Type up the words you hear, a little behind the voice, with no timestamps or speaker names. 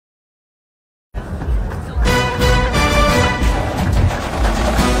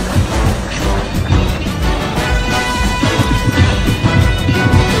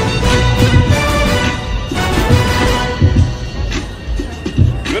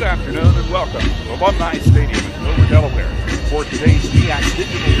Good afternoon and welcome to Alumni Stadium in Dover, Delaware for today's MEAC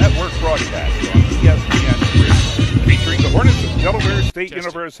Digital Network broadcast on ESPN3, featuring the Hornets of Delaware State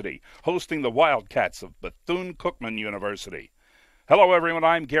University, hosting the Wildcats of Bethune-Cookman University. Hello everyone,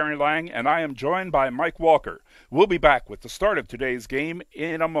 I'm Gary Lang and I am joined by Mike Walker. We'll be back with the start of today's game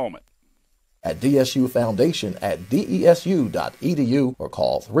in a moment. At DSU Foundation at desu.edu or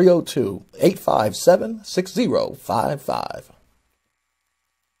call 302-857-6055.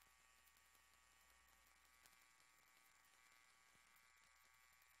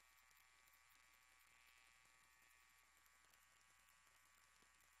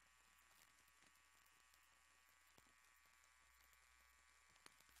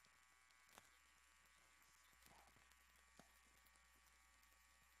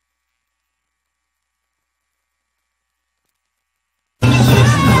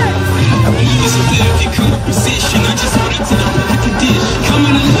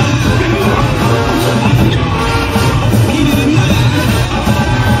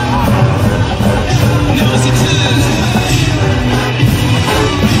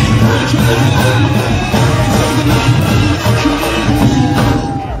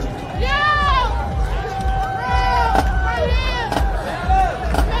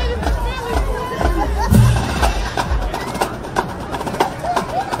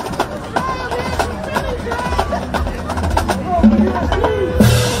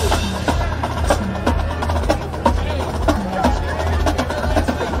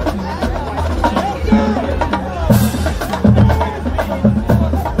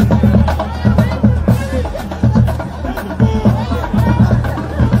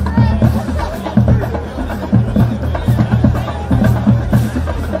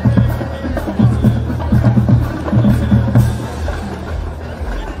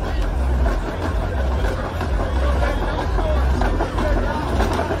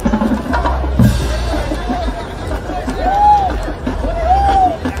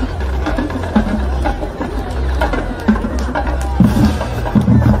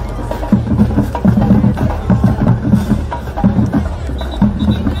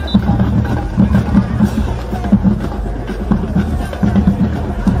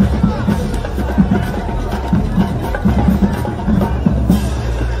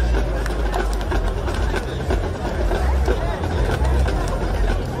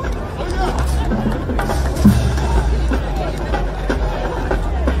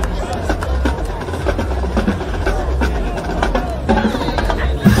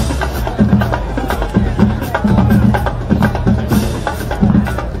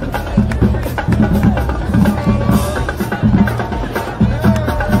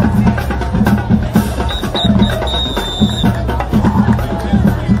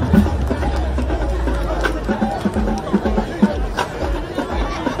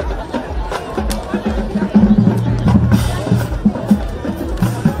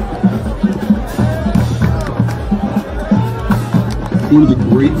 One of the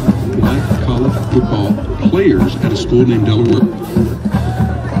great black college football players at a school named Delaware.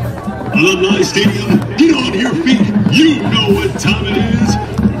 Alumni Stadium, get on your feet. You know what time it is.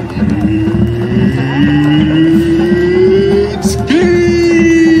 It's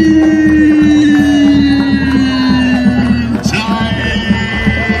game time.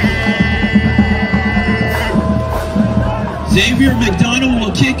 Xavier McDonald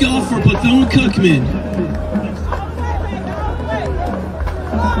will kick off for Bethune-Cookman.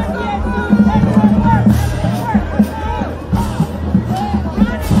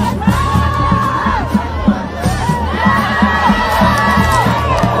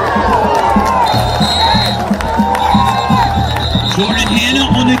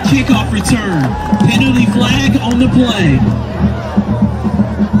 On the kickoff return. Penalty flag on the play.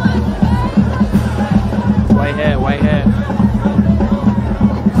 Whitehead.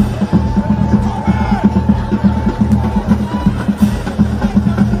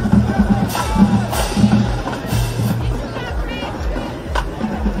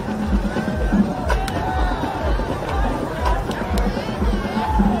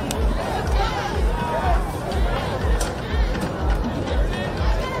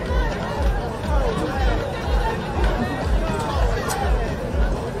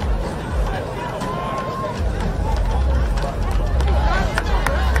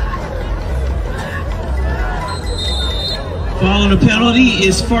 Following a penalty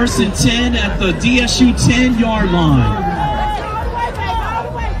is 1st and 10 at the DSU 10-yard line.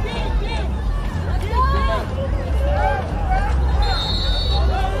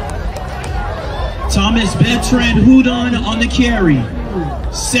 Thomas Bertrand Houdon on the carry.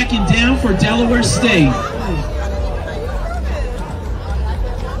 2nd down for Delaware State.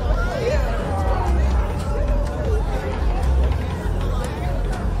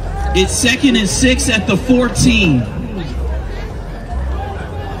 It's 2nd and 6 at the 14.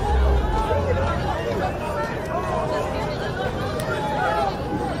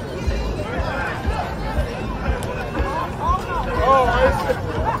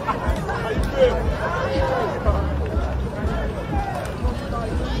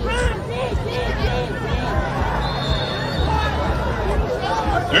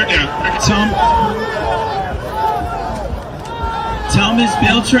 Thomas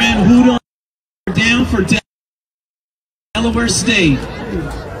Beltran Hudon down for Delaware State.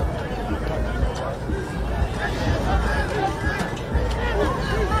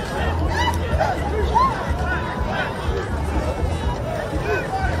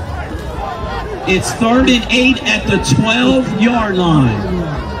 It's 3rd and 8 at the 12-yard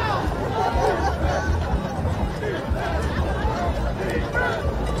line.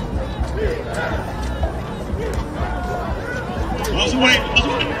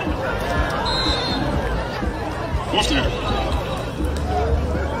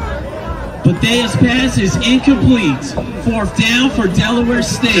 Bathea's pass is incomplete. 4th down for Delaware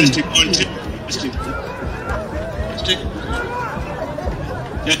State.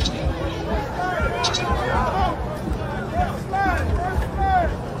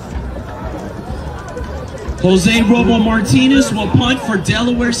 Jose Robo Martinez will punt for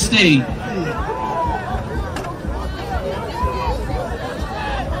Delaware State.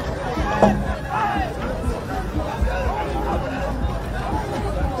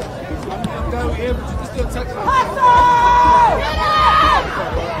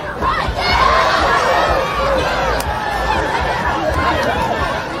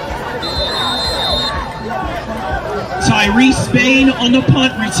 Tyree Spain on the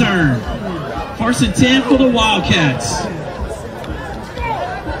punt return. 1st and 10 for the Wildcats.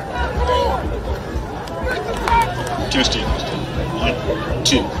 Testing. 1,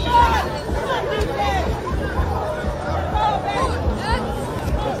 2.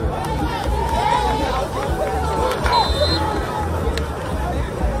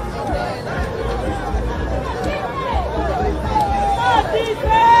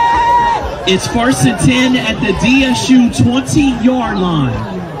 It's 1st and 10 at the DSU 20-yard line.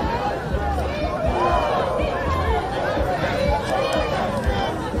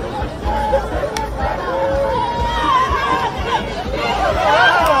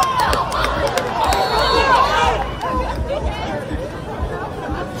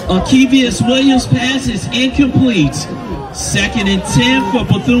 Kevius Williams' pass is incomplete. 2nd and 10 for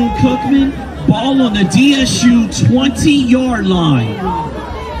Bethune-Cookman. Ball on the DSU 20-yard line.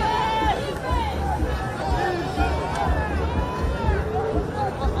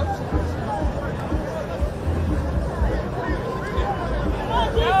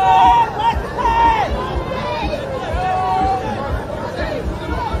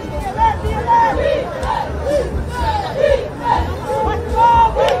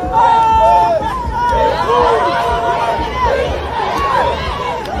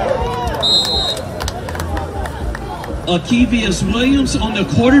 Kevius Williams on the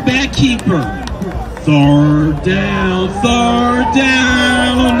quarterback keeper. 3rd down, 3rd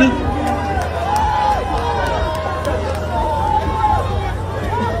down.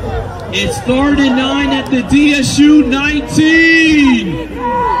 It's 3rd and 9 at the DSU 19.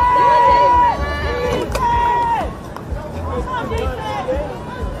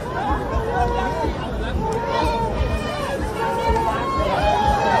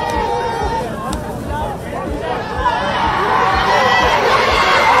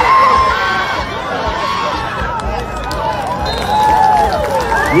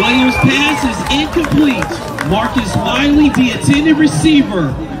 Williams' pass is incomplete. Marcus Wiley, the intended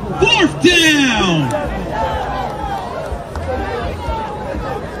receiver. 4th down.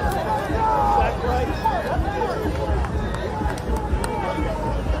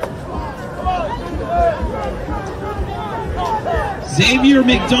 Xavier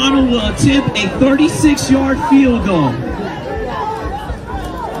McDonald will attempt a 36-yard field goal.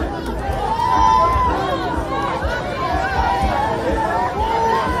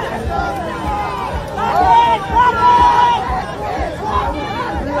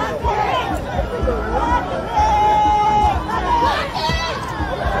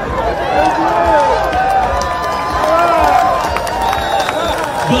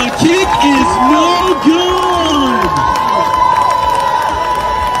 The kick is no good.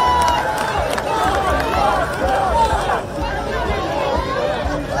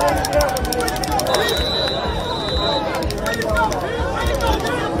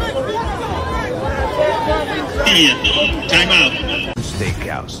 Idiot. Time out.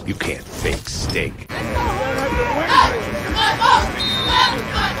 Steakhouse. You can't fake steak.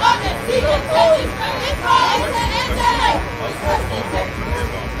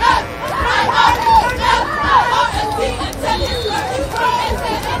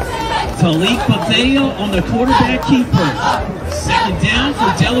 Talik Bethea on the quarterback keeper. Second down for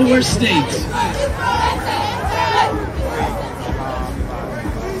Delaware State.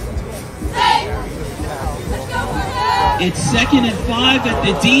 It's 2nd and 5 at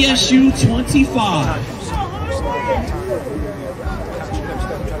the DSU 25.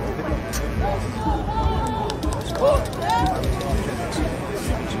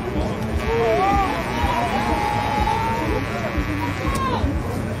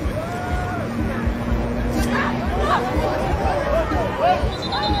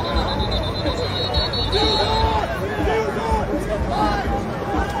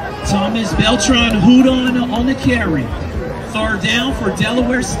 Thomas Beltran Hudon on the carry. 3rd down for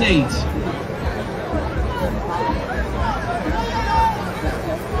Delaware State.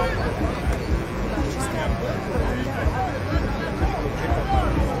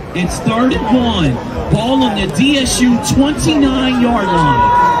 It's 3rd and 1. Ball on the DSU 29-yard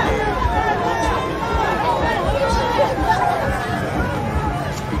line.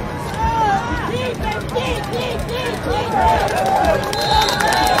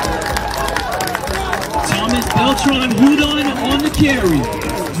 Beltran Hudon on the carry.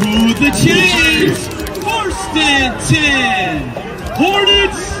 Through the chains. 1st and 10.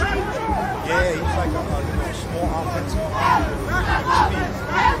 Hornets. Yeah, he's like a small offensive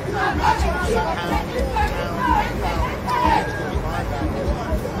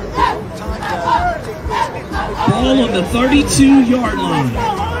Ball on the 32-yard line.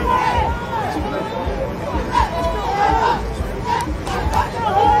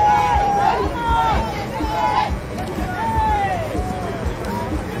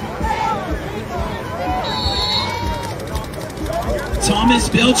 Thomas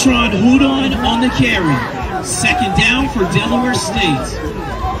Beltran Hudon on the carry. 2nd down for Delaware State.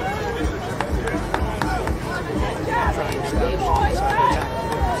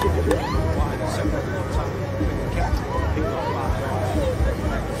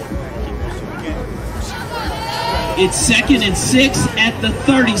 It's 2nd and 6 at the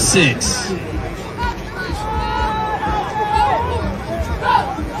 36.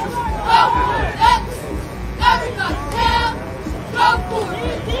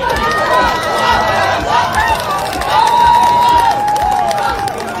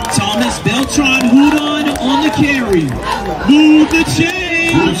 Thomas Beltran Hudon on the carry. Move the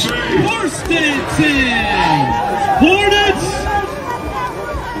chains. 1st and 10. Hornets.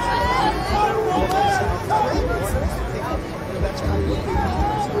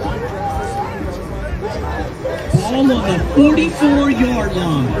 Ball on the 44-yard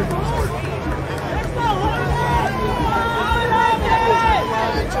line.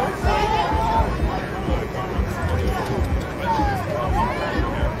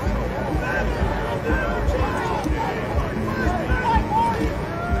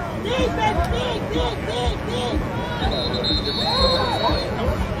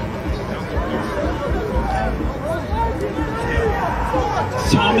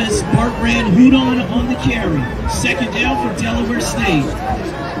 Thomas Bartran Hudon on the carry. 2nd down for Delaware State.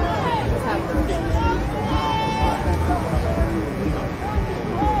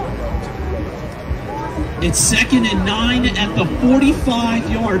 It's 2nd and 9 at the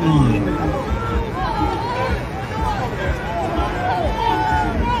 45-yard line.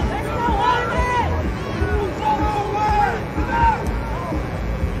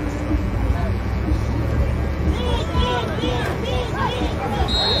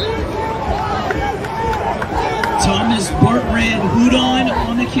 Thomas Bartran Hudon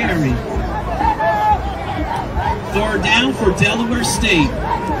on the carry. 3rd down for Delaware State.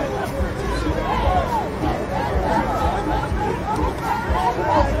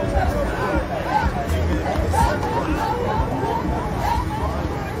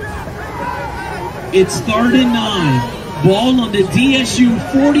 It's 3rd and 9. Ball on the DSU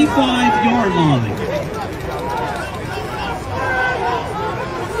 45-yard line.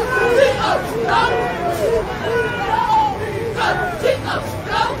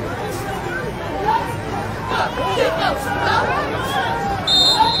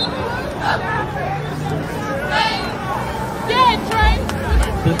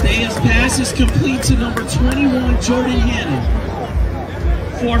 Bethea's pass is complete to number 21, Jordan Hanna.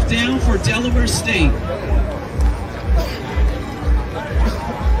 4th down for Delaware State.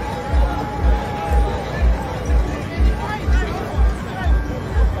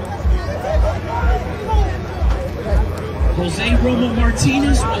 Jose Romo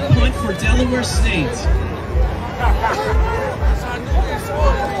Martinez will punt for Delaware State.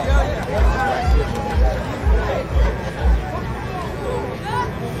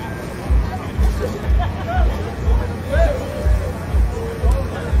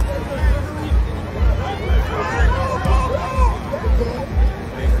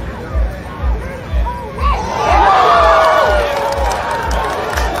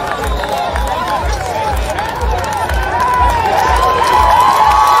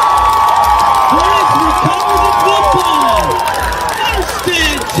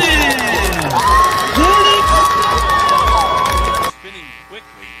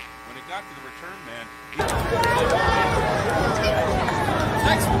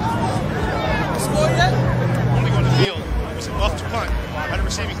 Only going to field. It was a buff to punt by the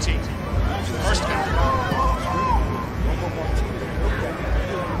receiving team. First down.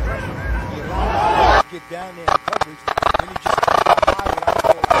 Get down there in coverage, then he just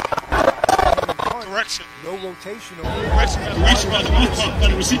correction. No rotation. Correction by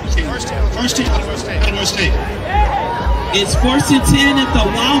the receiving team. First team, Delaware State. It's 1st and 10 at the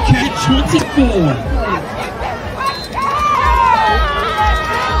Wildcat 24.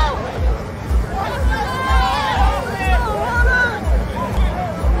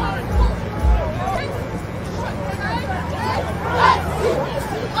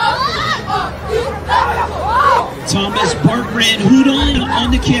 Thomas Bertrand Houdon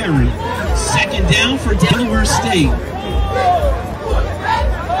on the carry. 2nd down for Delaware State.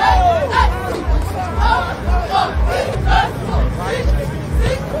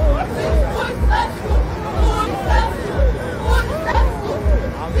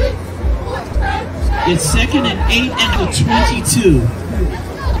 It's 2nd and 8 at the 22.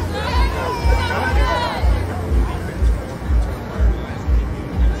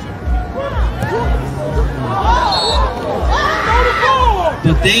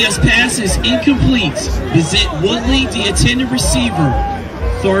 Bathea's pass is incomplete. Bizette Woodley, the intended receiver.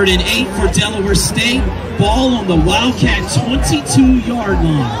 3rd and 8 for Delaware State. Ball on the Wildcat 22-yard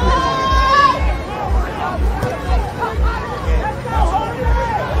line.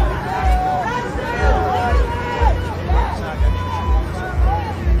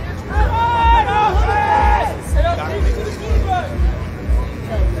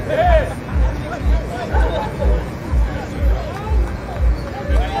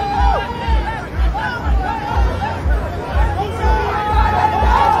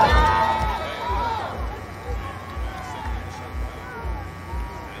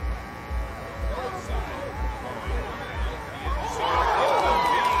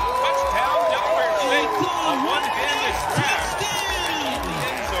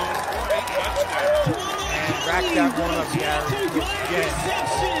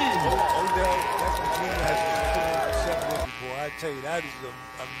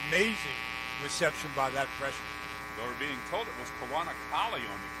 Reception by that freshman. They were being told it was Kawana Kali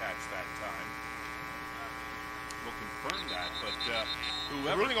on the catch that time. We'll confirm that, but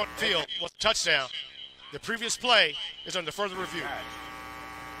whoever... The ruling on the field was a touchdown. The previous play is under further review.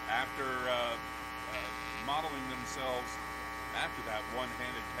 After modeling themselves after that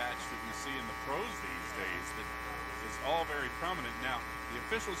one-handed catch that we see in the pros these days, that is all very prominent. Now, the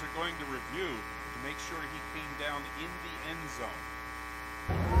officials are going to review to make sure he came down in the end zone.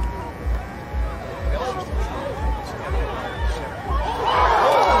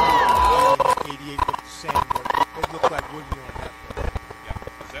 88 with the same, but it looked like Woodley on that play. Yeah,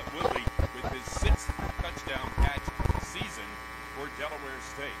 Zet Woodley with his 6th touchdown catch of the season for Delaware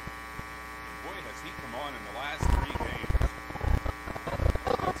State. And boy, has he come on in the last 3 games.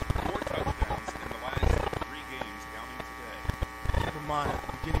 That's 4 touchdowns in the last 3 games, counting today. Keep in mind, at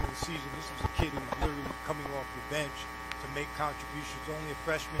the beginning of the season, this was a kid who was literally coming off the bench to make contributions. Only a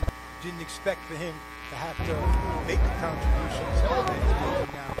freshman. Didn't expect for him to have to make the contributions that he's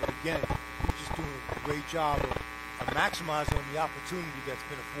making now. But again, he's just doing a great job of maximizing on the opportunity that's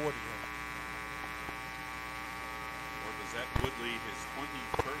been afforded him. Or was that Woodley his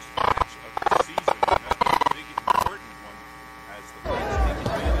 21st match of the season? That's a big, important one as the Reds take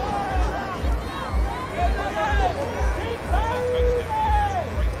advantage.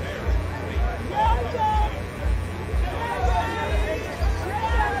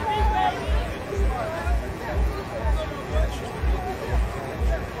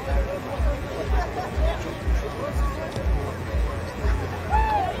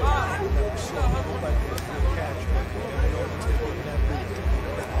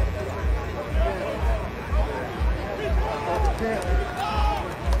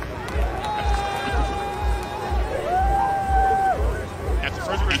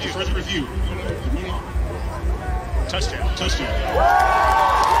 Further review. Touchdown.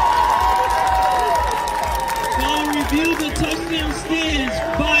 Ball review, the touchdown stands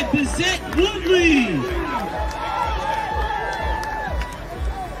by Bizette Woodley.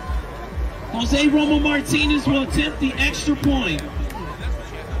 Jose Romo Martinez will attempt the extra point.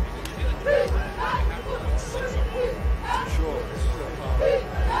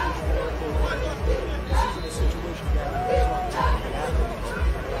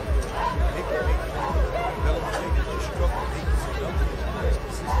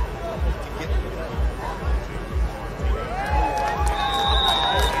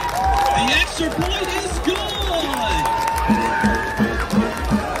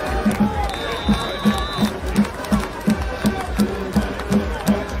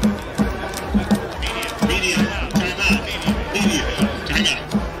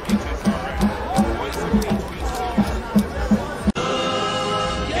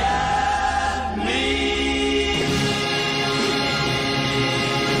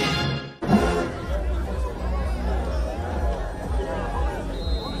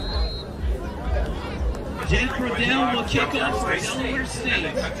 will kick off for Delaware State.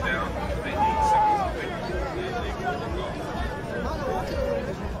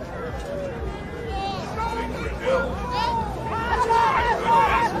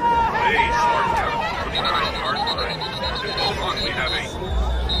 We have a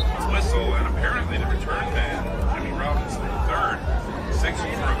whistle, and apparently the return man, Jimmy Robinson III,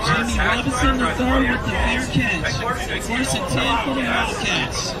 signals for a fair Jimmy catch. Robinson III with the fair catch. First and 10 for the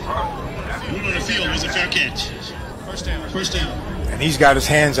Wildcats. Move on the field was a fair catch. First down. First down. And he's got his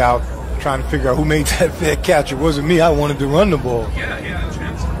hands out trying to figure out who made that fair catch. It wasn't me. I wanted to run the ball. Yeah, he had a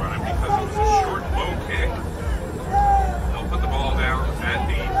chance to run it because it was a short, low kick. They'll put the ball down at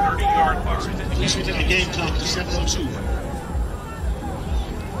the 30-yard line. Please return the game clock to 7:02.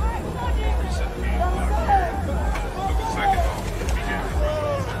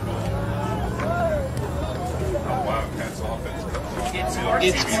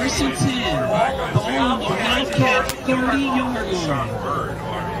 It's first and 10. Ball on the Wildcat 30-yard line. Bird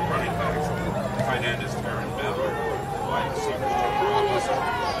are the running backs. Tight end is Taryn Bell. Wide receiver Robinson.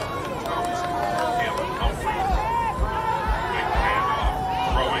 Thomas, Caleb Humphrey. Big handoff,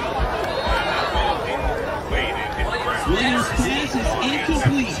 throwing, and that ball incomplete. It hit the ground. Williams' pass is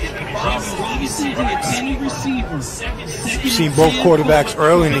incomplete. Jimmy Robinson, the intended receiver. You've seen both quarterbacks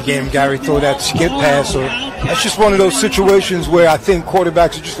early in the game, Gary, throw that skip pass. So that's just one of those situations where I think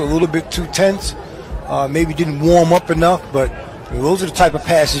quarterbacks are just a little bit too tense. Maybe didn't warm up enough, but those are the type of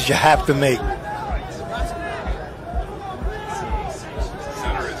passes you have to make. Center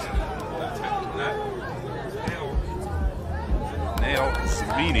is Nail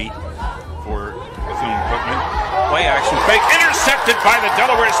Savini for Bethune-Cookman. Play action fake, intercepted by the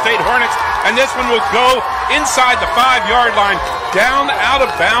Delaware State Hornets, and this one will go inside the 5-yard line, down out of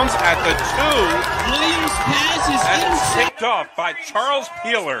bounds at the 2. Williams' pass is And intercepted. tipped off by Charles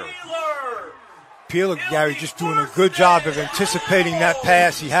Peeler. Peeler, Gary, just doing a good job of anticipating that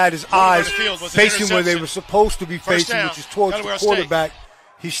pass. He had his eyes facing where they were supposed to be facing, which is towards the quarterback.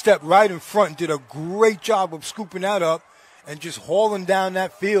 He stepped right in front and did a great job of scooping that up and just hauling down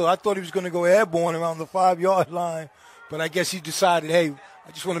that field. I thought he was going to go airborne around the 5-yard line, but I guess he decided, hey,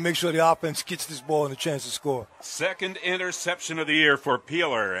 I just want to make sure the offense gets this ball and a chance to score. Second interception of the year for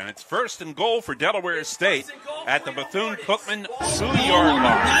Peeler, and it's first and goal for Delaware State at the Bethune-Cookman 2-yard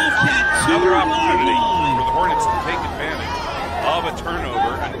line. Another opportunity for the Hornets to take advantage of a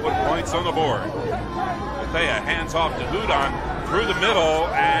turnover and put points on the board. Bethea hands off to Hudon through the middle,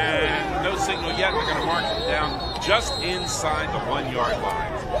 and no signal yet. They're going to mark it down just inside the 1-yard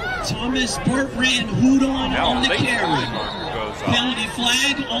line. Thomas Bertrand Hudon on the carry. Penalty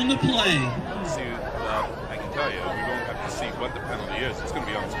flag on the play. See, I can tell you, we don't have to see what the penalty is. It's going to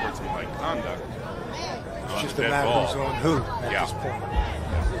be on sportsmanlike conduct. It's just a matter of who's on who at this point.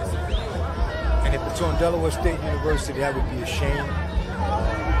 And if it's on Delaware State University, that would be a shame.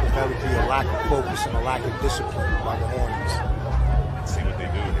 Because that would be a lack of focus and a lack of discipline by the Hornets. Let's see what they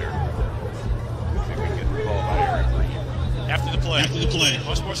do here. See if we can get the ball by Eric Reed. After the play.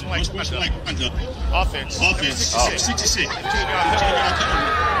 Most sportsmanlike conduct. Offense. 66. 15-yard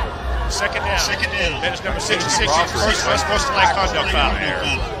penalty. Second down. That is number 66. First sportsmanlike conduct foul there.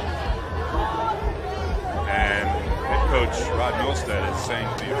 And head coach Rod Milstead is saying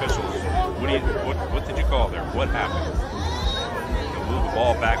to the officials, what did you call there? What happened? They'll move the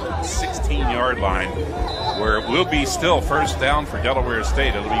ball back to the 16-yard line, where it will be still first down for Delaware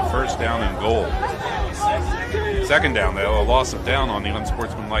State. It'll be first down and goal. Second down, though, a loss of down on the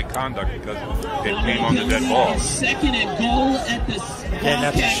unsportsmanlike conduct because it came on the dead ball. Second and goal at the And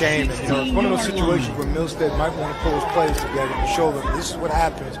that's a shame. And, it's one of those situations where Milstead might want to pull his players together and show them this is what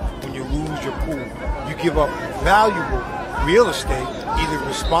happens when you lose your pool. You give up valuable real estate, either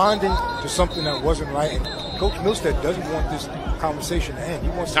responding to something that wasn't right. And Coach Milstead doesn't want this conversation to end. He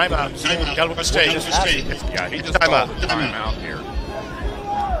wants to understand Delaware State. Yeah, he just called a timeout here.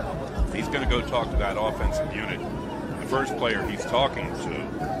 He's going to go talk to that offensive unit. The first player he's talking to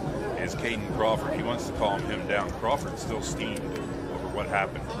is Caden Crawford. He wants to calm him down. Crawford's still steamed over what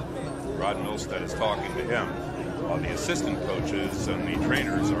happened. Rod Milstead is talking to him. While the assistant coaches and the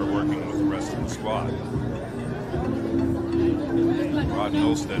trainers are working with the rest of the squad. Rod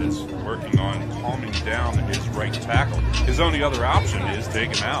Milstead is working on calming down his right tackle. His only other option is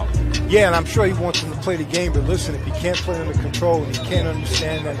take him out. Yeah, and I'm sure he wants him to play the game, but listen, if he can't play under control and he can't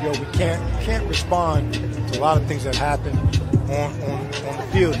understand that, we can't respond to a lot of things that happen on the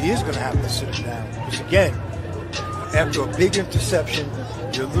field, he is going to have to sit him down. Because again, after a big interception,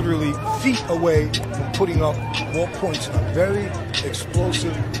 you're literally feet away from putting up more points in a very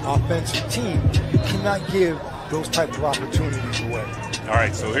explosive offensive team. You cannot give those type of opportunities away. All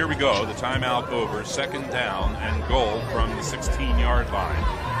right, so here we go. The timeout over. Second down and goal from the 16-yard line.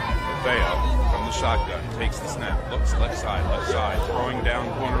 Bethea from the shotgun takes the snap. Looks left side. Throwing down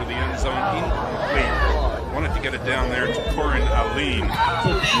corner of the end zone. Incomplete. Wanted to get it down there to Corin Aline,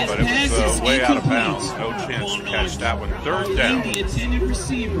 but it was way out of bounds. No chance to catch that one. Third down. The intended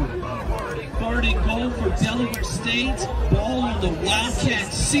receiver. Third and goal for Delaware State. Ball on the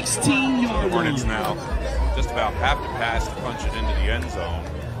Wildcats 16-yard line. Hornets now just about have to pass to punch it into the end zone,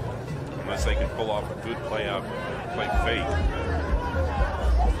 unless they can pull off a good play fake.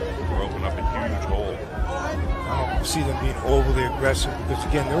 Or open up a huge hole. I don't see them being overly aggressive because,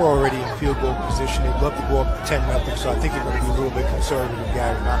 again, they're already in field goal position. They'd love to go up 10-0, so I think they're going to be a little bit conservative,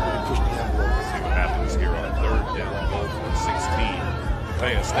 Gary, not really push the envelope. See what happens here on third down, goal for the 16.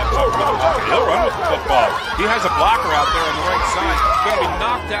 Bethea steps up with the bucket. He'll run with the football. He has a blocker out there on the right side. Going to be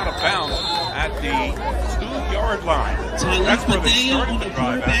knocked out of bounds at the 2-yard line. That's where they started the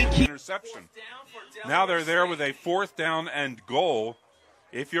drive after the interception. Now they're there with a 4th down and goal.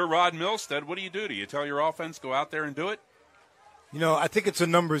 If you're Rod Milstead, what do? Do you tell your offense, go out there and do it? You know, I think it's a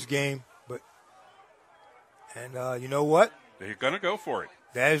numbers game, and you know what? They're going to go for it.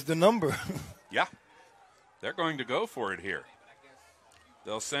 That is the number. Yeah, they're going to go for it here.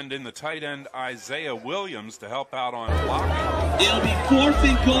 They'll send in the tight end Isaiah Williams to help out on blocking. It'll be 4th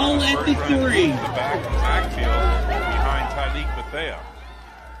and goal at the 3. The backfield behind Tyleek Bethea.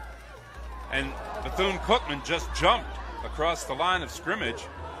 And Bethune-Cookman just jumped across the line of scrimmage.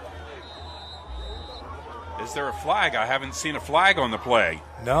 Is there a flag? I haven't seen a flag on the play.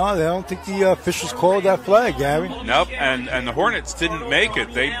 No, I don't think the officials called that flag, Gary. Nope, and the Hornets didn't make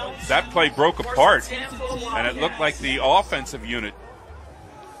it. That play broke apart, and it looked like the offensive unit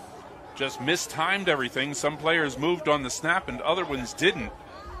just mistimed everything. Some players moved on the snap and other ones didn't.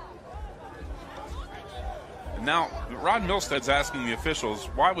 And now Rod Milstead's asking the officials,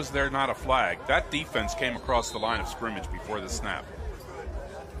 why was there not a flag? That defense came across the line of scrimmage before the snap.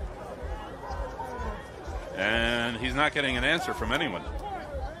 And he's not getting an answer from anyone.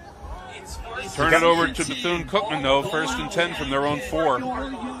 Turn it over to Bethune-Cookman, though. 1st and 10 from their own 4.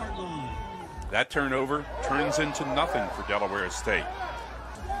 That turnover turns into nothing for Delaware State.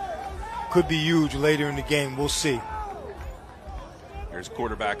 Could be huge later in the game. We'll see. Here's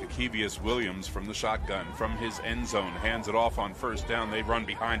quarterback Akevius Williams from the shotgun from his end zone. Hands it off on 1st down. They run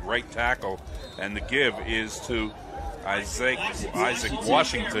behind right tackle, and the give is to Isaac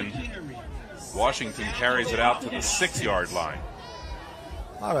Washington. Washington carries it out to the 6-yard line.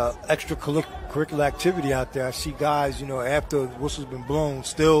 A lot of extracurricular activity out there. I see guys, after the whistle's been blown,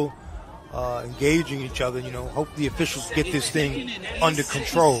 still engaging each other. Hope the officials get this thing under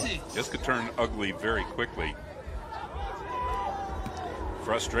control. This could turn ugly very quickly.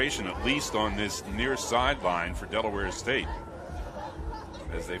 Frustration, at least on this near sideline for Delaware State,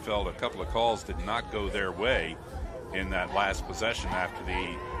 as they felt a couple of calls did not go their way in that last possession after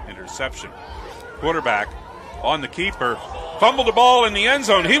the interception. Quarterback on the keeper, fumbled the ball in the end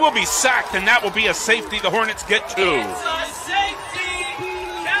zone. He will be sacked, and that will be a safety. The Hornets get 2.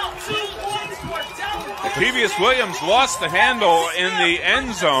 Akevius Williams lost the handle in the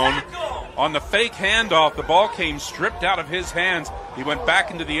end zone. On the fake handoff, the ball came stripped out of his hands. He went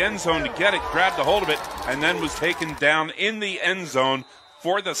back into the end zone to get it, grabbed a hold of it, and then was taken down in the end zone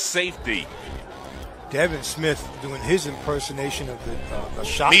for the safety. Devin Smith doing his impersonation of the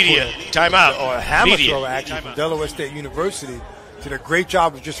shot media putter, timeout or a hammer media throw actually from Delaware State University. Did a great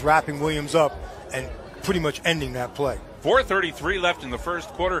job of just wrapping Williams up and pretty much ending that play. 4:33 left in the first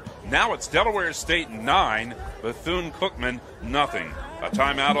quarter. Now it's Delaware State 9, Bethune-Cookman nothing. A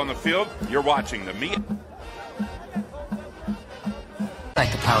timeout on the field. You're watching the MEAC.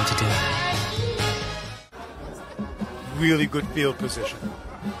 Like the power to do it. Really good field position.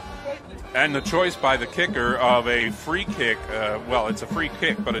 And the choice by the kicker of a free kick, well, it's a free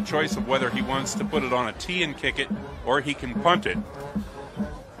kick, but a choice of whether he wants to put it on a tee and kick it or he can punt it.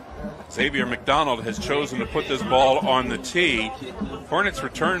 Xavier McDonald has chosen to put this ball on the tee. Hornets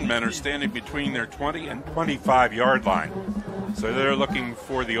return men are standing between their 20 and 25-yard line. So they're looking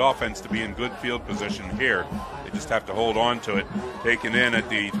for the offense to be in good field position here. They just have to hold on to it. Taken in at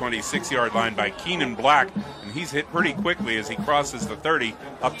the 26-yard line by Keenan Black, and he's hit pretty quickly as he crosses the 30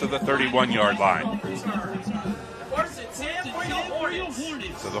 up to the 31-yard line.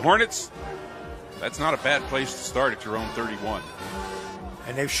 So the Hornets, that's not a bad place to start at your own 31.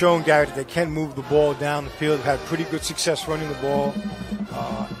 And they've shown, Gary, that they can move the ball down the field. They've had pretty good success running the ball.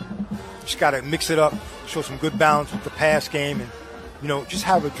 Just got to mix it up, show some good balance with the pass game, and, just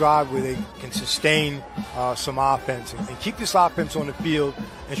have a drive where they can sustain some offense and keep this offense on the field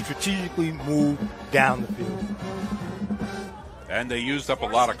and strategically move down the field. And they used up a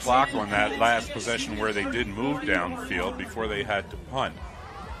lot of clock on that last possession where they did move downfield before they had to punt.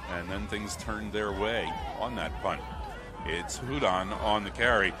 And then things turned their way on that punt. It's Hudon on the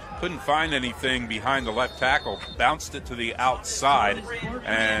carry. Couldn't find anything behind the left tackle. Bounced it to the outside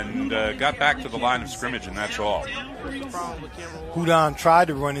and got back to the line of scrimmage, and that's all. Hudon tried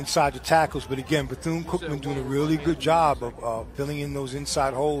to run inside the tackles, but again, Bethune-Cookman doing a really good job of filling in those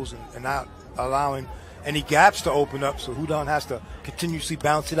inside holes and not allowing any gaps to open up. So Hudon has to continuously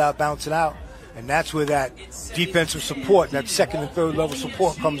bounce it out. And that's where that defensive support, that second and third level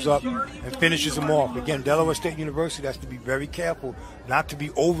support comes up and finishes them off. Again, Delaware State University has to be very careful not to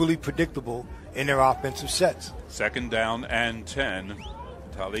be overly predictable in their offensive sets. 2nd down and 10.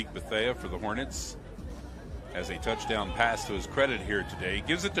 Talik Bethea for the Hornets has a touchdown pass to his credit here today.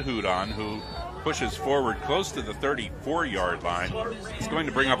 Gives it to Hudon, who pushes forward close to the 34-yard line. It's going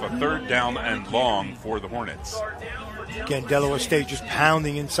to bring up a 3rd down and long for the Hornets. Again, Delaware State just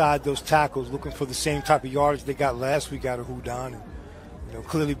pounding inside those tackles, looking for the same type of yardage they got last week out of Hudon. And,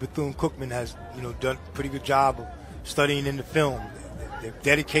 clearly Bethune-Cookman has, done a pretty good job of studying in the film. They've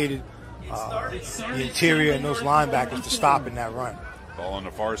dedicated the interior and those linebackers to stopping that run. Ball on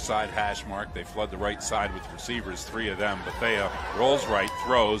the far side hash mark. They flood the right side with receivers, 3 of them. Bethea rolls right,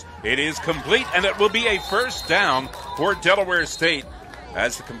 throws. It is complete, and it will be a 1st down for Delaware State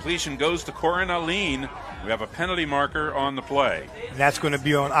as the completion goes to Corin Aline. We have a penalty marker on the play. And that's going to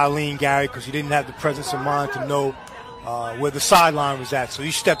be on Aline, Gary, because he didn't have the presence of mind to know where the sideline was at. So he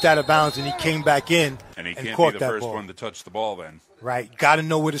stepped out of bounds and he came back in and he can't be the first one to touch the ball then. Right. Got to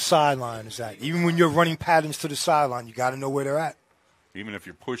know where the sideline is at. Even when you're running patterns to the sideline, you got to know where they're at. Even if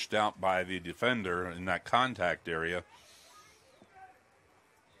you're pushed out by the defender in that contact area.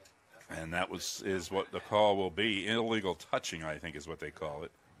 And that is what the call will be. Illegal touching, I think, is what they call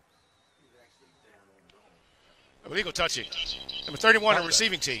it. Illegal touching. Number 31 on the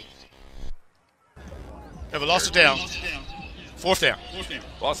receiving team. Never lost it down. 4th down.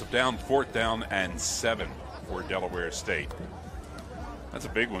 Loss of down, 4th down and 7 for Delaware State. That's a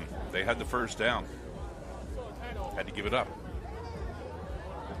big one. They had the 1st down. Had to give it up.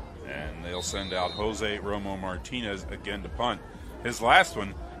 And they'll send out Jose Romo Martinez again to punt. His last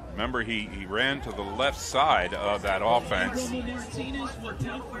one, remember, he ran to the left side of that offense,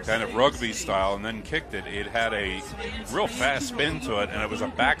 kind of rugby style, and then kicked it. It had a real fast spin to it, and it was a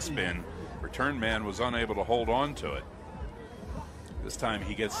backspin. Return man was unable to hold on to it. This time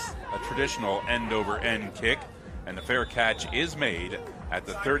he gets a traditional end-over-end kick, and the fair catch is made at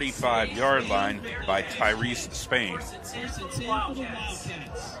the 35-yard line by Tyrese Spain.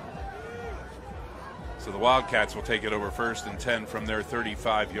 So the Wildcats will take it over 1st and 10 from their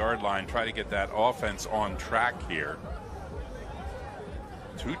 35-yard line, try to get that offense on track here.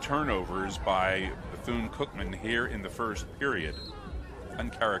 2 turnovers by Bethune-Cookman here in the first period.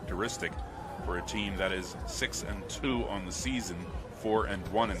 Uncharacteristic for a team that is 6-2 on the season,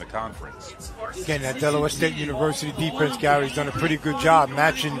 4-1 in the conference. Again, that Delaware State University defense, Gary, has done a pretty good job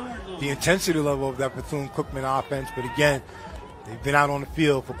matching the intensity level of that Bethune-Cookman offense. But again, they've been out on the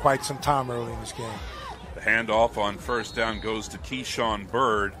field for quite some time early in this game. The handoff on 1st down goes to Keyshawn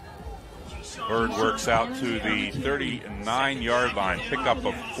Bird. Bird works out to the 39-yard line, pickup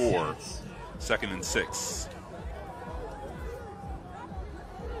of 4, 2nd and 6.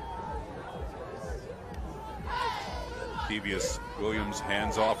 Kevius Williams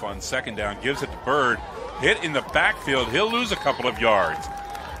hands off on 2nd down, gives it to Bird. Hit in the backfield, he'll lose a couple of yards.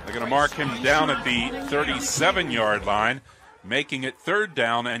 They're going to mark him down at the 37-yard line, making it 3rd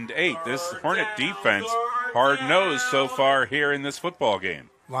down and 8. This Hornet defense hard-nosed so far here in this football game.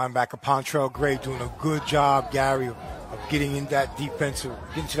 Linebacker Pontrell Gray doing a good job, Gary, of getting in that getting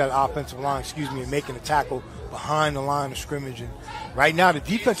to that offensive line, and making a tackle behind the line of scrimmage. And right now the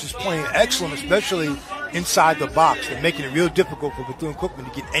defense is playing excellent, especially inside the box. They're making it real difficult for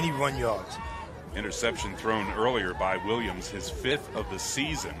Bethune-Cookman to get any run yards. Interception thrown earlier by Williams, his 5th of the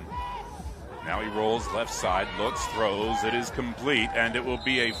season. Now he rolls left side, looks, throws. It is complete, and it will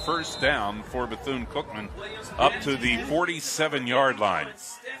be a 1st down for Bethune-Cookman up to the 47-yard line.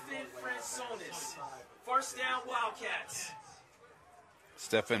 1st down, Wildcats.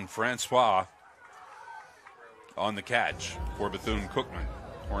 Stephen Francois on the catch for Bethune-Cookman.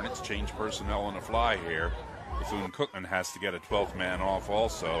 Hornets change personnel on the fly here. Bethune-Cookman has to get a 12th man off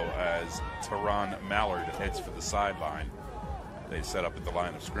also as Teron Mallard heads for the sideline. They set up at the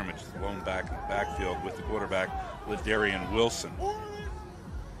line of scrimmage, lone back in the backfield with the quarterback, Ladarian Wilson.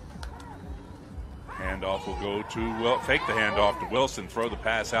 Handoff will go to, fake the handoff to Wilson, throw the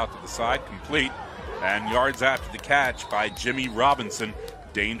pass out to the side, complete, and yards after the catch by Jimmy Robinson.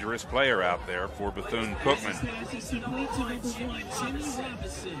 dangerous player out there for Bethune-Cookman.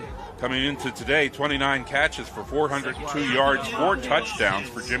 Coming into today, 29 catches for 402 yards, 4 touchdowns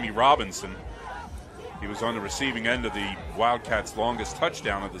for Jimmy Robinson. He was on the receiving end of the Wildcats' longest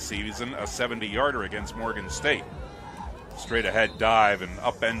touchdown of the season, a 70-yarder against Morgan State. Straight ahead dive and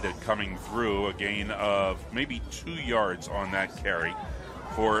upended coming through, a gain of maybe 2 yards on that carry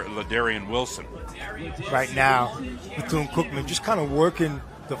for Ladarian Wilson. Right now, Bethune-Cookman just kind of working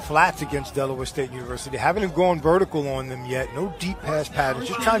the flats against Delaware State University. Haven't gone vertical on them yet. No deep pass patterns.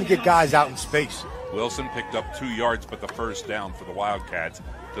 Just trying to get guys out in space. Wilson picked up 2 yards, but the first down for the Wildcats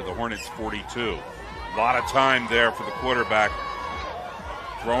to the Hornets 42. A lot of time there for the quarterback.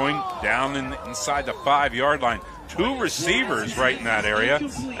 Throwing down inside the 5-yard line. 2 receivers right in that area,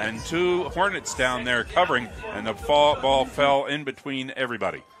 and 2 Hornets down there covering, and the ball fell in between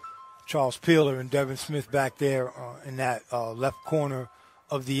everybody. Charles Peeler and Devin Smith back there in that left corner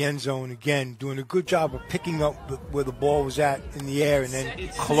of the end zone, again, doing a good job of picking up where the ball was at in the air and then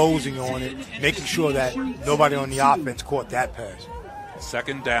closing on it, making sure that nobody on the offense caught that pass.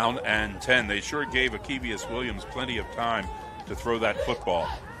 2nd down and 10. They sure gave Akevius Williams plenty of time to throw that football.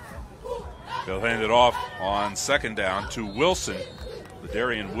 They'll hand it off on 2nd down to Wilson.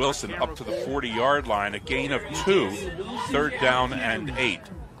 Ladarian Wilson up to the 40-yard line, a gain of 2, 3rd down and 8.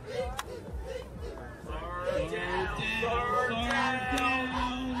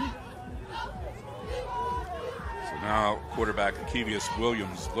 So now quarterback Akevius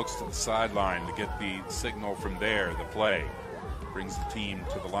Williams looks to the sideline to get the signal from there, the play. Brings the team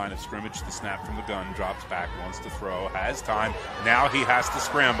to the line of scrimmage. The snap from the gun, drops back, wants to throw, has time. Now he has to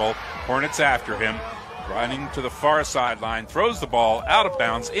scramble. Hornets after him, running to the far sideline, throws the ball out of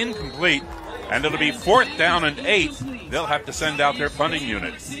bounds, incomplete, and it'll be 4th down and 8. They'll have to send out their punting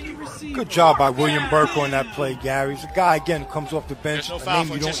unit. Good job by William Burke on that play, Gary. He's a guy, again, who comes off the bench, a name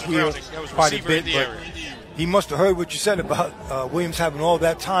you don't hear quite a bit, but he must have heard what you said about Williams having all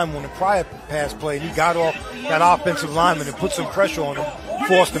that time on the prior pass play, and he got off that offensive lineman and put some pressure on him,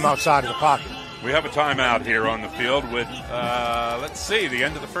 forced him outside of the pocket. We have a timeout here on the field with, let's see, the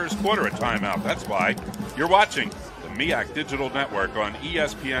end of the first quarter, a timeout. That's why you're watching the MEAC Digital Network on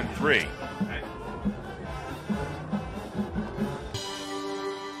ESPN3.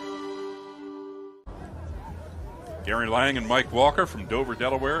 Gary Lang and Mike Walker from Dover,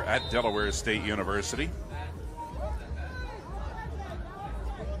 Delaware at Delaware State University.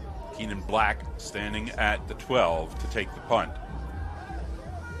 Keenan Black standing at the 12 to take the punt.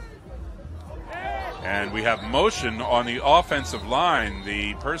 And we have motion on the offensive line.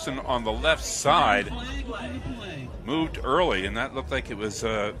 The person on the left side moved early, and that looked like it was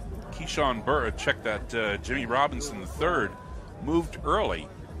Keyshawn Burr. Check that, Jimmy Robinson III moved early.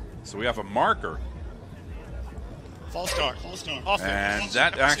 So we have a marker. False start. And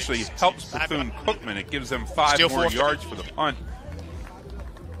that actually helps Bethune-Cookman. It gives them 5 more yards for the punt.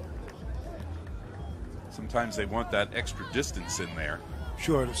 Sometimes they want that extra distance in there.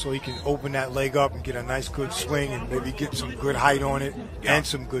 Sure, so he can open that leg up and get a nice good swing and maybe get some good height on it and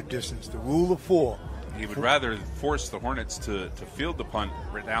some good distance. The rule of 4. He would rather force the Hornets to field the punt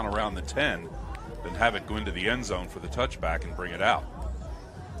down around the 10 than have it go into the end zone for the touchback and bring it out.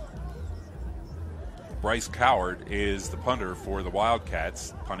 Bryce Coward is the punter for the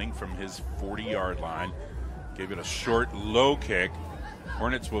Wildcats, punting from his 40-yard line. Gave it a short, low kick.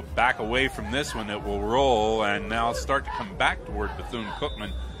 Hornets will back away from this one. It will roll and now start to come back toward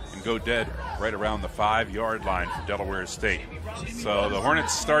Bethune-Cookman and go dead right around the 5-yard line for Delaware State. So the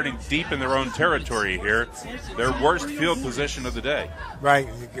Hornets starting deep in their own territory here. Their worst field position of the day. Right,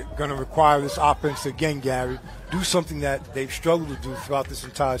 you're going to require this offense again, Gary, do something that they've struggled to do throughout this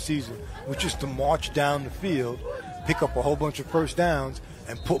entire season, which is to march down the field, pick up a whole bunch of first downs,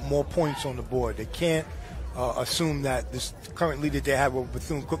 and put more points on the board. They can't assume that this current lead that they have with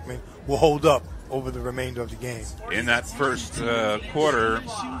Bethune-Cookman will hold up over the remainder of the game. In that first quarter,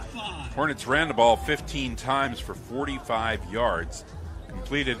 Hornets ran the ball 15 times for 45 yards,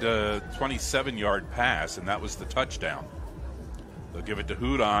 completed a 27-yard pass, and that was the touchdown. They'll give it to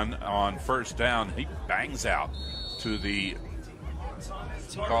Hudon on first down. He bangs out to the,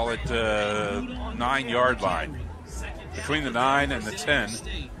 call it 9-yard line. Between the 9 and the 10,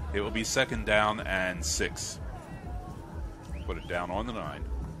 it will be 2nd down and 6. Put it down on the 9.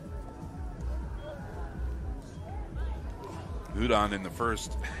 Hudon in the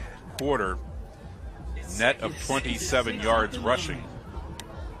first quarter, net of 27 yards rushing.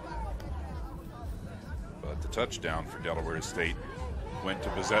 But the touchdown for Delaware State went to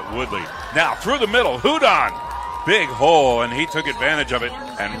Bizette Woodley. Now through the middle, Hudon, big hole, and he took advantage of it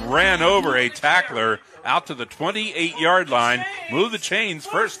and ran over a tackler out to the 28-yard line. move the chains.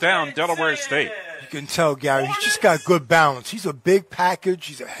 First down, Delaware State. You can tell, Gary, he's just got good balance. He's a big package.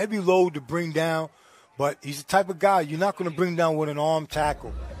 He's a heavy load to bring down, but he's the type of guy you're not going to bring down with an arm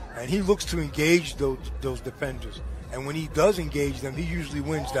tackle. And he looks to engage those defenders. And when he does engage them, he usually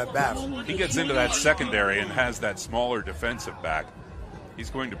wins that battle. He gets into that secondary and has that smaller defensive back. He's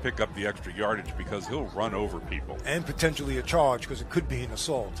going to pick up the extra yardage because he'll run over people. And potentially a charge because it could be an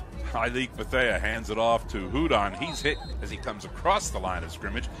assault. Hylik Bethea hands it off to Hudon. He's hit as he comes across the line of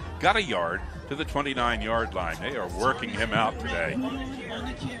scrimmage. Got a yard to the 29-yard line. They are working him out today.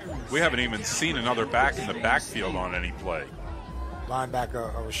 We haven't even seen another back in the backfield on any play.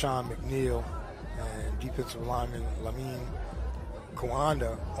 Linebacker Rashawn McNeil and defensive lineman Lamine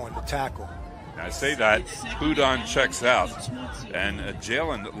Kawanda on the tackle. I say that, Hudon checks out, and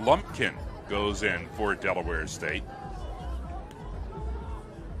Jalen Lumpkin goes in for Delaware State.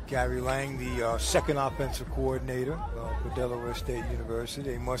 Gary Lang, the second offensive coordinator for Delaware State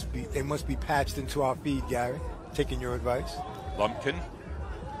University. They must be patched into our feed, Gary. Taking your advice. Lumpkin,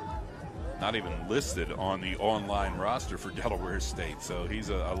 not even listed on the online roster for Delaware State, so he's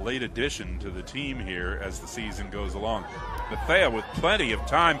a late addition to the team here as the season goes along. Bethea with plenty of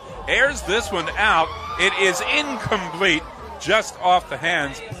time airs this one out. It is incomplete, just off the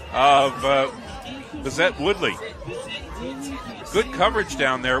hands of Bizette Woodley. Good coverage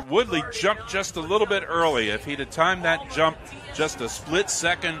down there. Woodley jumped just a little bit early. If he'd have timed that jump just a split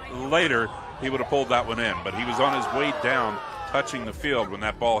second later, he would have pulled that one in, but he was on his way down, touching the field when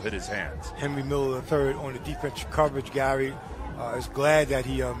that ball hit his hands. Henry Miller III on the defensive coverage, Gary, is glad that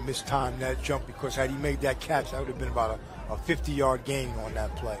he mistimed that jump, because had he made that catch, that would have been about a 50-yard gain on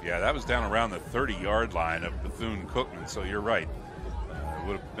that play. Yeah, that was down around the 30-yard line of Bethune-Cookman, so you're right. It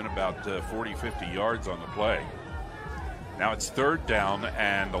would have been about 40, 50 yards on the play. Now it's third down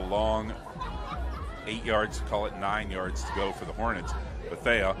and a long 8 yards, call it 9 yards to go for the Hornets.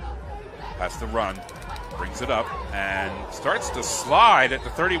 Bethea has to run, brings it up, and starts to slide at the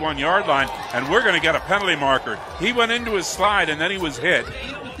 31-yard line, and we're going to get a penalty marker. He went into his slide, and then he was hit.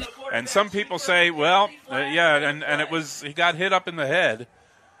 And some people say, well, and it was, he got hit up in the head,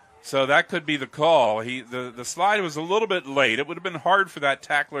 so that could be the call. The slide was a little bit late. It would have been hard for that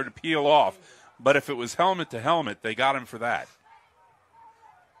tackler to peel off, but if it was helmet to helmet, they got him for that.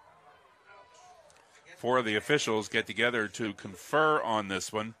 Four of the officials get together to confer on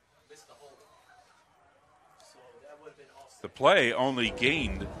this one. The play only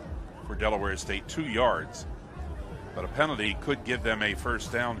gained for Delaware State 2 yards, but a penalty could give them a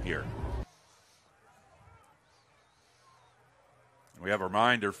first down here. We have a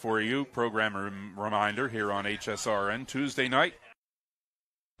reminder for you, program reminder here on HSRN Tuesday night.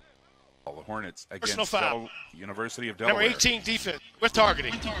 All the Hornets against University of Delaware. Number 18 defense with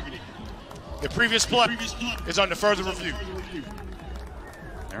targeting. The previous play is under further review.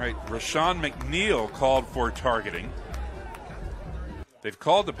 All right, Rashawn McNeil called for targeting. They've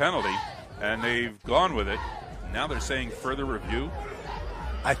called the penalty, and they've gone with it. Now they're saying further review.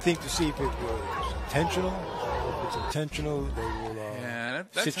 I think to see if it was intentional. If it's intentional, they will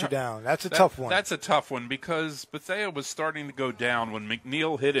sit you down. That's a tough one. That's a tough one because Bethea was starting to go down when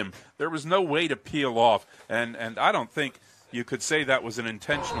McNeil hit him. There was no way to peel off, and I don't think you could say that was an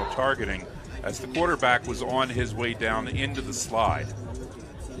intentional targeting as the quarterback was on his way down into the slide.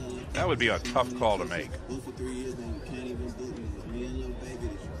 That would be a tough call to make.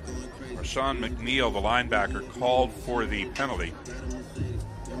 Rashawn McNeil, the linebacker, called for the penalty.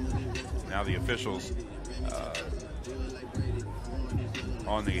 Now the officials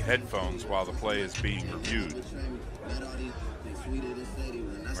on the headphones while the play is being reviewed.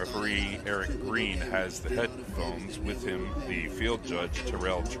 Referee Eric Green has the headphones with him, the field judge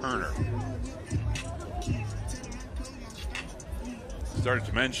Terrell Turner. Started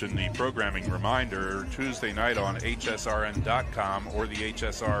to mention the programming reminder Tuesday night on hsrn.com or the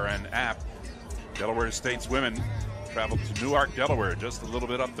HSRN app. Delaware State's women traveled to Newark, Delaware, just a little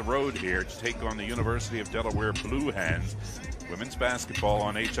bit up the road here to take on the University of Delaware Blue Hens. Women's basketball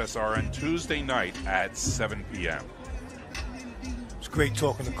on HSRN Tuesday night at 7 p.m. It's great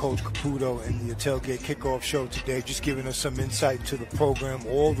talking to Coach Caputo and the Tailgate Kickoff Show today, just giving us some insight into the program,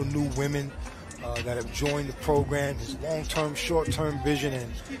 all the new women that have joined the program, his long-term, short-term vision, and,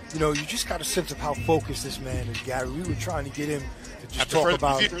 you know, you just got a sense of how focused this man is, Gary. We were trying to get him to just talk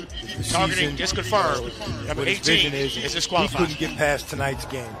about the targeting. It's confirmed. Number 18 is disqualified. He couldn't get past tonight's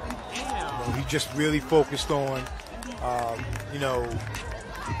game. You know, he just really focused on,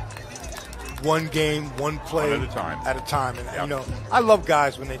 one game, one play at a time. And, you know, I love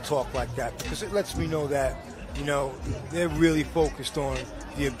guys when they talk like that because it lets me know that, you know, they're really focused on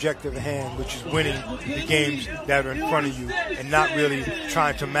the objective at hand, which is winning the games that are in front of you and not really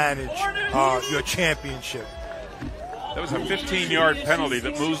trying to manage your championship. That was a 15-yard penalty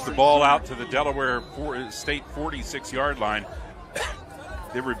that moves the ball out to the Delaware State 46-yard line.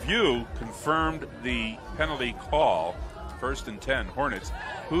 The review confirmed the penalty call. 1st and 10, Hornets.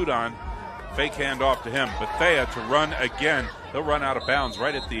 Hudon, fake handoff to him. Bethea to run again. They'll run out of bounds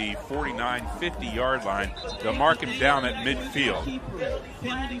right at the 49, 50-yard line. They'll mark him down at midfield.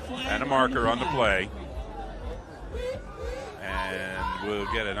 And a marker on the play. And we'll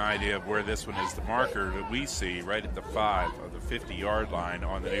get an idea of where this one is. The marker that we see right at the 5 of the 50-yard line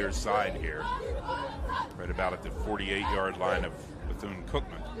on the near side here. Right about at the 48-yard line of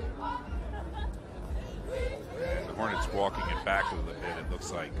Bethune-Cookman. And the Hornets walking it back a little bit, it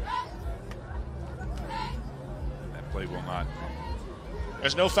looks like. That play will not.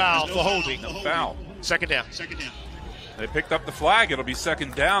 There's no foul for holding. No foul. Second down. They picked up the flag. It'll be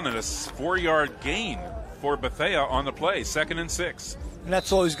second down and a 4-yard gain for Bethea on the play. 2nd and 6. And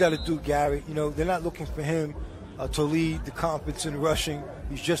that's all he's got to do, Gary. You know, they're not looking for him to lead the conference in rushing.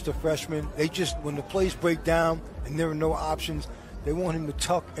 He's just a freshman. They just, when the plays break down and there are no options, they want him to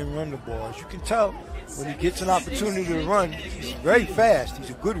tuck and run the ball. As you can tell, when he gets an opportunity to run, he's very fast. He's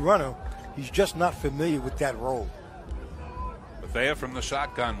a good runner. He's just not familiar with that role. Bethea from the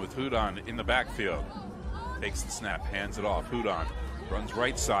shotgun with Hudon in the backfield. Takes the snap, hands it off. Hudon runs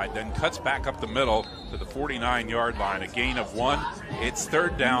right side, then cuts back up the middle to the 49-yard line. A gain of 1. It's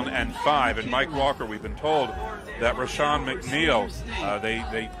 3rd down and 5. And Mike Walker, we've been told that Rashawn McNeil,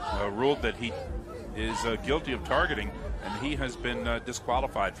 they ruled that he is guilty of targeting, and he has been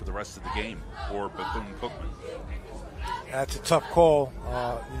disqualified for the rest of the game for Bethune-Cookman. That's a tough call,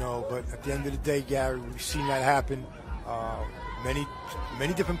 you know, but at the end of the day, Gary, we've seen that happen.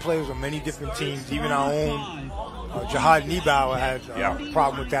 Many different players on many different teams, even our own Jihad Niebauer had a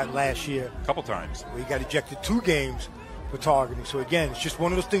problem with that last year. A couple times. He got ejected 2 games for targeting. So, again, it's just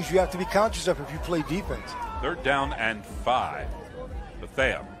one of those things you have to be conscious of if you play defense. 3rd down and 5.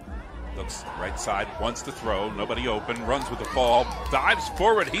 Bethea looks right side, wants to throw, nobody open, runs with the ball, dives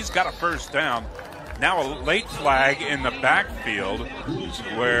forward. He's got a 1st down. Now a late flag in the backfield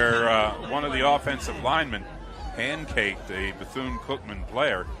where one of the offensive linemen pancaked a Bethune-Cookman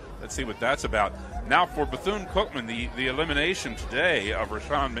player. Let's see what that's about. Now for Bethune-Cookman, the elimination today of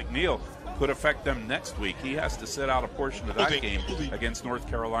Rashawn McNeil could affect them next week. He has to sit out a portion of that game against North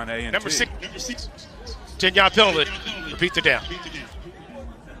Carolina A&T. Number 6, 10-yard penalty. Repeat the down.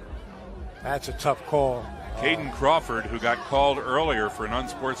 That's a tough call. Caden Crawford, who got called earlier for an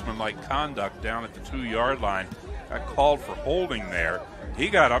unsportsmanlike conduct down at the 2-yard line, got called for holding there. He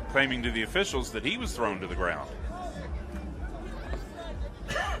got up claiming to the officials that he was thrown to the ground.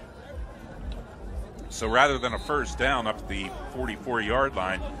 So rather than a 1st down up at the 44-yard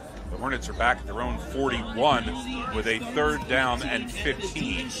line, the Hornets are back at their own 41 with a 3rd down and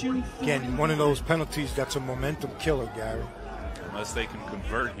 15. Again, one of those penalties that's a momentum killer, Gary. Unless they can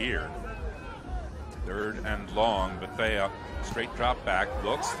convert here. 3rd and long. Bethea, straight drop back,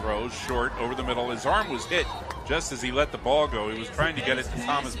 looks, throws, short, over the middle. His arm was hit just as he let the ball go. He was trying to get it to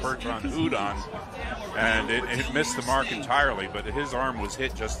Thomas Bertrand Hudon, and it missed the mark entirely, but his arm was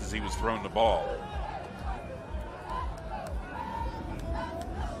hit just as he was throwing the ball.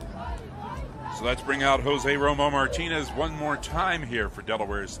 So let's bring out Jose Romo Martinez one more time here for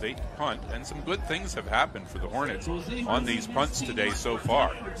Delaware State punt. And some good things have happened for the Hornets on these punts today so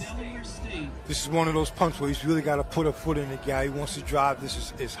far. This is one of those punts where he's really got to put a foot in it, guy. He wants to drive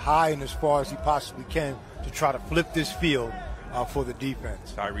this as high and as far as he possibly can to try to flip this field for the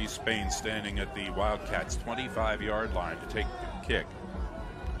defense. Tyree Spain standing at the Wildcats' 25-yard line to take the kick.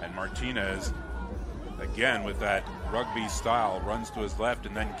 And Martinez, again with that rugby style, runs to his left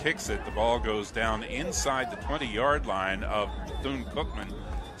and then kicks it. The ball goes down inside the 20-yard line of Bethune-Cookman.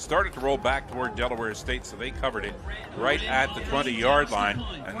 Started to roll back toward Delaware State, so they covered it right at the 20-yard line,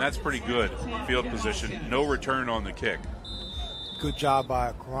 and that's pretty good field position. No return on the kick. Good job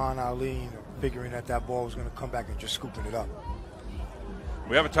by Quran Ali figuring that ball was going to come back and just scooping it up.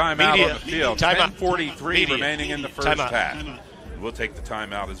 We have a timeout on the field. 10:43 remaining in the first half. We'll take the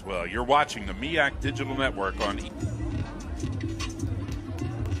timeout as well. You're watching the MEAC Digital Network on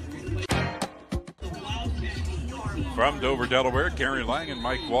From Dover, Delaware, Gary Lang and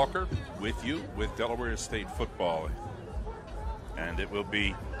Mike Walker with you with Delaware State football. And it will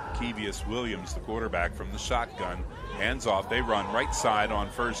be Kevius Williams, the quarterback, from the shotgun. Hands off, they run right side on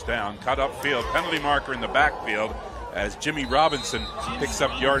 1st down. Cut upfield, penalty marker in the backfield as Jimmy Robinson picks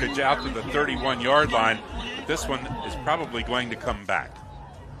up yardage out to the 31-yard line. But this one is probably going to come back.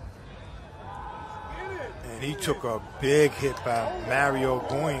 And he took a big hit by Mario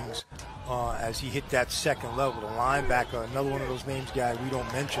Goings as he hit that second level. The linebacker, another one of those names, guy we don't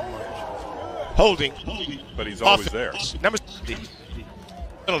mention much. Holding. But he's always there. Number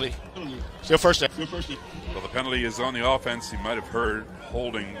penalty. Still first down. Well, the penalty is on the offense. You might have heard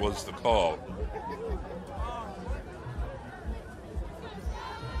holding was the call.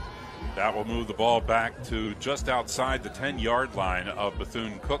 That will move the ball back to just outside the 10-yard line of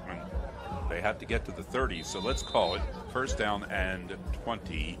Bethune-Cookman. They have to get to the 30, so let's call it first down and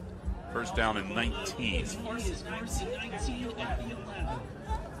 20. First down and 19.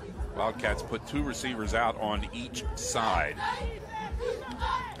 Wildcats put 2 receivers out on each side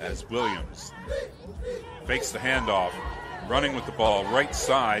as Williams fakes the handoff, running with the ball right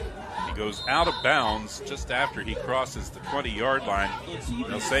side. He goes out of bounds just after he crosses the 20-yard line.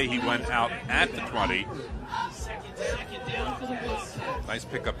 They'll say he went out at the 20. Nice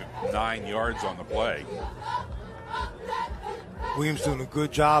pickup of 9 yards on the play. Williams doing a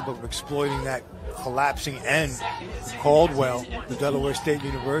good job of exploiting that collapsing end. Caldwell, the Delaware State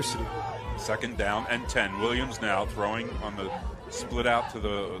University. Second down and 10. Williams now throwing on the split out to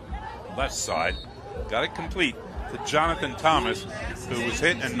the left side. Got it complete to Jonathan Thomas, who was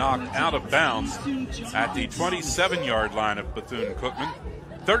hit and knocked out of bounds at the 27-yard line of Bethune-Cookman.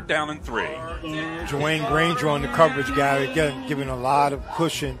 Third down and 3. Dwayne Granger on the coverage, Gary, again giving a lot of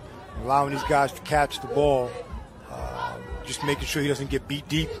cushion, allowing these guys to catch the ball, just making sure he doesn't get beat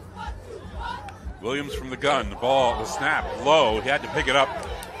deep. Williams from the gun, the snap low. He had to pick it up,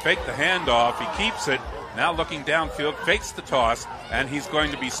 fake the handoff. He keeps it. Now looking downfield, fakes the toss, and he's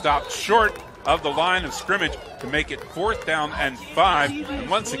going to be stopped short of the line of scrimmage to make it fourth down and 5. And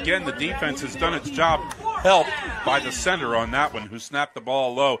once again, the defense has done its job, helped by the center on that one, who snapped the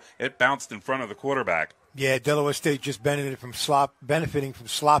ball low. It bounced in front of the quarterback. Yeah, Delaware State just benefiting from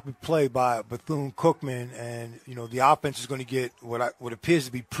sloppy play by Bethune-Cookman, and the offense is going to get what appears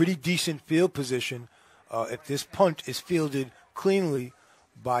to be pretty decent field position if this punt is fielded cleanly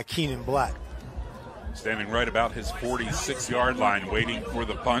by Keenan Black. Standing right about his 46-yard line, waiting for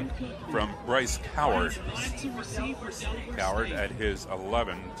the punt from Bryce Coward. Coward at his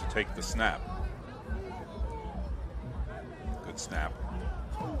 11 to take the snap. Good snap.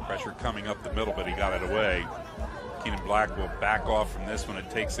 Pressure coming up the middle, but he got it away. Keenan Black will back off from this one. It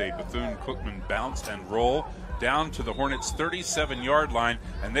takes a Bethune-Cookman bounce and roll down to the Hornets' 37-yard line,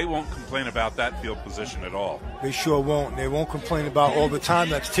 and they won't complain about that field position at all. They sure won't. They won't complain about all the time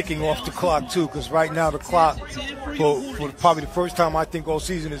that's ticking off the clock, too, because right now the clock, for probably the first time I think all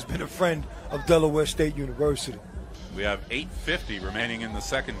season, has been a friend of Delaware State University. We have 8:50 remaining in the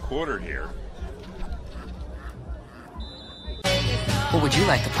second quarter here. What would you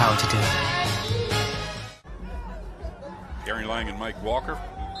like the power to do? Gary Lang and Mike Walker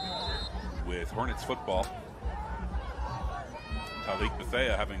with Hornets football. Talik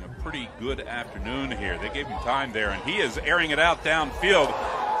Bethea having a pretty good afternoon here. They gave him time there, and he is airing it out downfield.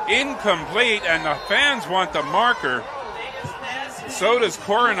 Incomplete, and the fans want the marker. So does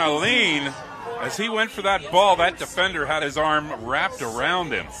Corin Aline. As he went for that ball, that defender had his arm wrapped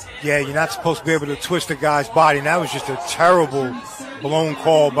around him. Yeah, you're not supposed to be able to twist a guy's body, and that was just a terrible blown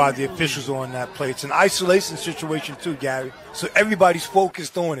call by the officials on that play. It's an isolation situation too, Gary, so everybody's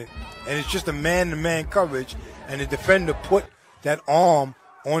focused on it, and it's just a man-to-man coverage, and the defender put that arm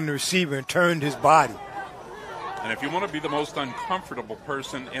on the receiver and turned his body. And if you want to be the most uncomfortable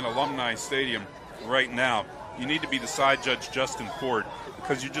person in Alumni Stadium right now, you need to be the side judge Justin Ford,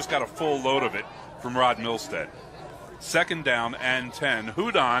 because you just got a full load of it from Rod Milstead. Second down and 10.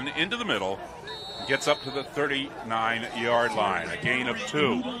 Houdon into the middle, gets up to the 39-yard line, a gain of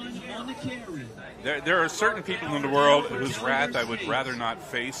 2. There are certain people in the world whose wrath I would rather not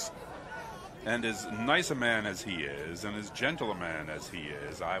face, and as nice a man as he is, and as gentle a man as he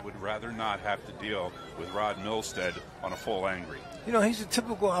is, I would rather not have to deal with Rod Milstead on a full angry. He's a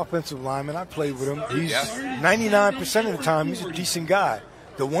typical offensive lineman. I played with him. He's 99% of the time, he's a decent guy.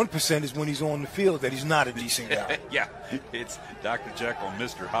 The 1% is when he's on the field that he's not a decent guy. Yeah, it's Dr. Jekyll,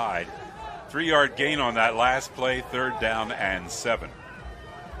 Mr. Hyde. 3-yard gain on that last play, third down and 7.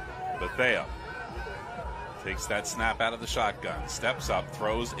 Bethea takes that snap out of the shotgun, steps up,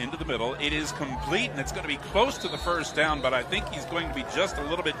 throws into the middle. It is complete, and it's going to be close to the first down, but I think he's going to be just a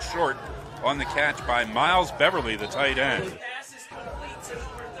little bit short on the catch by Miles Beverly, the tight end.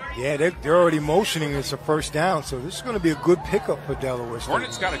 Yeah, they're already motioning. It's a first down, so this is going to be a good pickup for Delaware State.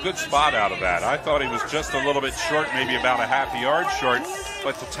 Hornets got a good spot out of that. I thought he was just a little bit short, maybe about a half a yard short,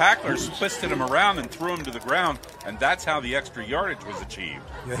 but the tacklers twisted him around and threw him to the ground, and that's how the extra yardage was achieved.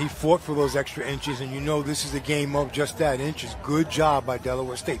 Yeah, he fought for those extra inches, and you know this is a game of just that, inches. Good job by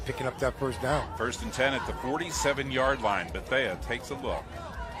Delaware State picking up that first down. 1st and 10 at the 47-yard line. Bethea takes a look,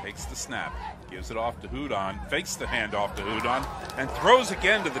 takes the snap, gives it off to Hudon, fakes the handoff to Hudon, and throws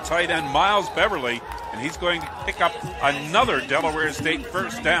again to the tight end, Miles Beverly, and he's going to pick up another Delaware State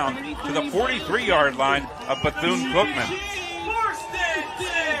first down to the 43-yard line of Bethune-Cookman.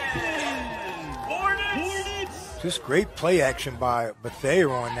 Just great play action by Bethea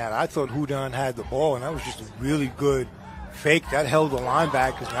on that. I thought Hudon had the ball, and that was just a really good fake. That held the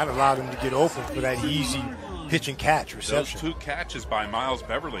linebackers, and that allowed him to get open for that easy pitch and catch reception. Those 2 catches by Miles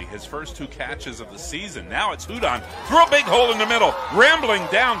Beverly, his first 2 catches of the season. Now it's Hudon through a big hole in the middle, rambling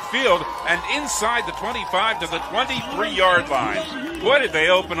downfield and inside the 25 to the 23-yard line. Boy, did they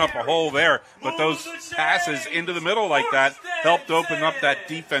open up a hole there, but those passes into the middle like that helped open up that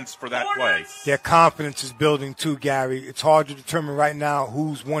defense for that play. Their confidence is building too, Gary. It's hard to determine right now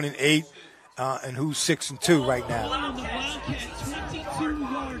who's 1-8 and who's 6-2 right now.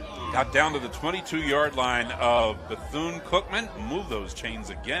 Got down to the 22-yard line of Bethune-Cookman. Move those chains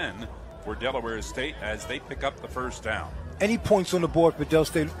again for Delaware State as they pick up the first down. Any points on the board for Del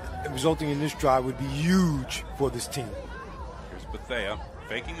State resulting in this drive would be huge for this team. Here's Bethea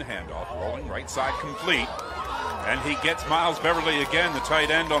faking the handoff, rolling right side complete. And he gets Miles Beverly again, the tight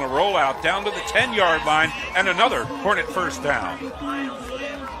end, on a rollout down to the 10-yard line, and another Hornet first down.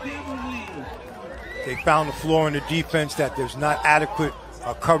 They found the flaw in the defense that there's not adequate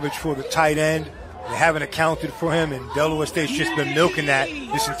coverage for the tight end. They haven't accounted for him, and Delaware State's just been milking that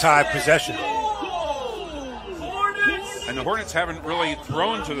this entire possession. And the Hornets haven't really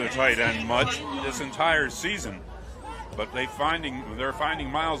thrown to the tight end much this entire season. But they're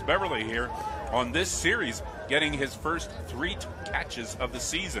finding Miles Beverly here on this series, getting his first 3 catches of the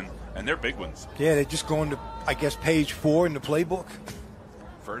season, and they're big ones. Yeah, they're just going to, I guess, page 4 in the playbook.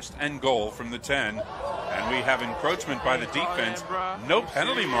 1st and goal from the 10, and we have encroachment by the defense. No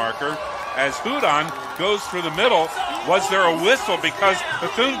penalty marker as Hudon goes through the middle. Was there a whistle because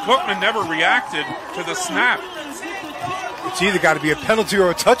Bethune-Cookman never reacted to the snap? It's either got to be a penalty or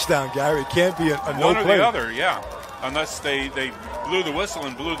a touchdown, Gary. It can't be a no play. One or the other, yeah. Unless they blew the whistle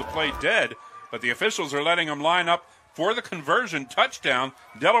and blew the play dead. But the officials are letting them line up for the conversion touchdown.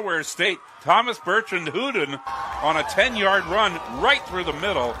 Delaware State, Thomas Bertrand Hudon on a 10-yard run right through the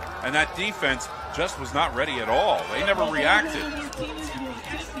middle, and that defense just was not ready at all. They never reacted.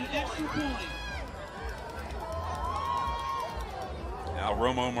 Now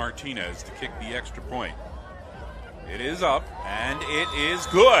Romo Martinez to kick the extra point. It is up, and it is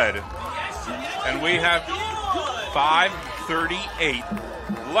good. And we have 5:38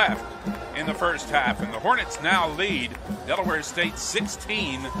 left in the first half, and the Hornets now lead Delaware State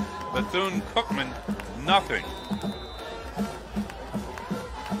 16, Bethune-Cookman nothing.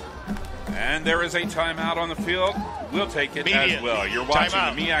 And there is a timeout on the field. We'll take it as well. You're watching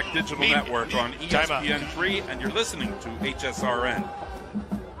the MEAC Digital Network on ESPN3, and you're listening to HSRN.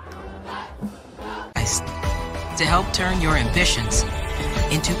 To help turn your ambitions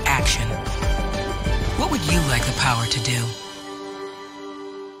into action. What would you like the power to do?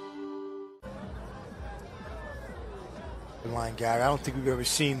 Line, Gary. I don't think we've ever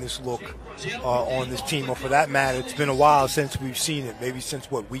seen this look on this team, or for that matter, it's been a while since we've seen it. Maybe since,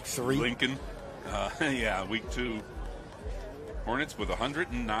 what, week 3? Lincoln, yeah, week 2. Hornets with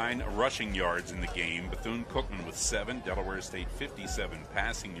 109 rushing yards in the game. Bethune-Cookman with 7. Delaware State 57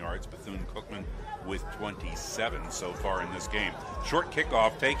 passing yards. Bethune-Cookman with 27 so far in this game. Short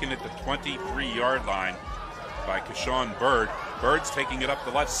kickoff taken at the 23-yard line by Keshawn Bird. Bird's taking it up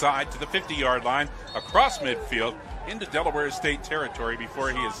the left side to the 50-yard line, across midfield into Delaware State territory before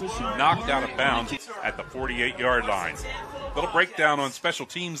he is knocked out of bounds at the 48-yard line. Little breakdown on special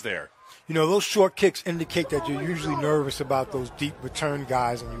teams there. You know, those short kicks indicate that you're usually nervous about those deep return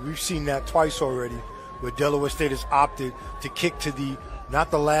guys. I mean, we've seen that twice already, where Delaware State has opted to kick to the, not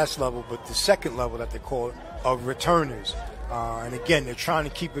the last level, but the second level that they call it, of returners. And again, they're trying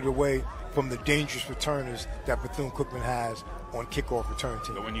to keep it away from the dangerous returners that Bethune-Cookman has on kickoff return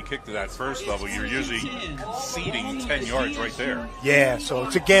team. But when you kick to that first level, you're usually ceding 10 yards right there. Yeah, so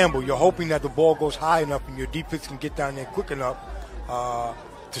it's a gamble. You're hoping that the ball goes high enough and your defense can get down there quick enough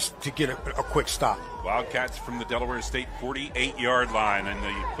to get a quick stop. Wildcats from the Delaware State 48-yard line, and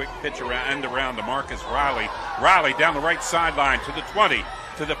the quick pitch around to Marcus Riley. Riley down the right sideline to the 20,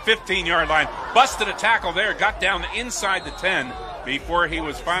 to the 15-yard line. Busted a tackle there, got down inside the 10, before he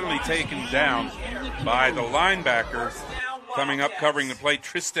was finally taken down by the linebacker coming up covering the play,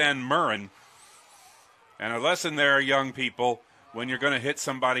 Tristan Murrin. And a lesson there, young people, when you're going to hit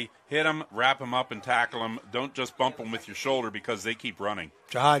somebody, hit them, wrap them up, and tackle them. Don't just bump them with your shoulder because they keep running.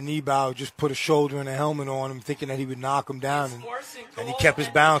 Jihad Nebau just put a shoulder and a helmet on him thinking that he would knock him down, and he kept his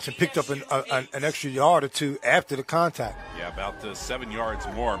balance and picked up an extra yard or two after the contact. Yeah, about 7 yards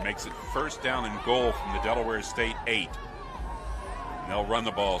more makes it first down and goal from the Delaware State 8. And they'll run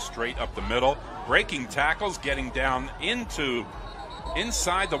the ball straight up the middle. Breaking tackles, getting down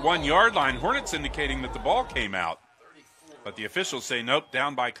inside the 1 yard line. Hornets indicating that the ball came out. But the officials say nope,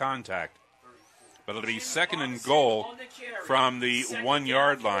 down by contact. But it'll be second and goal from the 1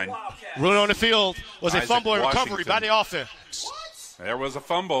 yard line. Running on the field was a fumble and recovery by the offense. There was a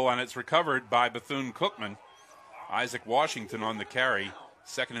fumble, and it's recovered by Bethune-Cookman. Isaac Washington on the carry.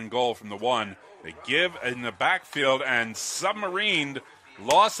 Second and goal from the 1. They give in the backfield and submarined.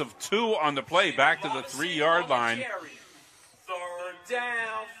 Loss of 2 on the play, back to the 3 yard line.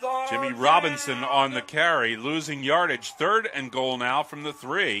 Jimmy Robinson on the carry, losing yardage. Third and goal now from the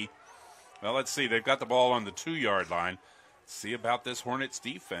 3. Well, let's see. They've got the ball on the 2 yard line. Let's see about this Hornets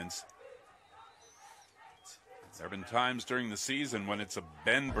defense. There have been times during the season when it's a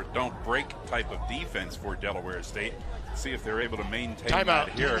bend but don't break type of defense for Delaware State. Let's see if they're able to maintain that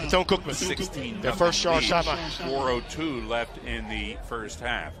here. Bethune-Cookman, 16. Their first charge timeout. 4:02 left in the first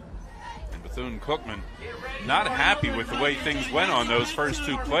half. And Bethune-Cookman not happy with the way things went on those first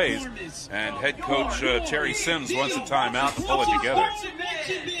 2 plays. And head coach Terry Sims wants a timeout to pull it together.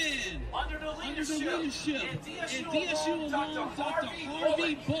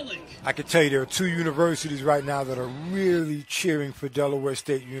 I can tell you there are 2 universities right now that are really cheering for Delaware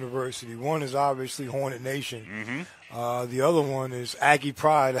State University. One is obviously Hornet Nation. The other one is Aggie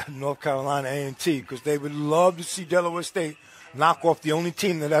Pride at North Carolina A&T, because they would love to see Delaware State knock off the only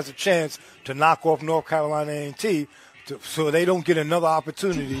team that has a chance to knock off North Carolina A&T, so they don't get another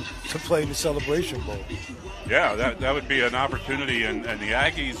opportunity to play in the Celebration Bowl. Yeah, that would be an opportunity, and the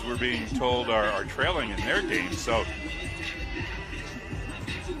Aggies, we're being told, are trailing in their game. So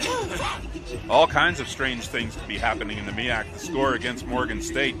all kinds of strange things to be happening in the MEAC. The score against Morgan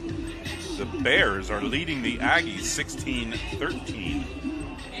State, the Bears are leading the Aggies 16-13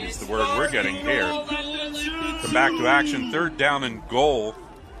 is the word we're getting here. Come back to action, third down and goal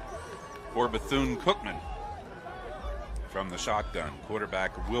for Bethune-Cookman. From the shotgun,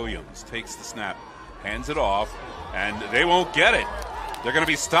 quarterback Williams takes the snap, hands it off, and they won't get it. They're going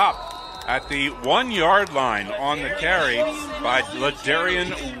to be stopped at the 1 yard line on the carry by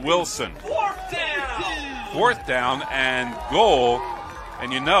Ladarian Wilson. Fourth down and goal,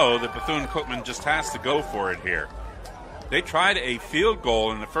 and you know that Bethune-Cookman just has to go for it here. They tried a field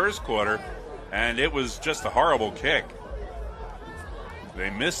goal in the first quarter, and it was just a horrible kick. They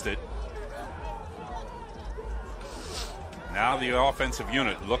missed it. Now the offensive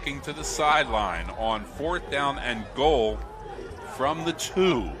unit looking to the sideline on fourth down and goal from the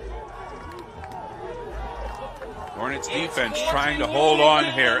 2. Hornets defense trying to hold on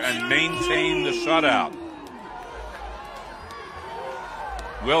here and maintain the shutout.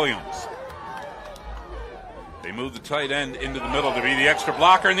 Williams. They move the tight end into the middle to be the extra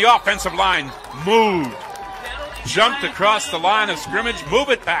blocker, and the offensive line moved. Jumped across the line of scrimmage, move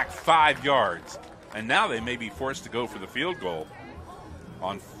it back 5 yards. And now they may be forced to go for the field goal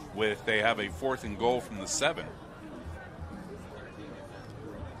if they have a fourth and goal from the 7.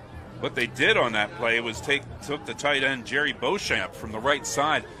 What they did on that play was took the tight end Jerry Beauchamp from the right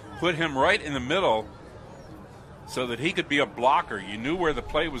side, put him right in the middle so that he could be a blocker. You knew where the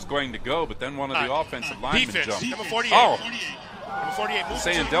play was going to go, but then one of the offensive linemen jumped. Number 48. Number 48.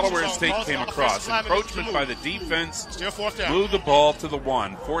 Saying Delaware State came across. Encroachment by the defense. Still fourth down. Moved the ball to the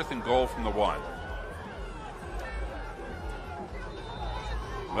 1. Fourth and goal from the 1.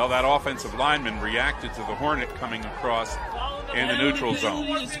 Well, that offensive lineman reacted to the Hornet coming across in the neutral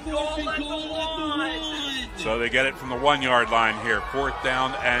zone. So they get it from the 1 yard line here. Fourth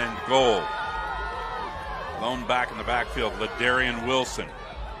down and goal. Lone back in the backfield, Ladarian Wilson.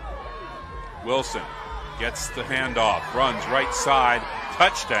 Wilson gets the handoff, runs right side,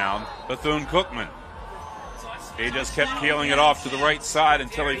 touchdown, Bethune-Cookman. He just kept peeling it off to the right side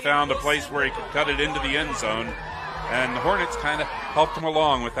until he found a place where he could cut it into the end zone. And the Hornets kind of helped him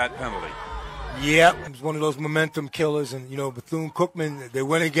along with that penalty. Yeah, it was one of those momentum killers. And, Bethune-Cookman, they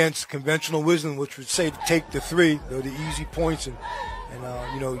went against conventional wisdom, which would say to take the 3. They're the easy points. And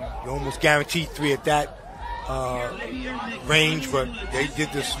you almost guaranteed 3 at that range. But they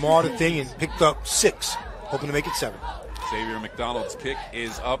did the smarter thing and picked up 6, hoping to make it 7. Xavier McDonald's kick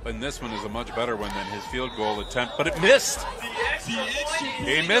is up, and this one is a much better one than his field goal attempt, but it missed.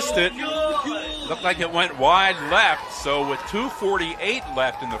 He missed it. Looked like it went wide left. So with 2:48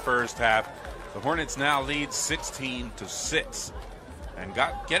 left in the first half, the Hornets now lead 16-6. And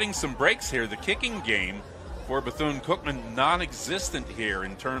getting some breaks here. The kicking game for Bethune-Cookman non-existent here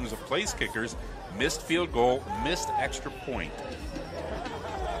in terms of place kickers. Missed field goal, missed extra point.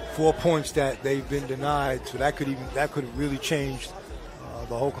 4 points that they've been denied, so that could have really changed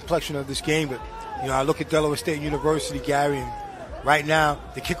the whole complexion of this game. But I look at Delaware State University, Gary, and right now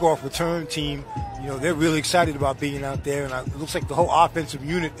the kickoff return team, they're really excited about being out there, and it looks like the whole offensive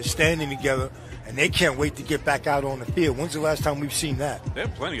unit is standing together, and they can't wait to get back out on the field. When's the last time we've seen that? They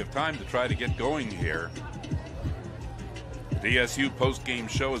have plenty of time to try to get going here. The DSU post-game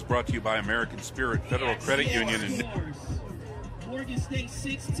show is brought to you by American Spirit Federal Credit Union. And Morgan State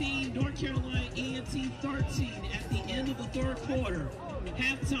 16, North Carolina A&T 13 at the end of the third quarter.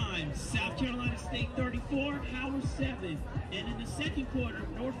 Halftime, South Carolina State 34, Howard 7. And in the second quarter,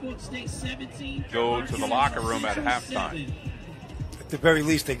 Norfolk State 17. Go to the locker room at halftime. At the very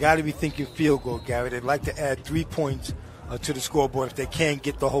least, they got to be thinking field goal, Gary. They'd like to add 3 points to the scoreboard if they can't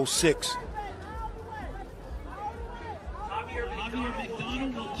get the whole 6.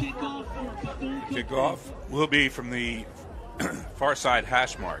 Kickoff will be from the far side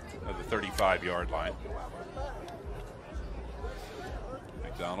hash mark of the 35-yard line.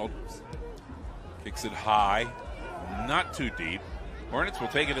 McDonald kicks it high, not too deep. Hornets will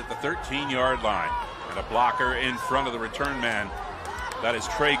take it at the 13-yard line. And a blocker in front of the return man. That is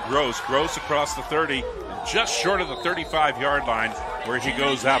Trey Gross. Gross across the 30, just short of the 35-yard line where he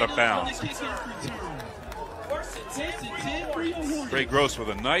goes out of bounds. Trey Gross with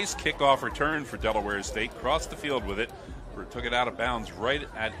a nice kickoff return for Delaware State. Crossed the field with it. Took it out of bounds right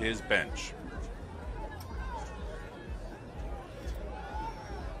at his bench.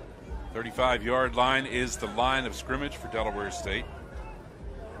 35-yard line is the line of scrimmage for Delaware State.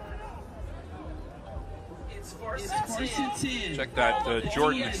 Check that.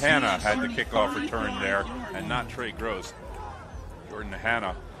 Jordan Hanna had the kickoff return there and not Trey Gross. Jordan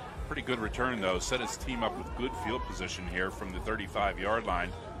Hanna, pretty good return though. Set his team up with good field position here from the 35-yard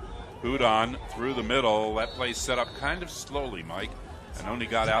line. Houdon through the middle. That play set up kind of slowly, Mike, and only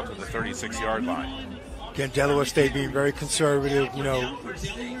got out to the 36-yard line. Again, Delaware State being very conservative.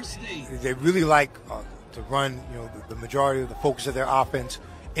 They really like to run, the majority of the focus of their offense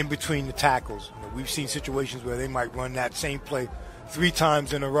in between the tackles. We've seen situations where they might run that same play 3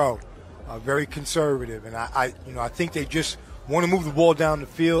 times in a row. Very conservative, and I think they just want to move the ball down the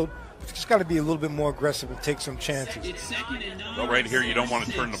field. It's just got to be a little bit more aggressive and take some chances. Well, right here, you don't want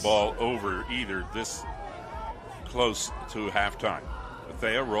to turn the ball over either this close to halftime.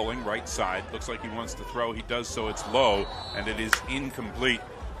 Bethea rolling right side. Looks like he wants to throw. He does so. It's low, and it is incomplete.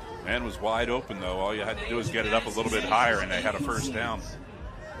 Man was wide open, though. All you had to do is get it up a little bit higher, and they had a first down.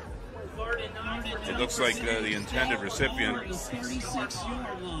 It looks like the intended recipient was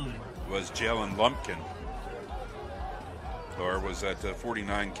Jalen Lumpkin. Or was that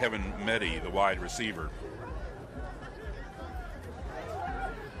 49 Kevin Meddy, the wide receiver?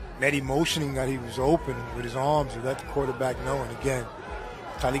 Meddy motioning that he was open with his arms to let the quarterback know. And again,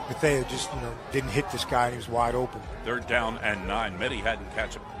 Tyleek Bethea just didn't hit this guy, and he was wide open. 3rd down and 9. Meddy hadn't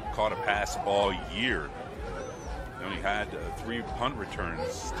caught a pass all year. He only had 3 punt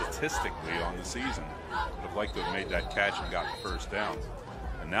returns statistically on the season. Would have liked to have made that catch and got the first down.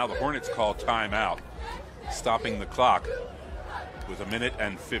 And now the Hornets call timeout, stopping the clock with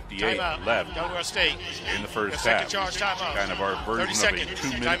 1:58 left Delaware State in the first half. Charge, kind of our version of a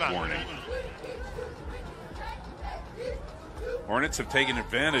 2-minute warning. Hornets have taken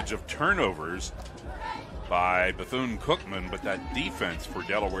advantage of turnovers by Bethune-Cookman, but that defense for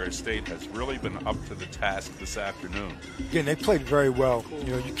Delaware State has really been up to the task this afternoon. Again, they played very well.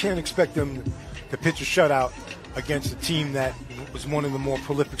 You can't expect them to pitch a shutout against a team that was one of the more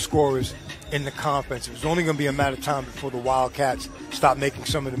prolific scorers in the conference. It was only going to be a matter of time before the Wildcats stopped making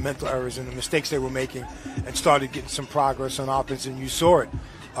some of the mental errors and the mistakes they were making and started getting some progress on offense, and you saw it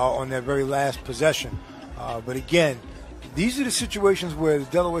on their very last possession. But again, these are the situations where the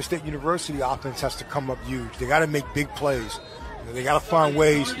Delaware State University offense has to come up huge. They got to make big plays. They got to find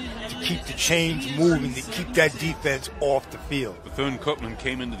ways to keep the chains moving, to keep that defense off the field. Bethune-Cookman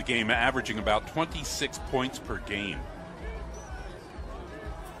came into the game averaging about 26 points per game.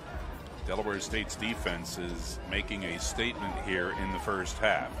 Delaware State's defense is making a statement here in the first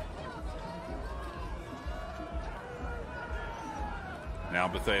half. Now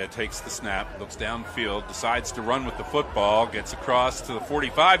Bethea takes the snap, looks downfield, decides to run with the football, gets across to the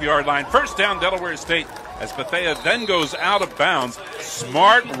 45-yard line. First down, Delaware State, as Bethea then goes out of bounds.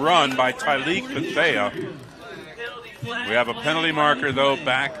 Smart run by Tyleek Bethea. We have a penalty marker, though,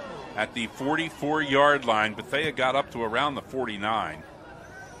 back at the 44-yard line. Bethea got up to around the 49.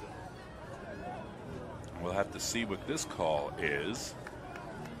 We'll have to see what this call is,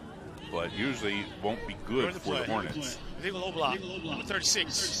 but usually won't be good for the Hornets. Illegal low block, number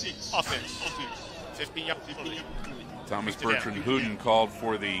 36, offense. 15-yard. Thomas Bertrand Hooden called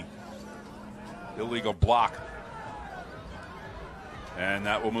for the illegal block. And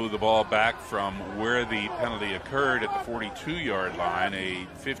that will move the ball back from where the penalty occurred at the 42-yard line, a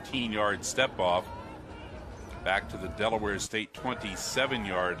 15-yard step off, back to the Delaware State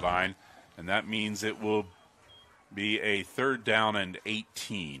 27-yard line. And that means it will be a 3rd down and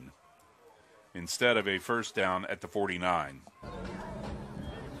 18 instead of a 1st down at the 49.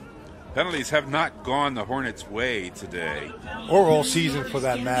 Penalties have not gone the Hornets' way today. Or all season, for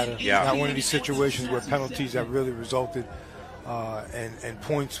that matter. Yeah. Not one of these situations where penalties have really resulted and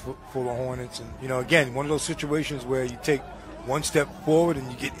points for the Hornets. And, you know, again, one of those situations where you take one step forward and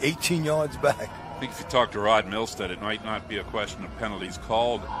you get 18 yards back. I think if you talk to Rod Milstead, it might not be a question of penalties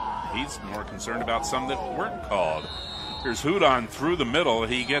called. He's more concerned about some that weren't called. Here's Hudon through the middle.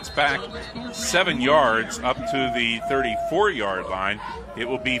 He gets back 7 yards up to the 34-yard line. It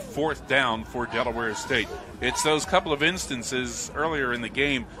will be 4th down for Delaware State. It's those couple of instances earlier in the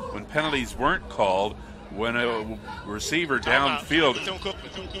game when penalties weren't called, when a receiver downfield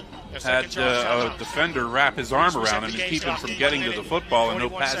had a defender wrap his arm around him and keep him from getting to the football, and no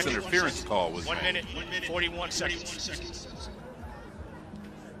pass interference call was made. 1 minute, 41 seconds.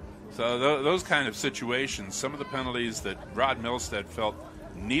 So those kind of situations, some of the penalties that Rod Milstead felt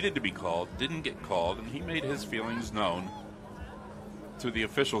needed to be called didn't get called, and he made his feelings known to the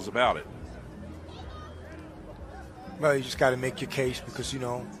officials about it. Well, you just got to make your case because, you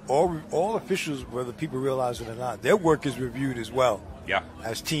know, all officials, whether people realize it or not, their work is reviewed as well. Yeah.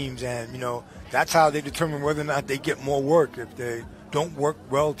 As teams, and, you know, that's how they determine whether or not they get more work. If they don't work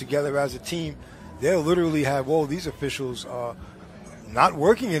well together as a team, they'll literally have, these officials are not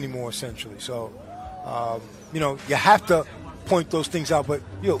working anymore, essentially. So, you know, you have to point those things out. But,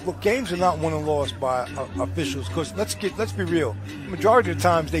 you know, look, games are not won and lost by officials because let's be real. The majority of the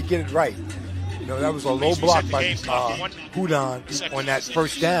times they get it right. You know, that was a low block by Hudon on that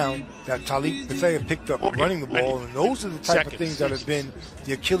 1st down that Talib Bethea picked up running the ball. And those are the type of things that have been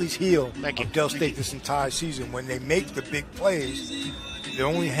the Achilles heel of Del State this entire season. When they make the big plays, they're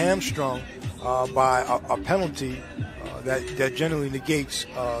only hamstrung by a penalty that generally negates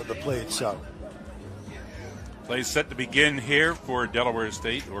the play itself. Play set to begin here for Delaware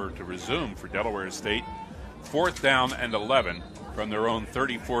State, or to resume for Delaware State. 4th down and 11 from their own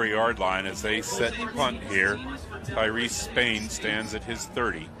 34-yard line as they set the punt here. Tyrese Spain stands at his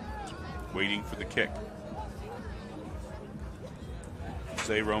 30, waiting for the kick.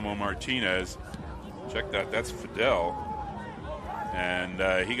 Jose Romo Martinez, check that, that's Fidel. And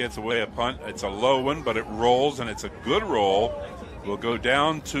he gets away a punt. It's a low one, but it rolls, and it's a good roll. Will go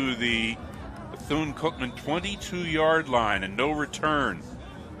down to the Bethune-Cookman 22-yard line, and no return.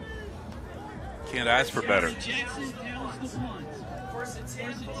 Can't ask for better.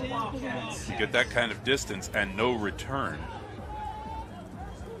 You get that kind of distance and no return.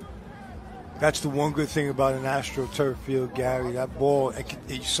 That's the one good thing about an AstroTurf field, Gary. That ball,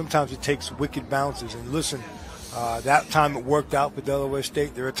 sometimes it takes wicked bounces. And listen, that time it worked out for Delaware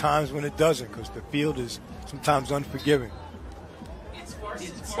State. There are times when it doesn't because the field is sometimes unforgiving.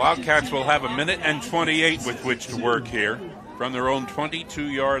 Wildcats will have 1 minute and 28 with which to work here from their own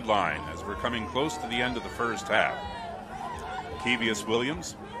 22-yard line as we're coming close to the end of the 1st half. Kevius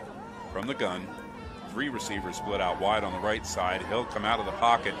Williams from the gun. 3 receivers split out wide on the right side. He'll come out of the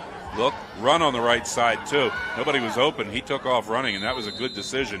pocket. Look, run on the right side too. Nobody was open. He took off running, and that was a good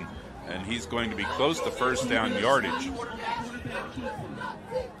decision. And he's going to be close to 1st down yardage.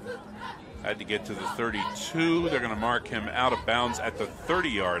 Had to get to the 32. They're going to mark him out of bounds at the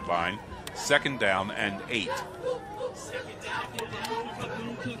 30-yard line. 2nd down and 8.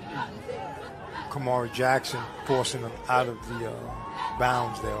 Kamari Jackson forcing him out of the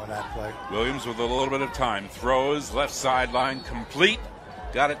bounds there on that play. Williams with a little bit of time. Throws, left sideline, complete.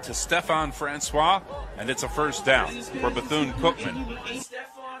 Got it to Stefan Francois, and it's a 1st down for Bethune-Cookman.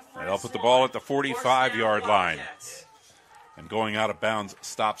 And they'll put the ball at the 45-yard line. And going out of bounds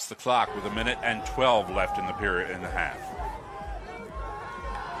stops the clock with 1 minute and 12 left in the period and a half.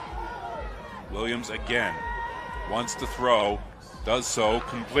 Williams again wants to throw, does so,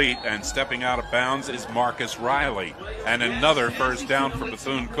 complete, and stepping out of bounds is Marcus Riley. And another 1st down for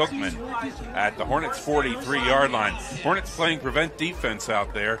Bethune-Cookman at the Hornets' 43-yard line. Hornets playing prevent defense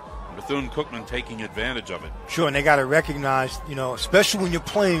out there, Bethune-Cookman taking advantage of it. Sure, and they got to recognize, you know, especially when you're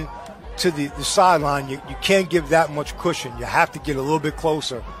playing to the sideline, you can't give that much cushion. You have to get a little bit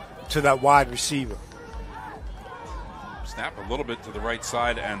closer to that wide receiver. Snap a little bit to the right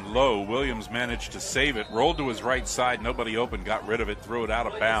side and low. Williams managed to save it, rolled to his right side, nobody open, got rid of it, threw it out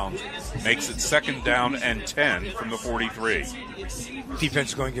of bounds. Makes it 2nd down and 10 from the 43. Defense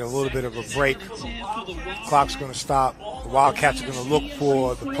is going to get a little bit of a break. Clock's going to stop. The Wildcats are going to look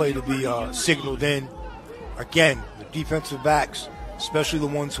for the play to be signaled in. Again, the defensive backs, especially the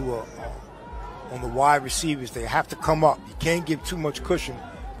ones who are on the wide receivers, they have to come up. You can't give too much cushion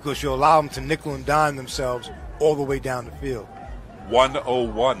because you'll allow them to nickel and dime themselves all the way down the field.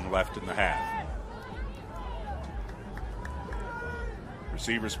 1:01 left in the half.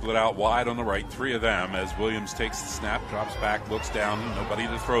 Receivers split out wide on the right, 3 of them, as Williams takes the snap, drops back, looks down, nobody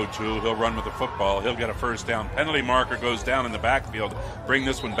to throw to. He'll run with the football. He'll get a 1st down. Penalty marker goes down in the backfield. Bring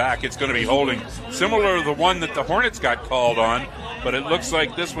this one back. It's going to be holding, similar to the one that the Hornets got called on, but it looks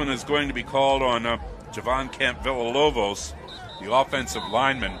like this one is going to be called on Javon Camp-Villalobos, the offensive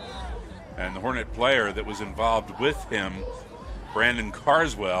lineman, and the Hornet player that was involved with him, Brandon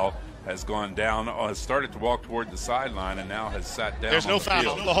Carswell, has gone down, has started to walk toward the sideline, and now has sat down. There's no foul.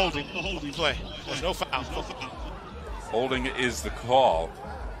 Field. No holding play. There's no foul. Holding is the call.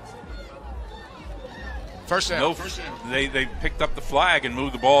 First down. No, they picked up the flag and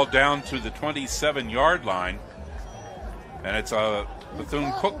moved the ball down to the 27-yard line, and it's a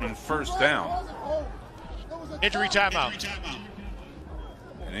Bethune-Cookman 1st down. Injury timeout.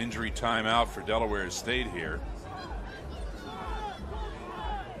 An injury timeout for Delaware State here.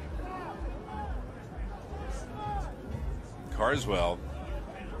 Carswell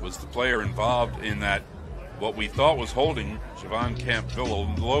was the player involved in that, what we thought was holding Javon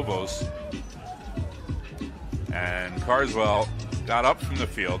Camp-Villalobos. And Carswell got up from the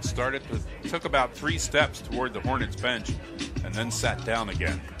field, took about 3 steps toward the Hornets bench, and then sat down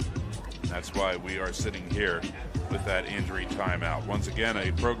again. That's why we are sitting here with that injury timeout. Once again,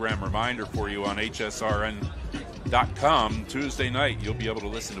 a program reminder for you on HSRN.com. Tuesday night, you'll be able to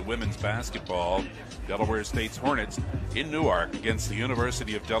listen to women's basketball. Delaware State's Hornets in Newark against the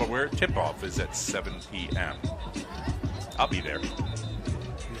University of Delaware. Tip-off is at 7 p.m. I'll be there.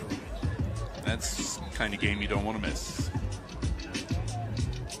 That's the kind of game you don't want to miss.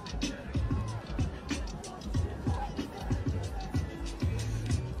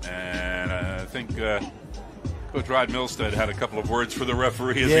 And I think Coach Rod Milstead had a couple of words for the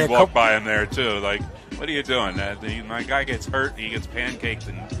referee as he walked by him there, too. Like, what are you doing? My guy gets hurt, he gets pancaked,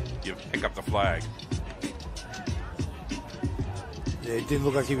 and you pick up the flag. Yeah, it didn't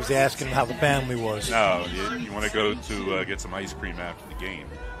look like he was asking how the family was. No, you want to go to get some ice cream after the game.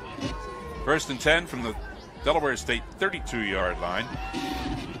 1st and 10 from the Delaware State 32-yard line.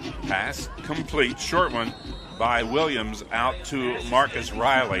 Pass complete. Short one by Williams out to Marcus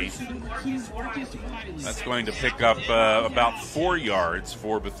Riley. That's going to pick up about 4 yards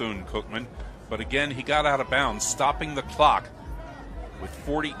for Bethune-Cookman. But again, he got out of bounds, stopping the clock with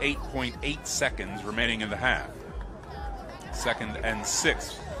 48.8 seconds remaining in the half. 2nd and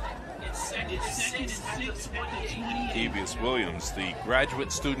 6. Kevius Williams, the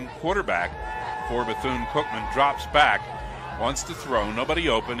graduate student quarterback for Bethune-Cookman, drops back, wants to throw, nobody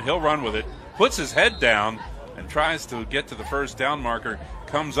open, he'll run with it, puts his head down, and tries to get to the 1st down marker,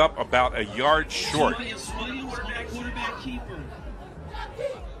 comes up about a yard short.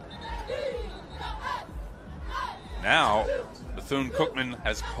 Now, Bethune-Cookman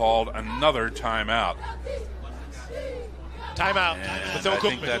has called another timeout. Timeout. I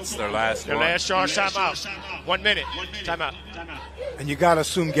think that's their last one. Their last charge timeout. 1 minute. Timeout. And you got to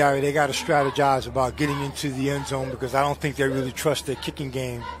assume, Gary, they got to strategize about getting into the end zone because I don't think they really trust their kicking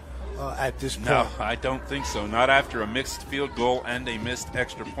game at this point. No, I don't think so. Not after a missed field goal and a missed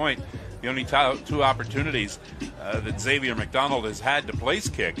extra point. The only 2 opportunities that Xavier McDonald has had to place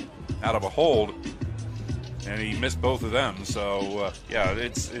kick out of a hold, and he missed both of them. So,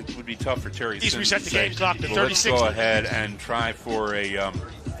 it would be tough for Terry He's Sims reset the game clock to 36. Let's go ahead and try for a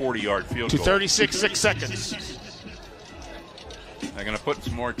 40-yard field goal. To 36 seconds. They're going to put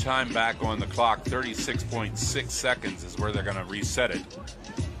some more time back on the clock. 36.6 seconds is where they're going to reset it.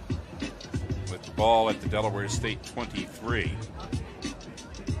 With the ball at the Delaware State 23.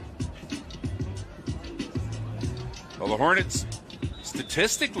 Well, the Hornets,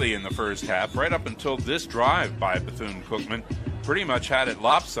 statistically in the first half, right up until this drive by Bethune-Cookman, pretty much had it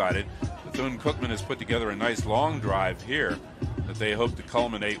lopsided. Bethune-Cookman has put together a nice long drive here that they hope to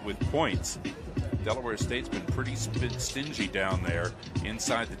culminate with points. Delaware State's been pretty stingy down there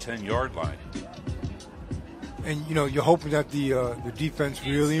inside the 10-yard line. And, you're hoping that the defense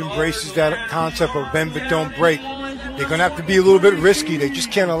really embraces that concept of bend but don't break. they're going to have to be a little bit risky. They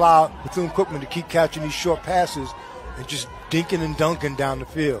just can't allow Bethune-Cookman to keep catching these short passes and just dinking and dunking down the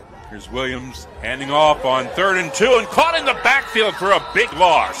field. Here's Williams handing off on 3rd and 2 and caught in the backfield for a big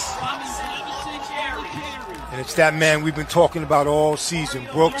loss. And it's that man we've been talking about all season,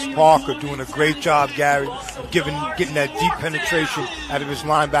 Brooks Parker, doing a great job, Gary, of getting that deep penetration out of his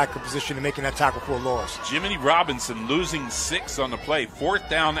linebacker position and making that tackle for a loss. Jimmy Robinson losing 6 on the play, 4th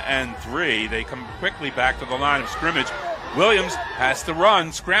down and 3. They come quickly back to the line of scrimmage. Williams has to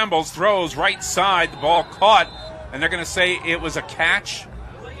run, scrambles, throws, right side, the ball caught, and they're going to say it was a catch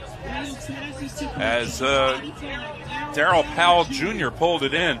as Darrell Powell Jr. pulled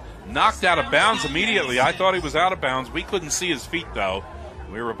it in. Knocked out of bounds immediately. I thought he was out of bounds. We couldn't see his feet, though.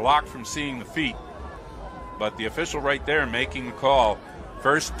 We were blocked from seeing the feet. But the official right there making the call.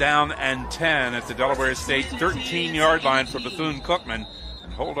 1st down and 10 at the Delaware State 13-yard line for Bethune-Cookman.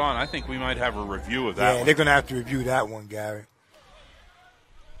 And hold on, I think we might have a review of that one. They're going to have to review that one, Gary.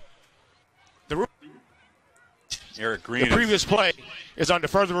 Eric Green. The previous play is under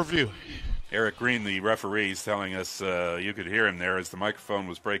further review. Eric Green, the referee, is telling us, you could hear him there as the microphone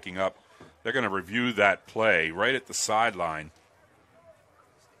was breaking up. They're going to review that play right at the sideline.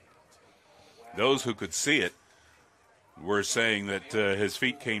 Those who could see it were saying that his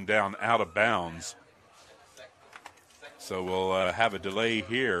feet came down out of bounds. So we'll have a delay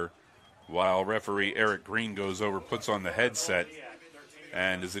here while referee Eric Green goes over, puts on the headset,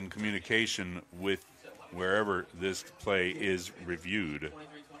 and is in communication with wherever this play is reviewed.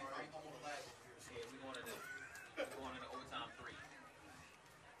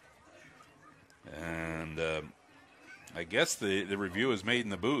 And I guess the review is made in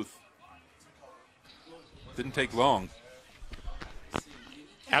the booth. Didn't take long.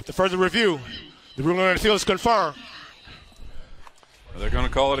 After further review, the ruling on the field is confirmed. They're going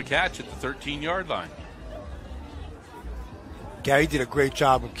to call it a catch at the 13-yard line. Gary did a great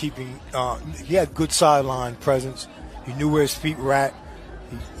job of keeping he had good sideline presence. He knew where his feet were at.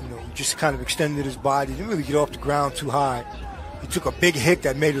 He just kind of extended his body. He didn't really get off the ground too high. He took a big hit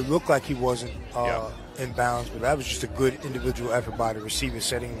that made it look like he wasn't in bounds, but that was just a good individual effort by the receiver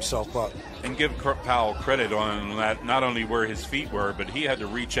setting himself up. And give Powell credit on that, not only where his feet were, but he had to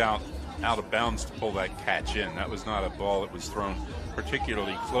reach out of bounds to pull that catch in. That was not a ball that was thrown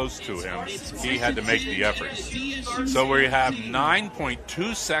particularly close to him. He had to make the effort. So we have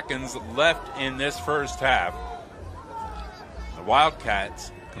 9.2 seconds left in this first half. The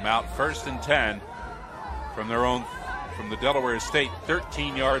Wildcats come out 1st and 10 from the Delaware State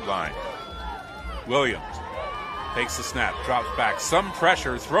 13-yard line. Williams takes the snap, drops back, some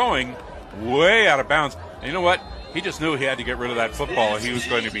pressure, throwing way out of bounds. And you know what? He just knew he had to get rid of that football, or he was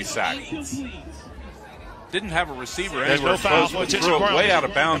going to be sacked. Didn't have a receiver anywhere close, but threw it way out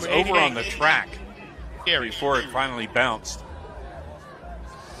of bounds over on the track before it finally bounced.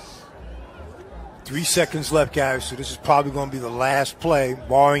 3 seconds left, Gary, so this is probably going to be the last play,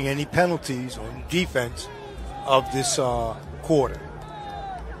 barring any penalties on defense, of this quarter.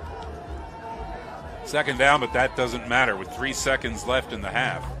 2nd down, but that doesn't matter with 3 seconds left in the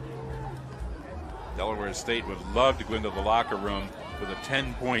half. Delaware State would love to go into the locker room with a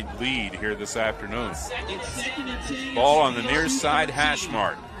 10-point lead here this afternoon. Ball on the near side hash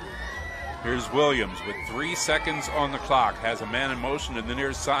mark. Here's Williams with 3 seconds on the clock. Has a man in motion in the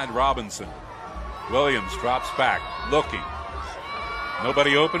near side, Robinson. Williams drops back, looking.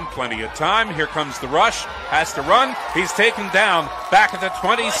 Nobody open, plenty of time. Here comes the rush. Has to run. He's taken down back at the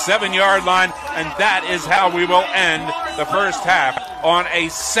 27-yard line, and that is how we will end the first half, on a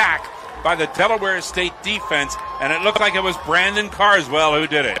sack by the Delaware State defense, and it looked like it was Brandon Carswell who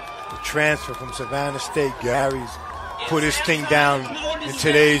did it. The transfer from Savannah State, Gary's put his thing down in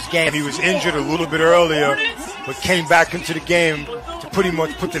today's game. He was injured a little bit earlier, but came back into the game to pretty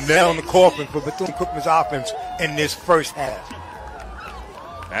much put the nail in the coffin for Bethune-Cookman's offense in this first half.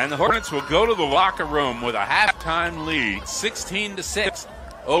 And the Hornets will go to the locker room with a halftime lead, 16-6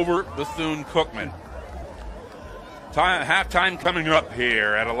 over Bethune-Cookman. Halftime coming up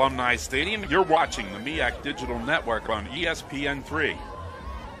here at Alumni Stadium. You're watching the MEAC Digital Network on ESPN3.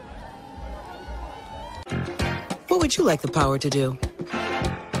 What would you like the power to do?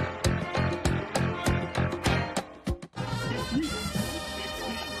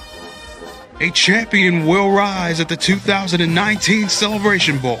 A champion will rise at the 2019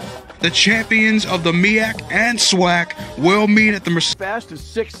 Celebration Bowl. The champions of the MEAC and SWAC will meet at the fast as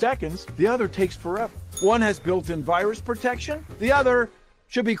 6 seconds. The other takes forever. One has built-in virus protection. The other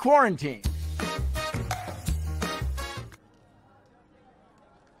should be quarantined.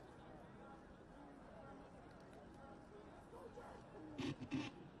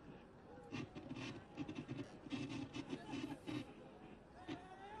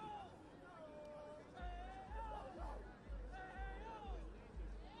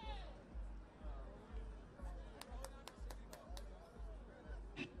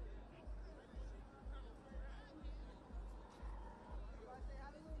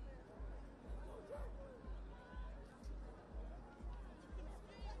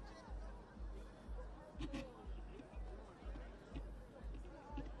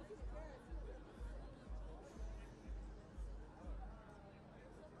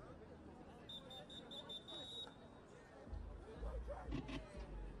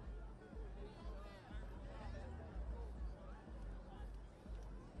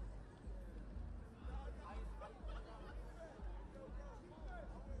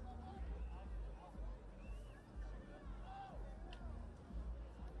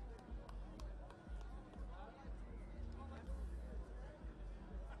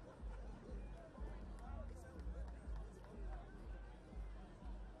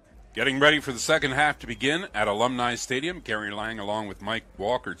 Getting ready for the second half to begin at Alumni Stadium. Gary Lang along with Mike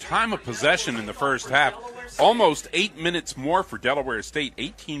Walker. Time of possession in the first half, almost 8 minutes more for Delaware State,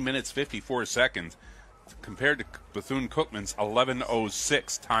 18 minutes 54 seconds, compared to Bethune-Cookman's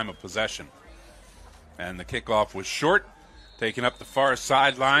 11:06 time of possession. And the kickoff was short, taking up the far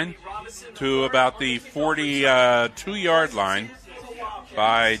sideline to about the 42-yard line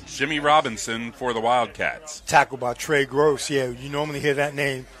by Jimmy Robinson for the Wildcats. Tackled by Trey Gross. Yeah, you normally hear that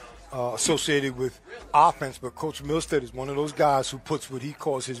name associated with offense, but Coach Milstead is one of those guys who puts what he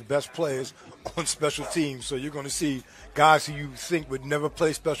calls his best players on special teams. So you're going to see guys who you think would never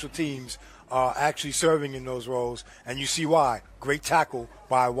play special teams actually serving in those roles, and you see why. Great tackle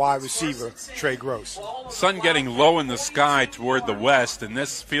by wide receiver Trey Gross. Sun getting low in the sky toward the west, and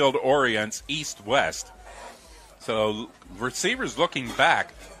this field orients east-west. So receivers looking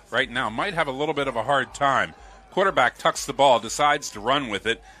back right now might have a little bit of a hard time. Quarterback tucks the ball, decides to run with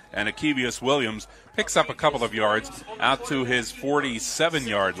it, and Akevius Williams picks up a couple of yards out to his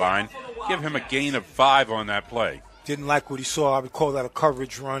 47-yard line. Give him a gain of 5 on that play. Didn't like what he saw. I would call that a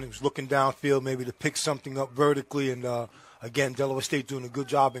coverage run. He was looking downfield maybe to pick something up vertically, and again, Delaware State doing a good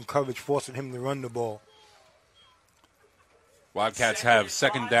job in coverage, forcing him to run the ball. Wildcats have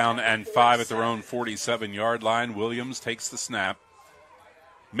 2nd down and 5 at their own 47-yard line. Williams takes the snap.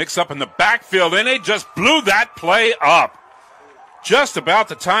 Mix up in the backfield, and they just blew that play up. Just about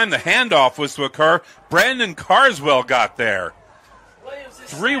the time the handoff was to occur, Brandon Carswell got there.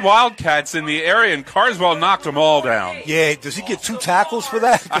 3 Wildcats in the area, and Carswell knocked them all down. Yeah, does he get 2 tackles for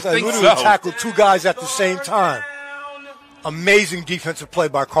that? Because I literally so. tackled 2 guys at the same time. Amazing defensive play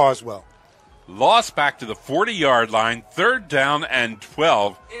by Carswell. Lost back to the 40-yard line, 3rd down and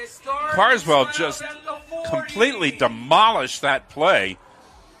 12. Carswell just completely demolished that play,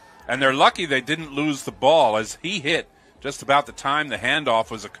 and they're lucky they didn't lose the ball as he hit just about the time the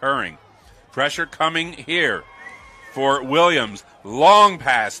handoff was occurring. Pressure coming here for Williams. Long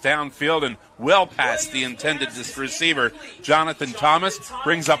pass downfield and well past the intended receiver. Jonathan Thomas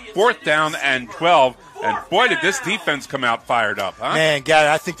brings up 4th down and 12. And boy, did this defense come out fired up, huh? Man, Gary,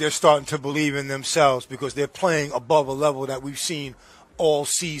 I think they're starting to believe in themselves because they're playing above a level that we've seen all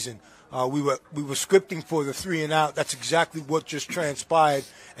season. We were scripting for the 3 and out. That's exactly what just transpired.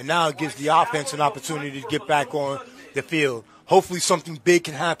 And now it gives the offense an opportunity to get back on the field. Hopefully something big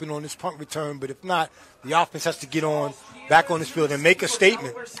can happen on this punt return, but if not, the offense has to get back on this field and make a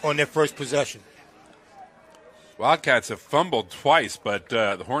statement on their first possession. Wildcats have fumbled twice, but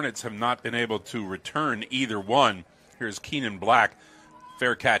the Hornets have not been able to return either one. Here's Keenan Black.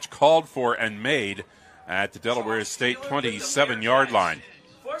 Fair catch called for and made at the Delaware State 27-yard line.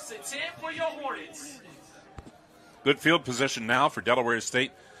 Good field position now for Delaware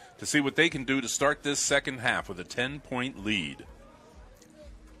State to see what they can do to start this second half with a 10-point lead.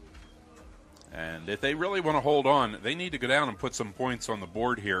 And if they really want to hold on, they need to go down and put some points on the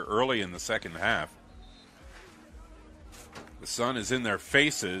board here early in the second half. The sun is in their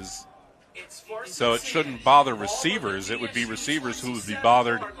faces, so it shouldn't bother receivers. It would be receivers who would be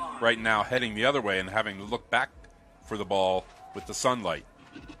bothered right now heading the other way and having to look back for the ball with the sunlight.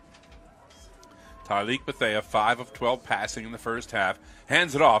 Tyleek Bethea, 5 of 12 passing in the first half,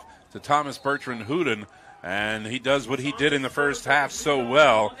 hands it off to Thomas Bertrand Hooten, and he does what he did in the first half so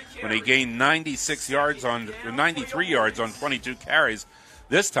well when he gained 93 yards on 22 carries.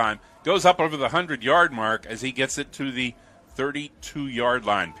 This time goes up over the 100-yard mark as he gets it to the 32-yard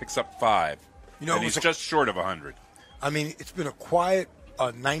line, picks up 5. And he's just short of 100. I mean, it's been a quiet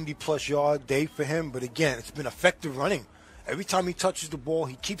 90-plus yard day for him, but again, it's been effective running. Every time he touches the ball,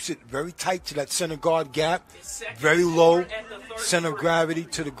 he keeps it very tight to that center guard gap, very low center of gravity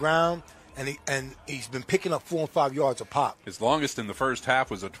to the ground, and he's been picking up 4 and 5 yards a pop. His longest in the first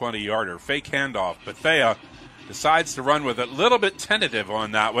half was a 20-yarder. Fake handoff. Bethea decides to run with it. A little bit tentative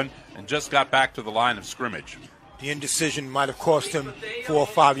on that one and just got back to the line of scrimmage. The indecision might have cost him 4 or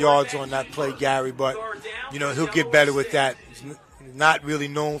 5 yards on that play, Gary, but, he'll get better with that. He's not really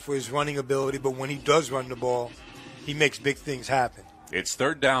known for his running ability, but when he does run the ball, he makes big things happen. It's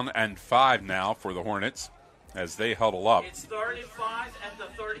 3rd down and 5 now for the Hornets as they huddle up. It's 3rd and 5 at the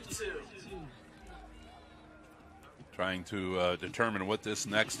 32. Trying to determine what this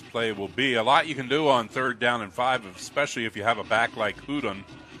next play will be. A lot you can do on 3rd down and 5, especially if you have a back like Hooten.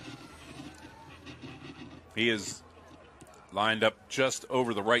 He is lined up just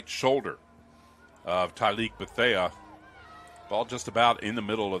over the right shoulder of Tyleek Bethea. Ball just about in the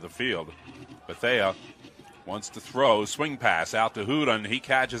middle of the field. Bethea wants to throw, swing pass out to Hooten. He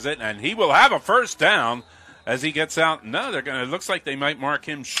catches it, and he will have a first down as he gets out. No, it looks like they might mark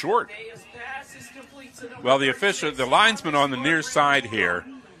him short. Well, the linesman on the near side here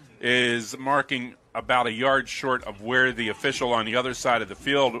is marking about a yard short of where the official on the other side of the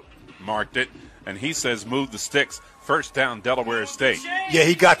field marked it, and he says move the sticks. First down, Delaware State. Yeah,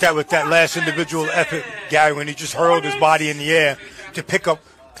 he got that with that last individual effort, Gary, when he just hurled his body in the air to pick up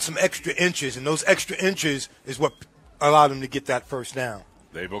some extra inches, and those extra inches is what allowed him to get that first down.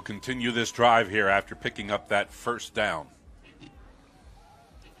 They will continue this drive here after picking up that first down.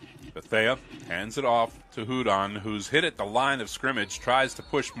 Bethea hands it off to Hudon, who's hit at the line of scrimmage, tries to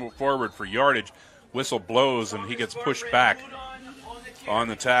push forward for yardage. Whistle blows, and he gets pushed back on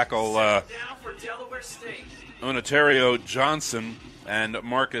the tackle. Unitario Johnson and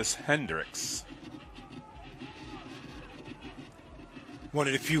Marcus Hendricks. One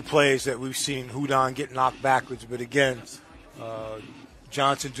of the few plays that we've seen Hudon get knocked backwards, but again,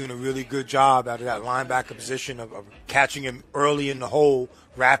 Johnson doing a really good job out of that linebacker position of catching him early in the hole,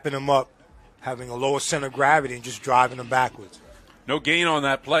 wrapping him up, having a lower center of gravity, and just driving him backwards. No gain on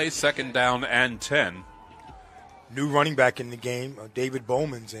that play, second down and 10. New running back in the game, David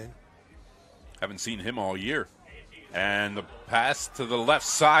Bowman's in. Haven't seen him all year. And the pass to the left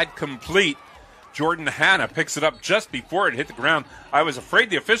side complete. Jordan Hanna picks it up just before it hit the ground. I was afraid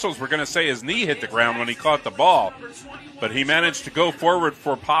the officials were going to say his knee hit the ground when he caught the ball. But he managed to go forward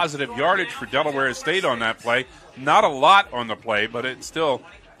for positive yardage for Delaware State on that play. Not a lot on the play, but it still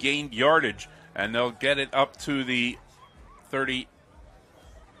gained yardage. And they'll get it up to the 30.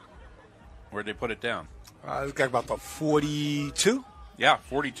 Where'd they put it down? It's got about the 42. Yeah,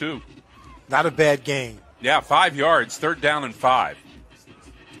 42. Not a bad game. Yeah, 5 yards, third down and 5.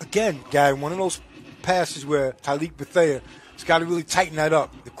 Again, guy, one of those passes where Tyleek Bethea has got to really tighten that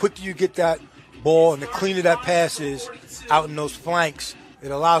up. The quicker you get that ball and the cleaner that pass is out in those flanks,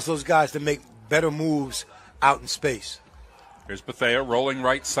 it allows those guys to make better moves out in space. Here's Bethea rolling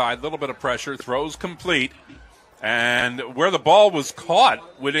right side, a little bit of pressure, throws complete. And where the ball was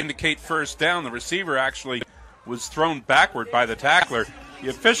caught would indicate first down. The receiver actually was thrown backward by the tackler. The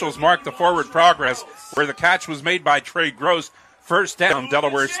officials marked the forward progress where the catch was made by Trey Gross. First down,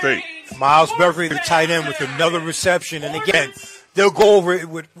 Delaware State. Miles Beverly, the tight end, with another reception. And again, they'll go over it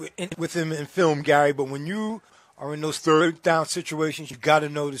with him in film, Gary. But when you are in those third down situations, you got to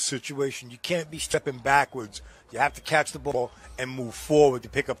know the situation. You can't be stepping backwards. You have to catch the ball and move forward to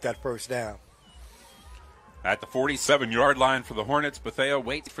pick up that first down. At the 47-yard line for the Hornets, Bethea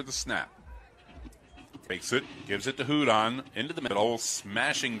waits for the snap. Fakes it, gives it to Hudon, into the middle,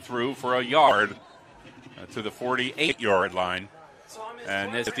 smashing through for a yard to the 48-yard line.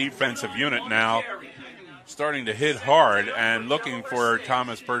 And this defensive unit now starting to hit hard and looking for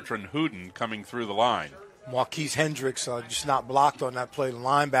Thomas Bertrand Hudon coming through the line. Marquise Hendricks just not blocked on that play. The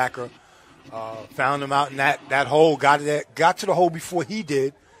linebacker found him out in that hole, got to the hole before he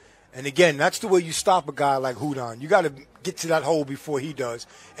did. And again, that's the way you stop a guy like Hudon. You got to get to that hole before he does.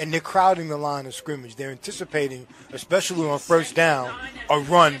 And they're crowding the line of scrimmage. They're anticipating, especially on first down, a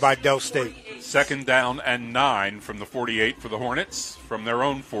run by Del State. Second down and 9 from the 48 for the Hornets, from their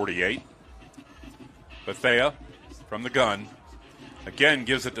own 48. Bethea from the gun. Again,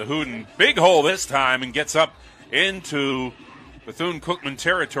 gives it to Hudon. Big hole this time and gets up into Bethune-Cookman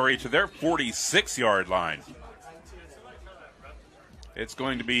territory to their 46-yard line. It's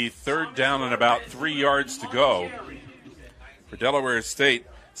going to be third down and about 3 yards to go. For Delaware State,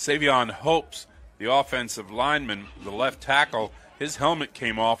 Savion Hopes, the offensive lineman, the left tackle, his helmet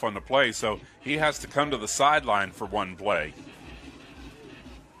came off on the play, so he has to come to the sideline for one play.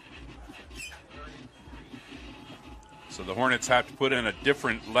 So the Hornets have to put in a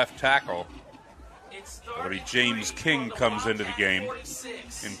different left tackle. That'll be James King comes into the game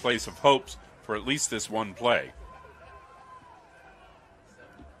in place of Hopes for at least this one play.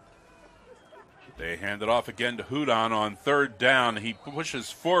 They hand it off again to Hudon on third down. He pushes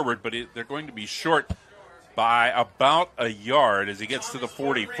forward, but they're going to be short by about a yard as he gets to the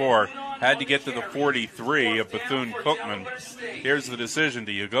 44. Had to get to the 43 of Bethune-Cookman. Here's the decision.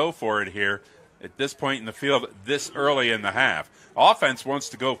 Do you go for it here at this point in the field, this early in the half? Offense wants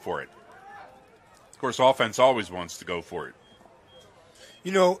to go for it. Of course, offense always wants to go for it.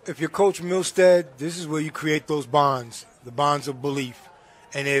 You know, if you're Coach Milstead, this is where you create those bonds, the bonds of belief.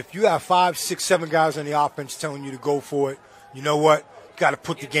 And if you have 5, 6, 7 guys on the offense telling you to go for it, you know what? You got to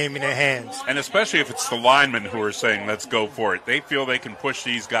put the game in their hands. And especially if it's the linemen who are saying, let's go for it. They feel they can push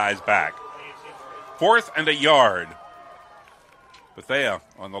these guys back. Fourth and a yard. Bethea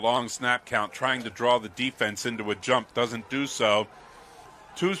on the long snap count trying to draw the defense into a jump. Doesn't do so.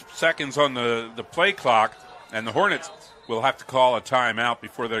 2 seconds on the play clock, and the Hornets will have to call a timeout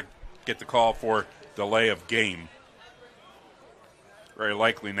before they get the call for delay of game. Very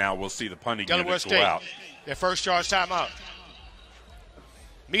likely now we'll see the punting unit go out. Their first charge timeout.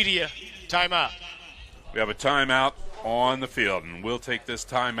 Media, timeout. We have a timeout on the field, and we'll take this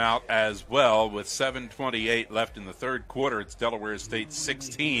timeout as well with 7:28 left in the third quarter. It's Delaware State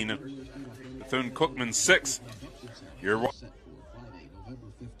 16, Bethune-Cookman 6. You're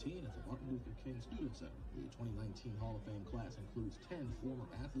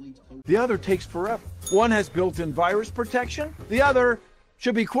The other takes forever. One has built-in virus protection. The other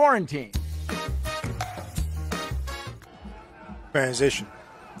should be quarantined. Transition.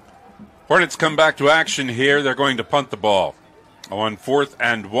 Hornets come back to action here. They're going to punt the ball on 4th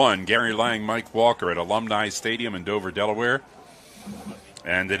and 1. Gary Lang, Mike Walker at Alumni Stadium in Dover, Delaware.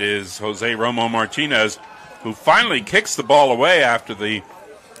 And it is Jose Romo Martinez who finally kicks the ball away after the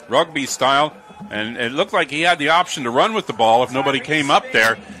rugby style. And it looked like he had the option to run with the ball if nobody came up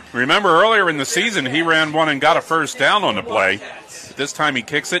there. Remember earlier in the season he ran one and got a first down on the play. This time he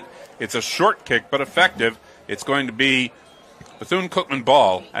kicks it. It's a short kick but effective. It's going to be Bethune-Cookman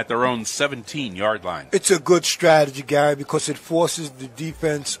ball at their own 17-yard line. It's a good strategy, Gary, because it forces the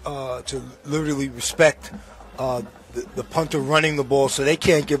defense to literally respect the punter running the ball so they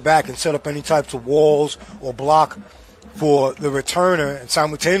can't get back and set up any types of walls or block for the returner, and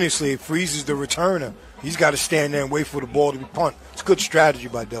simultaneously it freezes the returner. He's got to stand there and wait for the ball to be punted. It's a good strategy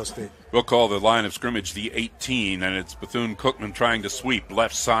by Del State. We'll call the line of scrimmage the 18, and it's Bethune-Cookman trying to sweep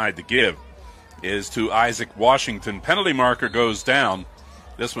left side. The give is to Isaac Washington. Penalty marker goes down.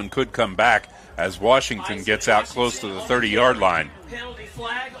 This one could come back as Washington gets out close to the 30-yard line. Penalty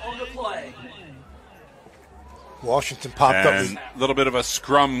flag on the play. Washington popped and up. A little bit of a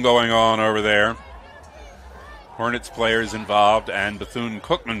scrum going on over there. Hornets players involved and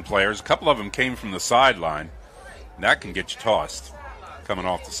Bethune-Cookman players. A couple of them came from the sideline. That can get you tossed coming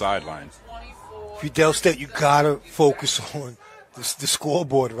off the sideline. If you're Del State, you got to focus on the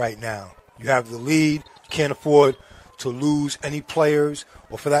scoreboard right now. You have the lead. You can't afford to lose any players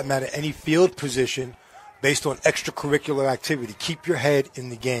or, for that matter, any field position based on extracurricular activity. Keep your head in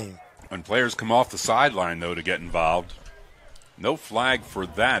the game. When players come off the sideline, though, to get involved, no flag for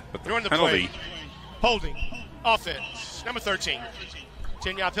that, but the penalty. Holding. Offense. Number 13.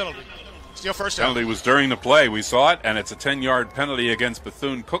 10-yard penalty. Still first down. Penalty was during the play. We saw it, and it's a 10-yard penalty against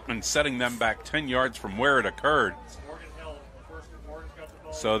Bethune-Cookman, setting them back 10 yards from where it occurred.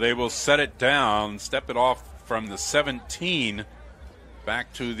 So they will set it down, step it off from the 17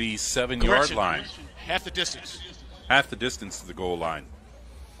 back to the 7-yard line. Half the distance. Half the distance to the goal line.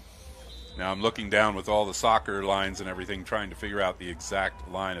 Now I'm looking down with all the soccer lines and everything, trying to figure out the exact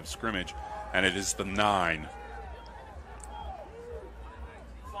line of scrimmage, and it is the 9.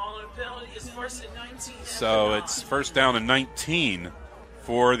 So it's first down and 19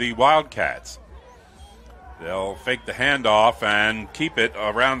 for the Wildcats. They'll fake the handoff and keep it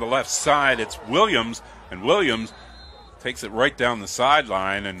around the left side. It's Williams, and Williams takes it right down the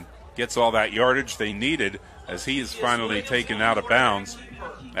sideline and gets all that yardage they needed as he is finally taken out of bounds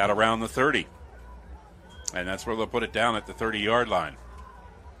at around the 30. And that's where they'll put it down at the 30-yard line.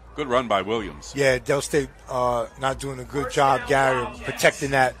 Good run by Williams. Yeah, Del State not doing a good job, Gary,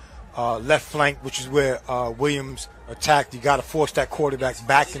 protecting that left flank, which is where Williams attacked. You got to force that quarterback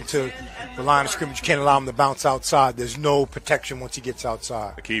back into the line of scrimmage. You can't allow him to bounce outside. There's no protection once he gets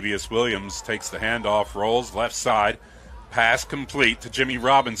outside. Akevius Williams takes the handoff, rolls left side, pass complete to Jimmy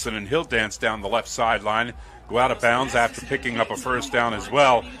Robinson, and he'll dance down the left sideline, go out of bounds after picking up a first down as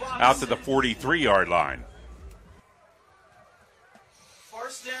well, out to the 43-yard line.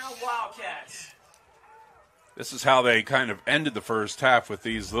 First down, Wildcats. This is how they kind of ended the first half, with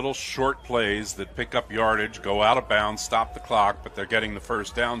these little short plays that pick up yardage, go out of bounds, stop the clock, but they're getting the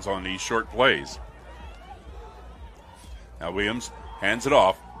first downs on these short plays. Now Williams hands it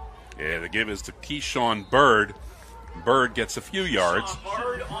off. Yeah, the give is to Keyshawn Bird. Bird gets a few yards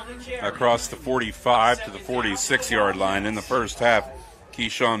across the 45 to the 46-yard line. In the first half,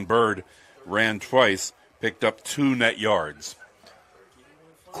 Keyshawn Bird ran twice, picked up 2 net yards.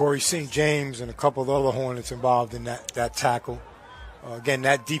 Corey St. James and a couple of other Hornets involved in that tackle. Again,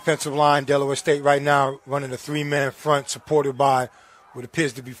 that defensive line, Delaware State right now running a 3-man front supported by what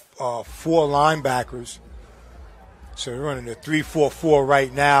appears to be 4 linebackers. So they're running a 3-4-4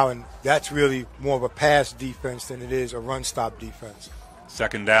 right now, and that's really more of a pass defense than it is a run-stop defense.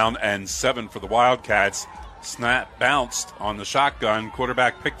 Second down and 7 for the Wildcats. Snap bounced on the shotgun.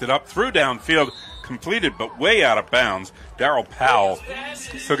 Quarterback picked it up, threw downfield, completed, but way out of bounds. Darryl Powell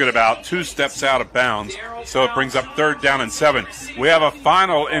took it about 2 steps out of bounds, so it brings up 3rd down and 7. We have a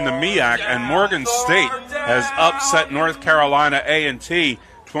final in the MEAC, and Morgan State has upset North Carolina A&T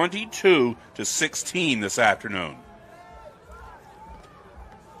 22-16 this afternoon.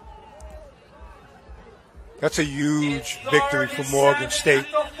 That's a huge victory for Morgan State.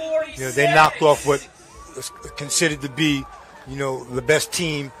 You know, they knocked off what is considered to be, you know, the best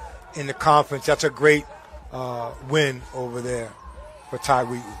team in the conference. That's a great win over there for Ty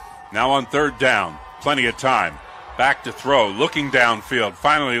Wheaton. Now on third down, plenty of time. Back to throw, looking downfield.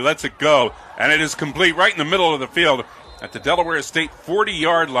 Finally lets it go, and it is complete right in the middle of the field at the Delaware State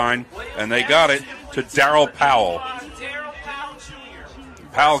 40-yard line, and they got it to Darryl Powell.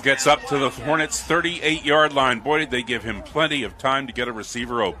 Powell gets up to the Hornets' 38-yard line. Boy, did they give him plenty of time to get a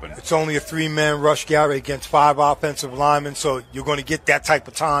receiver open. It's only a 3-man rush, Gary, against 5 offensive linemen, so you're going to get that type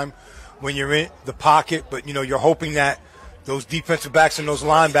of time when you're in the pocket. But, you know, you're hoping that those defensive backs and those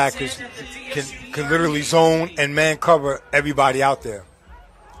linebackers can literally zone and man cover everybody out there.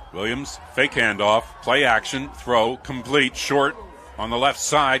 Williams, fake handoff, play action, throw, complete, short on the left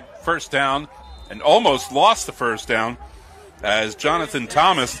side, first down, and almost lost the first down as Jonathan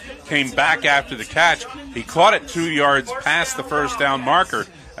Thomas came back after the catch. He caught it 2 yards past the first down marker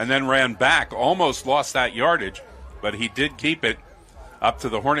and then ran back, almost lost that yardage, but he did keep it up to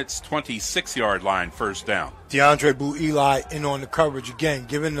the Hornets' 26-yard line, first down. DeAndre Boo Eli in on the coverage again,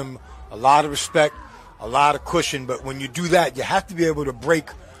 giving them a lot of respect, a lot of cushion, but when you do that, you have to be able to break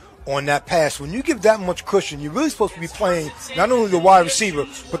on that pass. When you give that much cushion, you're really supposed to be playing not only the wide receiver,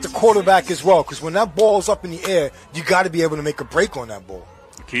 but the quarterback as well, because when that ball's up in the air, you got to be able to make a break on that ball.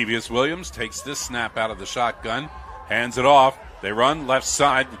 Kevius Williams takes this snap out of the shotgun, hands it off. They run left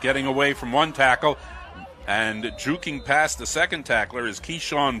side, getting away from one tackle, and juking past the second tackler is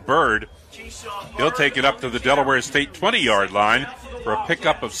Keyshawn Bird. He'll take it up to the Delaware State 20-yard line for a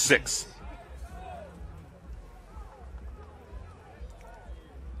pickup of 6.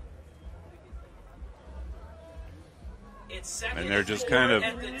 And they're just kind of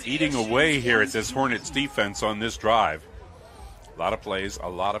eating away here at this Hornets defense on this drive. A lot of plays, a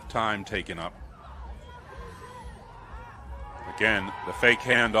lot of time taken up. Again, the fake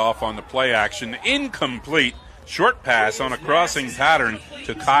handoff on the play action, incomplete. Short pass on a crossing pattern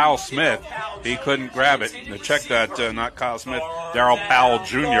to Kyle Smith. He couldn't grab it. Check that, not Kyle Smith, Darryl Powell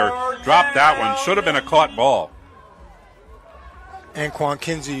Jr. dropped that one. Should have been a caught ball. Anquan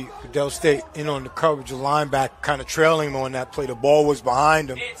Kinsey for Del State in on the coverage, the linebacker kind of trailing him on that play. The ball was behind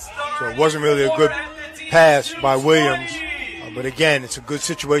him, so it wasn't really a good pass by Williams. But again, it's a good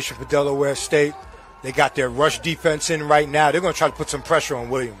situation for Delaware State. They got their rush defense in right now. They're going to try to put some pressure on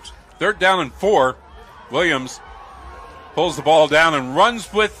Williams. Third down and 4. Williams pulls the ball down and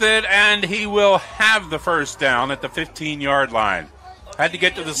runs with it, and he will have the first down at the 15-yard line. Had to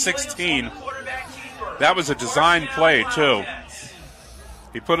get to the 16. That was a design play, too.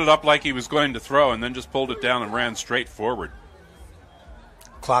 He put it up like he was going to throw and then just pulled it down and ran straight forward.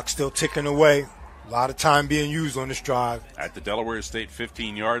 Clock still ticking away. A lot of time being used on this drive. At the Delaware State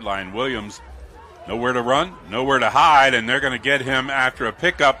 15-yard line, Williams nowhere to run, nowhere to hide, and they're going to get him after a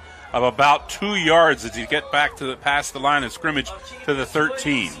pickup of about 2 yards as he get back to past the line of scrimmage to the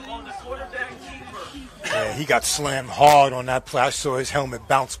 13. Yeah, he got slammed hard on that play. I saw his helmet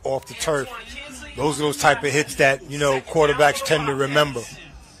bounce off the turf. Those are those type of hits that, you know, quarterbacks tend to remember.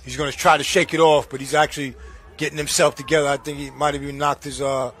 He's going to try to shake it off, but he's actually getting himself together. I think he might have even knocked his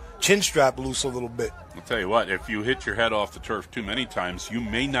chin strap loose a little bit. I'll tell you what, if you hit your head off the turf too many times, you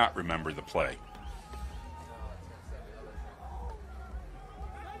may not remember the play.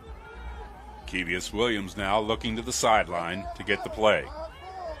 Kevius Williams now looking to the sideline to get the play.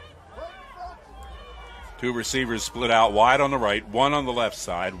 2 receivers split out wide on the right, 1 on the left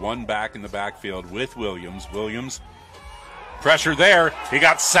side, 1 back in the backfield with Williams. Williams, pressure there. He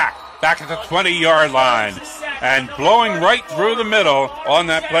got sacked back at the 20-yard line. And blowing right through the middle on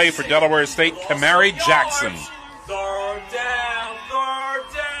that play for Delaware State, Kamari Jackson.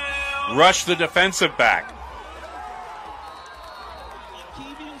 Rush the defensive back.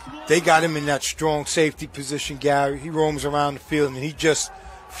 They got him in that strong safety position, Gary. He roams around the field, and he just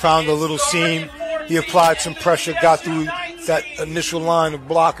found a little seam. He applied some pressure, got through that initial line of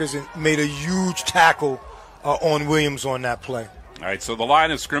blockers, and made a huge tackle on Williams on that play. All right, so the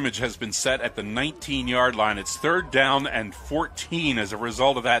line of scrimmage has been set at the 19-yard line. It's 3rd down and 14 as a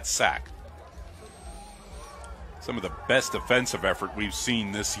result of that sack. Some of the best defensive effort we've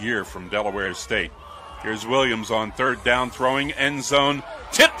seen this year from Delaware State. Here's Williams on 3rd down, throwing end zone,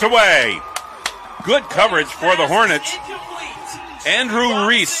 tipped away. Good coverage for the Hornets. Andrew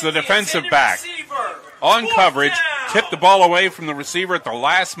Reese, the defensive back, on coverage, tipped the ball away from the receiver at the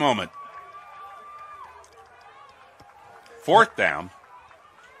last moment. 4th down.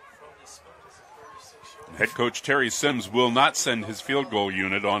 Head coach Terry Sims will not send his field goal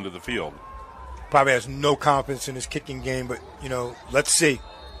unit onto the field. Probably has no confidence in his kicking game, but, you know, let's see.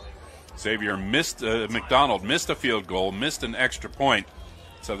 Xavier McDonald missed a field goal, missed an extra point.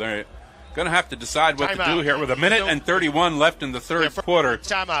 So they're going to have to decide what to do here with 1:31 left in the third quarter. A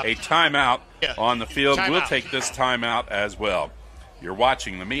timeout on the field. We'll take this timeout as well. You're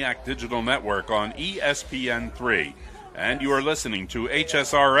watching the MEAC Digital Network on ESPN3, and you are listening to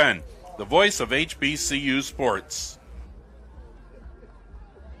HSRN, the voice of HBCU sports.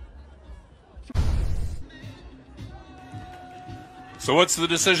 So what's the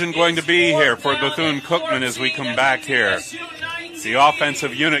decision going to be here for Bethune-Cookman as we come back here? The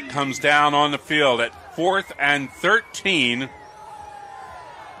offensive unit comes down on the field at 4th and 13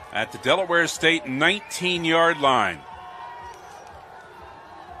 at the Delaware State 19-yard line.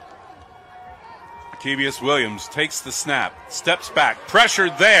 Kevius Williams takes the snap, steps back,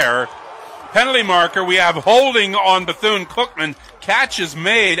 pressured there. Penalty marker, we have holding on Bethune-Cookman. Catch is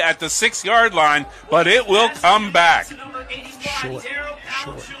made at the 6-yard line, but it will come back. Short.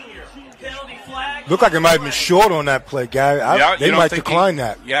 Looked like it might have been short on that play, Gary. They might decline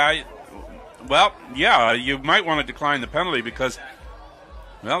that. Yeah, you might want to decline the penalty because,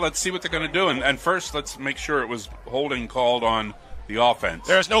 well, let's see what they're going to do. And first, let's make sure it was holding called on the offense.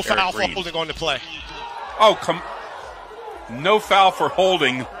 There's no foul for holding on the play. Oh, no foul for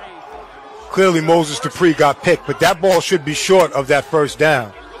holding. Clearly Moses Dupree got picked, but that ball should be short of that first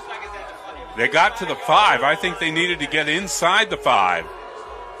down. They got to the 5. I think they needed to get inside the 5.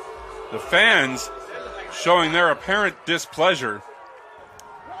 The fans showing their apparent displeasure.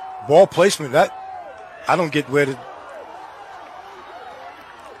 Ball placement, that I don't get where to.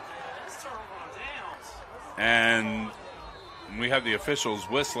 And we have the officials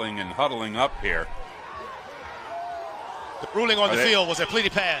whistling and huddling up here. The ruling on the field was a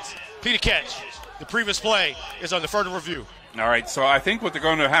pleated pass, pleated catch. The previous play is under further review. All right, so I think what they're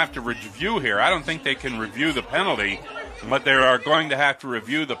going to have to review here, I don't think they can review the penalty, but they are going to have to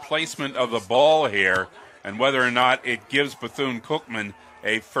review the placement of the ball here and whether or not it gives Bethune-Cookman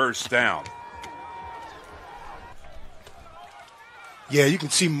a first down. Yeah, you can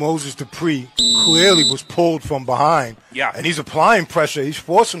see Moses Dupree clearly was pulled from behind. Yeah. And he's applying pressure. He's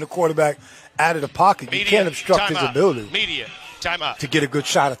forcing the quarterback out of the pocket. You can't obstruct his ability to get a good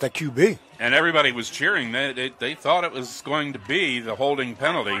shot at that QB. And everybody was cheering. They thought it was going to be the holding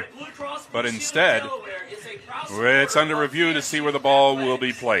penalty, but instead, it's under review to see where the ball will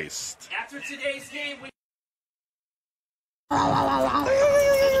be placed. After today's game,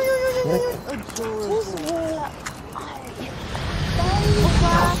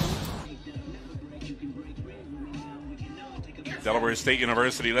 Delaware State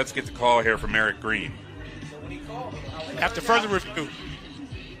University, let's get the call here from Eric Green. After further review.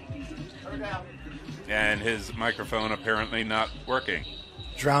 And his microphone apparently not working.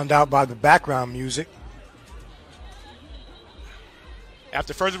 Drowned out by the background music.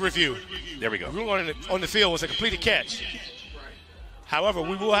 After further review. There we go. The rule on the field was a completed catch. However,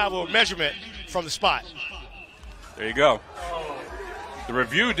 we will have a measurement from the spot. There you go. The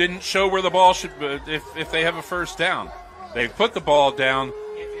review didn't show where the ball should be if they have a first down. They've put the ball down.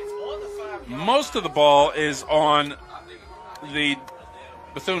 Most of the ball is on the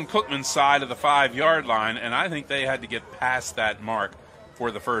Bethune-Cookman side of the 5-yard line, and I think they had to get past that mark for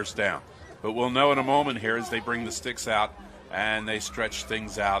the first down. But we'll know in a moment here as they bring the sticks out and they stretch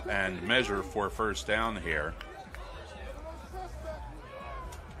things out and measure for first down here.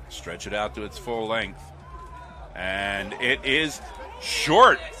 Stretch it out to its full length. And it is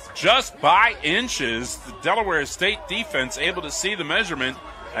short, just by inches. The Delaware State defense able to see the measurement,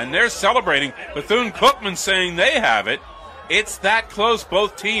 and they're celebrating. Bethune-Cookman saying they have it. It's that close.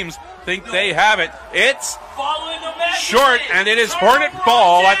 Both teams think they have it. It's short, and it is Hornet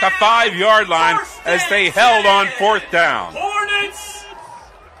ball at the 5-yard line as they held on fourth down. Hornets!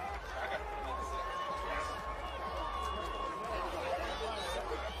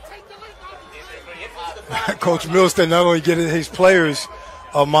 Coach Milstead not only getting his players'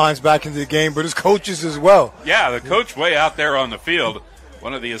 minds back into the game, but his coaches as well. Yeah, the coach way out there on the field.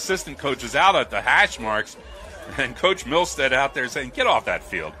 One of the assistant coaches out at the hash marks. And Coach Milstead out there saying, get off that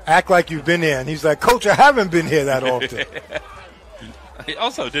field. Act like you've been there. And he's like, Coach, I haven't been here that often. He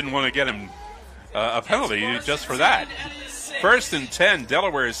also didn't want to get him a penalty just for that. 1st and 10,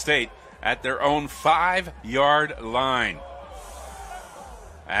 Delaware State at their own 5-yard line.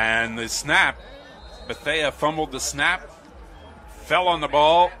 And the snap, Bethea fumbled the snap, fell on the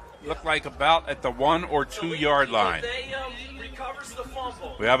ball, looked like about at the 1 or 2 yard line.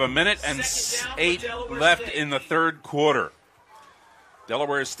 We have 1:08 left in the third quarter.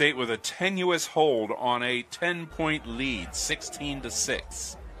 Delaware State with a tenuous hold on a 10-point lead,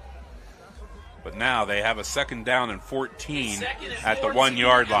 16-6. But now they have a 2nd down and 14 at the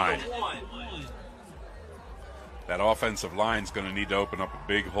 1-yard line. That offensive line is going to need to open up a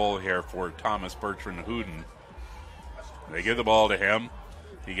big hole here for Thomas Bertrand Hooten. They give the ball to him.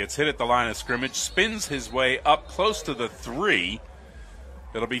 He gets hit at the line of scrimmage, spins his way up close to the 3.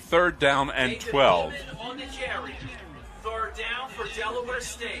 It'll be 3rd down and 12. On the carry. 3rd down for Delaware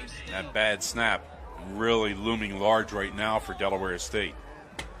State. That bad snap really looming large right now for Delaware State.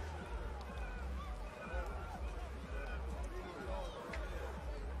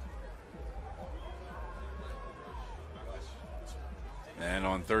 And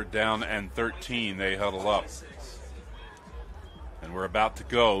on 3rd down and 13, they huddle up. And we're about to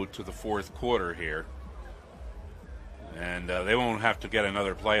go to the 4th quarter here. And they won't have to get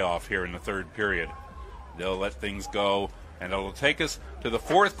another playoff here in the 3rd period. They'll let things go, and it'll take us to the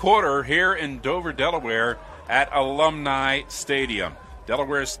 4th quarter here in Dover, Delaware at Alumni Stadium.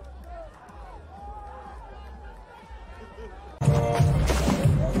 Delaware's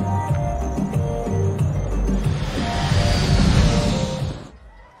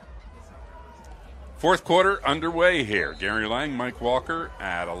fourth quarter underway here. Gary Lang, Mike Walker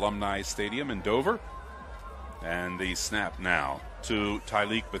at Alumni Stadium in Dover. And the snap now to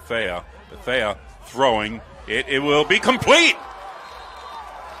Tyleek Bethea. Bethea throwing. It will be complete.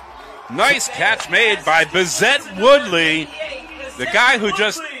 Nice catch made by Bezette Woodley. The guy who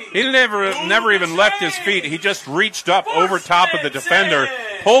he never even left his feet. He just reached up over top of the defender,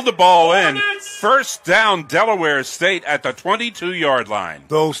 pulled the ball in. 1st down, Delaware State at the 22-yard line.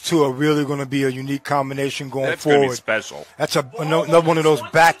 Those two are really going to be a unique combination going forward. That's going to be special. That's another one of those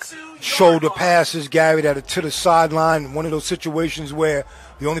back shoulder passes, Gary, that are to the sideline. One of those situations where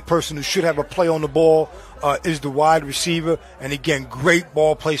the only person who should have a play on the ball is the wide receiver. And, again, great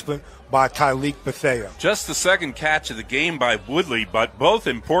ball placement by Tyleek Bethea. Just the 2nd catch of the game by Woodley, but both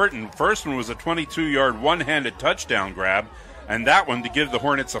important. First one was a 22-yard one-handed touchdown grab, and that one to give the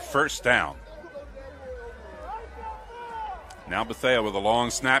Hornets a 1st down. Now Bethea with a long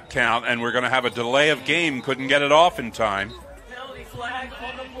snap count, and we're going to have a delay of game. Couldn't get it off in time. Penalty flag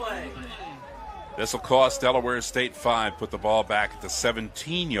on the play. This will cost Delaware State 5. Put the ball back at the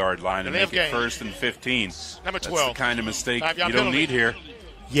 17-yard line and make it 1st and 15. Number 12. That's the kind of mistake you don't need here.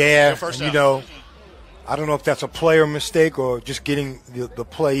 Yeah, and, I don't know if that's a player mistake or just getting the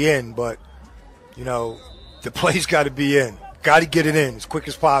play in, but, the play's got to be in. Got to get it in as quick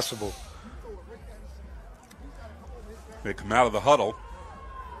as possible. They come out of the huddle.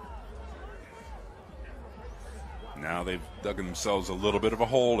 Now they've dug themselves a little bit of a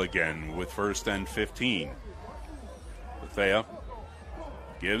hole again with 1st and 15. Bethea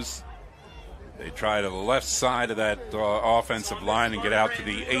gives. They try to the left side of that offensive line and get out to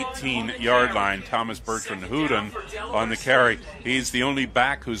the 18-yard line. Thomas Bertrand Hooten on the carry. He's the only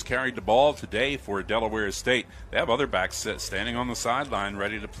back who's carried the ball today for Delaware State. They have other backs standing on the sideline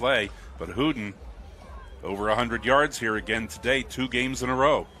ready to play, but Hooten over 100 yards here again today, 2 games in a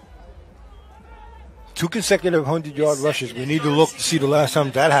row. 2 consecutive 100-yard rushes. We need to look to see the last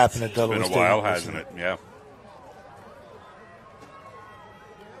time that happened at Delaware State. It's been a while, hasn't it? Yeah.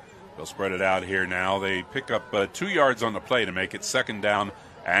 They'll spread it out here now. They pick up 2 yards on the play to make it 2nd down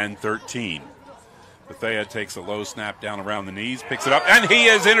and 13. Bethea takes a low snap down around the knees, picks it up, and he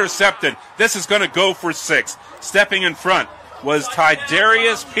is intercepted. This is going to go for 6. Stepping in front was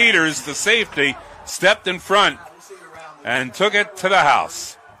Tidarius Peters, the safety, stepped in front and took it to the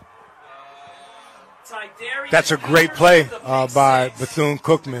house. That's a great play by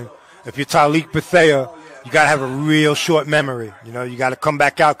Bethune-Cookman. If you're Tyleek Bethea, you got to have a real short memory. You got to come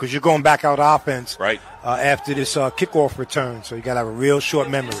back out because you're going back out offense after this kickoff return. So you got to have a real short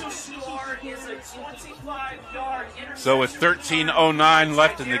memory. So with 13:09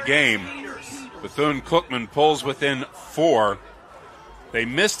 left in the game, Bethune-Cookman pulls within 4. They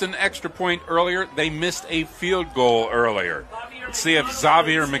missed an extra point earlier. They missed a field goal earlier. Let's see if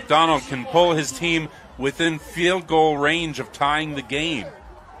Xavier McDonald can pull his team within field goal range of tying the game.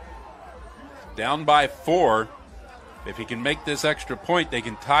 Down by 4. If he can make this extra point, they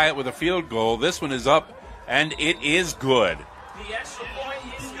can tie it with a field goal. This one is up, and it is good. The extra point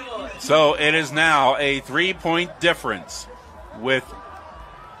is good. So it is now a 3-point difference with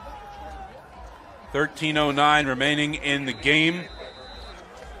 13:09 remaining in the game.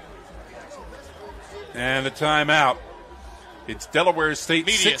 And a timeout. It's Delaware State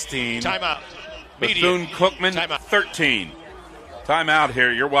 16. Timeout. Bethune-Cookman 13. Timeout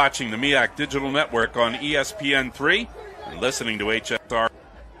here. You're watching the MEAC Digital Network on ESPN3 and listening to HSR.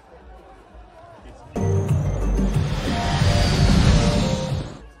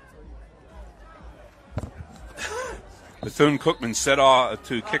 Bethune-Cookman set off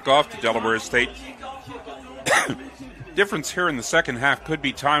to kick off to Delaware State. Difference here in the second half could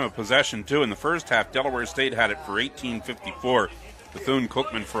be time of possession, too. In the first half, Delaware State had it for 18:54.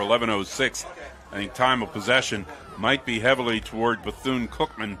 Bethune-Cookman for 11:06. I think time of possession might be heavily toward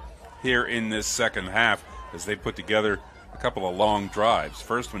Bethune-Cookman here in this second half as they put together a couple of long drives.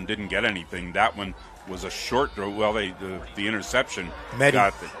 First one didn't get anything. That one was a short throw. Well, the interception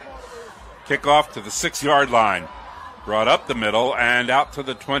got the kickoff to the 6-yard line. Brought up the middle and out to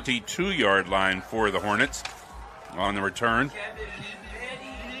the 22-yard line for the Hornets on the return.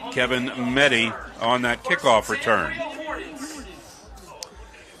 Kevin Meddy on that kickoff return.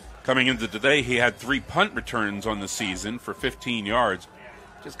 Coming into today, he had 3 punt returns on the season for 15 yards.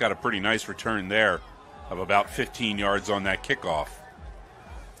 Just got a pretty nice return there of about 15 yards on that kickoff.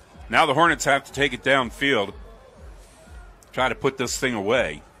 Now the Hornets have to take it downfield, try to put this thing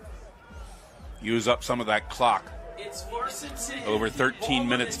away, use up some of that clock. Over 13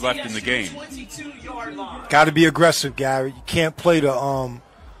 minutes left in the game. Got to be aggressive, Gary. You can't play to,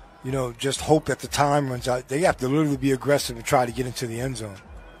 just hope that the time runs out. They have to literally be aggressive and try to get into the end zone.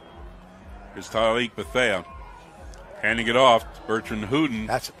 Here's Tyleek Bethea handing it off to Bertrand Hooden.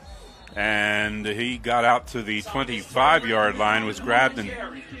 That's it. And he got out to the 25-yard line, was grabbed and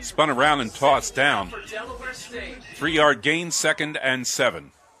spun around and tossed down. 3-yard gain, 2nd and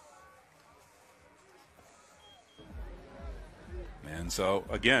 7. And so,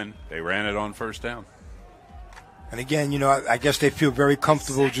 again, they ran it on first down. And again, I guess they feel very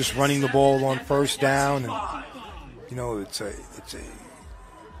comfortable just running the ball on first down. And, it's a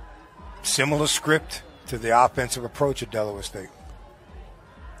similar script to the offensive approach at Delaware State.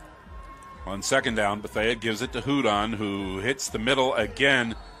 On second down, Bethea gives it to Hudon, who hits the middle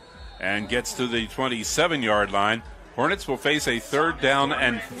again and gets to the 27-yard line. Hornets will face a 3rd down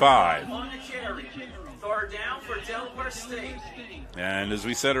and 5. 3rd down for Delaware State. And as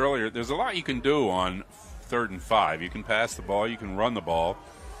we said earlier, there's a lot you can do on 3rd and 5. You can pass the ball, you can run the ball.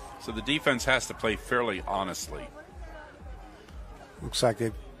 So the defense has to play fairly honestly. Looks like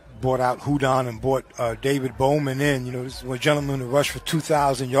they brought out Hudon and brought David Bowman in. This is a gentleman who rushed for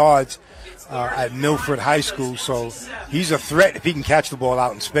 2,000 yards at Milford High School. So he's a threat if he can catch the ball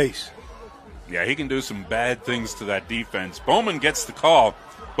out in space. Yeah, he can do some bad things to that defense. Bowman gets the call.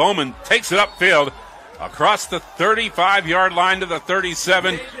 Bowman takes it upfield across the 35-yard line to the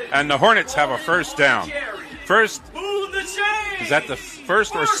 37, and the Hornets have a first down. Is that the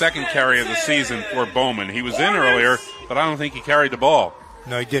first or second carry of the season for Bowman? He was in earlier, but I don't think he carried the ball.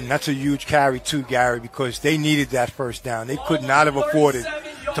 No, he didn't. That's a huge carry too, Gary, because they needed that first down. They could not have afforded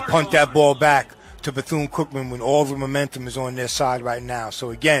to punt that ball back to Bethune-Cookman when all the momentum is on their side right now. So,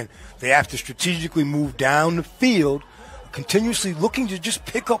 again, they have to strategically move down the field, continuously looking to just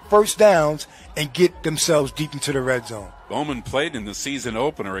pick up first downs and get themselves deep into the red zone. Bowman played in the season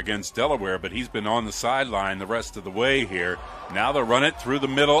opener against Delaware, but he's been on the sideline the rest of the way here. Now they'll run it through the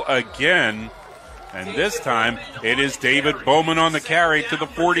middle again. And this time, it is David Bowman on the carry to the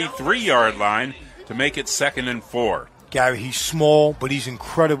 43-yard line to make it 2nd and 4. Gary, he's small, but he's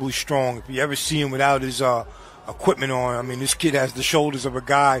incredibly strong. If you ever see him without his equipment on, I mean, this kid has the shoulders of a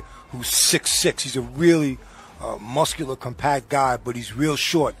guy who's 6'6". He's a really muscular, compact guy, but he's real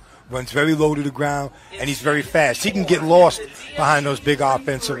short, runs very low to the ground, and he's very fast. He can get lost behind those big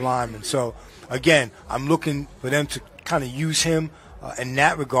offensive linemen. So, again, I'm looking for them to kind of use him in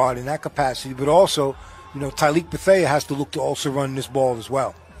that regard, in that capacity, but also, Tyleek Bethea has to look to also run this ball as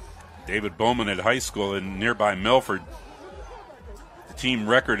well. David Bowman at high school in nearby Milford. The team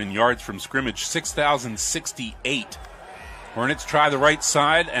record in yards from scrimmage, 6,068. Hornets try the right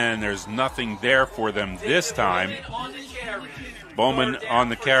side, and there's nothing there for them this time. Bowman on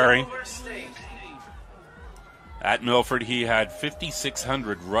the carry. At Milford, he had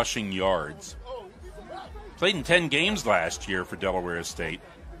 5,600 rushing yards. Played in 10 games last year for Delaware State.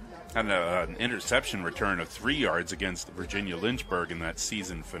 Had an interception return of 3 yards against Virginia Lynchburg in that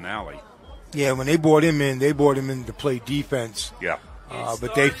season finale. Yeah, when they brought him in to play defense. Yeah.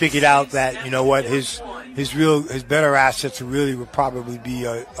 But they figured out that, his better assets really would probably be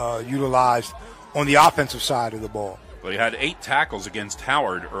utilized on the offensive side of the ball. Well, he had 8 tackles against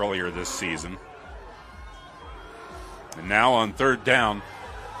Howard earlier this season. And now on 3rd down,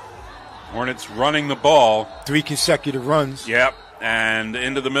 Hornets running the ball. 3 consecutive runs. Yep, and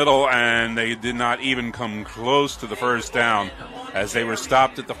into the middle, and they did not even come close to the first down as they were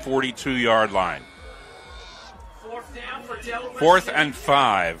stopped at the 42-yard line. 4th and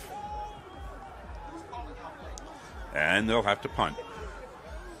 5. And they'll have to punt.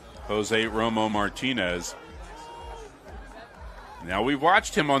 Jose Romo Martinez Now, we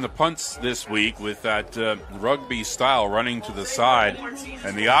watched him on the punts this week with that rugby style running to the side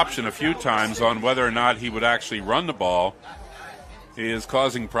and the option a few times on whether or not he would actually run the ball. He is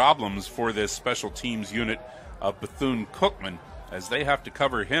causing problems for this special teams unit of Bethune-Cookman as they have to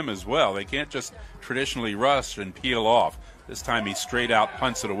cover him as well. They can't just traditionally rush and peel off. This time he straight out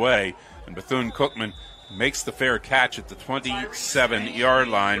punts it away, and Bethune-Cookman makes the fair catch at the 27-yard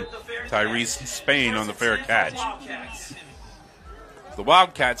line. Tyrese Spain on the fair catch. The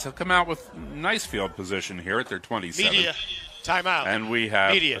Wildcats have come out with nice field position here at their 27. Media, timeout. And we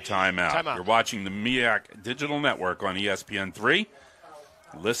have Media. a timeout. You're watching the MEAC Digital Network on ESPN3,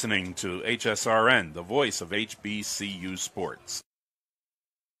 listening to HSRN, the voice of HBCU sports.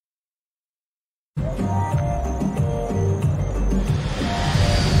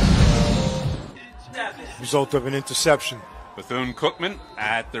 Result of an interception. Bethune-Cookman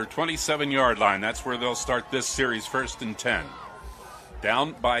at their 27-yard line. That's where they'll start this series, 1st and 10.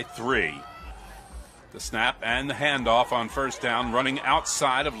 Down by 3. The snap and the handoff on first down, running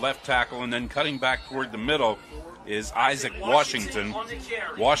outside of left tackle and then cutting back toward the middle is Isaac Washington.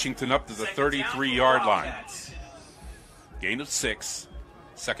 Washington up to the 33-yard line. Gain of 6,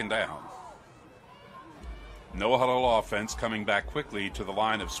 2nd down. No huddle offense coming back quickly to the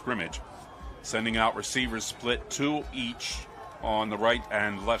line of scrimmage. Sending out receivers split 2 each on the right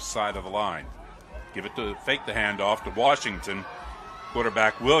and left side of the line. Fake the handoff to Washington.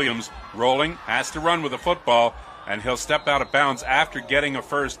 Quarterback Williams rolling, has to run with the football, and he'll step out of bounds after getting a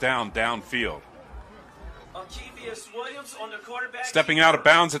first down downfield. Stepping out of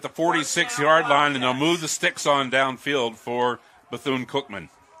bounds at the 46-yard line, and they'll move the sticks on downfield for Bethune-Cookman.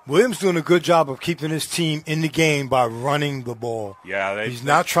 Williams doing a good job of keeping his team in the game by running the ball. Yeah, he's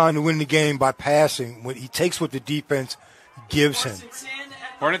not trying to win the game by passing. When he takes what the defense gives him.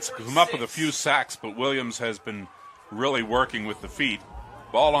 Hornets come up with a few sacks, but Williams has been really working with the feet.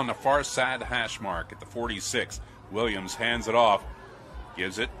 Ball on the far side hash mark at the 46. Williams hands it off,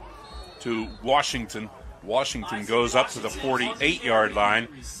 gives it to Washington. Washington goes up to the 48-yard line.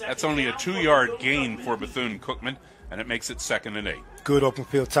 That's only a 2-yard gain for Bethune-Cookman, and it makes it 2nd and 8. Good open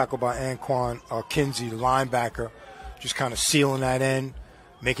field tackle by Anquan Kinsey, the linebacker, just kind of sealing that in,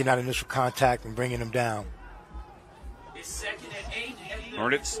 making that initial contact and bringing him down.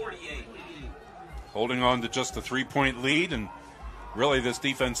 Hornets holding on to just a 3-point lead, and really this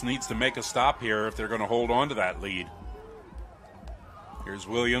defense needs to make a stop here if they're going to hold on to that lead. Here's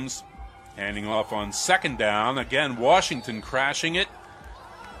Williams handing off on 2nd down. Again, Washington crashing it.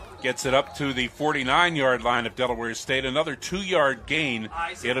 Gets it up to the 49-yard line of Delaware State. Another 2-yard gain.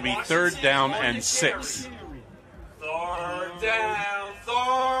 It'll be 3rd down and 6. 3rd down,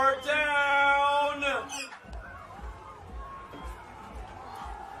 3rd down.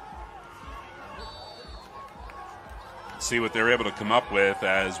 See what they're able to come up with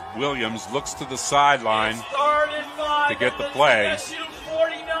as Williams looks to the sideline to get the play.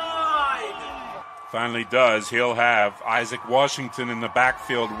 Finally does. He'll have Isaac Washington in the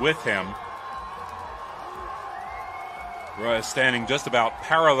backfield with him. Standing just about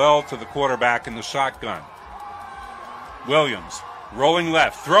parallel to the quarterback in the shotgun. Williams rolling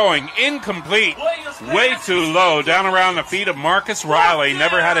left, throwing incomplete. Way too low, down around the feet of Marcus Riley.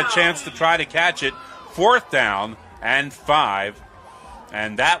 Never had a chance to try to catch it. 4th down and 5.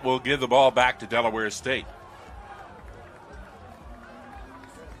 And that will give the ball back to Delaware State.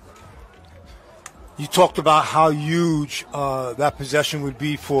 You talked about how huge that possession would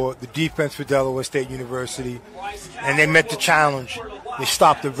be for the defense for Delaware State University, and they met the challenge. They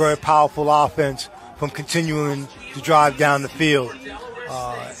stopped a very powerful offense from continuing to drive down the field.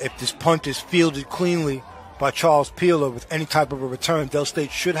 If this punt is fielded cleanly by Charles Peeler with any type of a return, Del State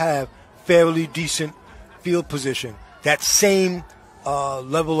should have fairly decent field position. That same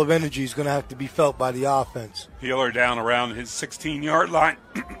level of energy is going to have to be felt by the offense. Peeler down around his 16-yard line,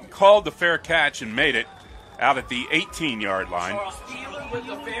 called the fair catch and made it out at the 18-yard line.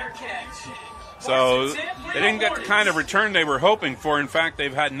 So they didn't get the kind of return they were hoping for. In fact,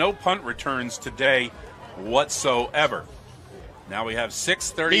 they've had no punt returns today whatsoever. Now we have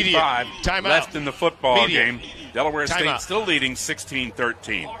 6:35 left in the football game. Delaware State still leading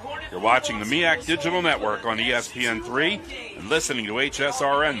 16-13. You're watching the MEAC Digital Network on ESPN3 and listening to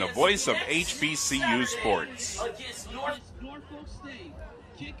HSRN, the voice of HBCU sports.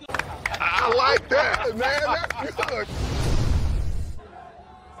 I like that, man. That's good.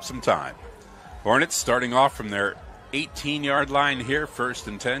 Some time. Hornets starting off from their 18-yard line here, 1st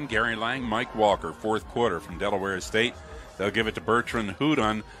and 10. Gary Lang, Mike Walker, 4th quarter from Delaware State. They'll give it to Bertrand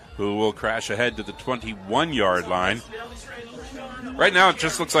Hudon, who will crash ahead to the 21-yard line. Right now it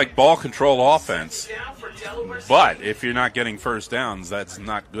just looks like ball control offense But if you're not getting first downs, that's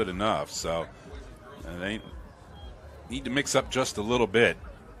not good enough. So they need to mix up just a little bit.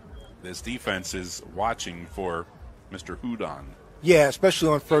 This defense is watching for Mr. Houdon. Yeah, especially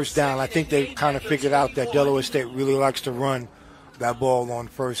on first down. I think they kind of figured out that Delaware State really likes to run that ball on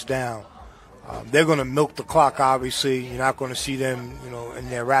first down. They're going to milk the clock, obviously. You're not going to see them, in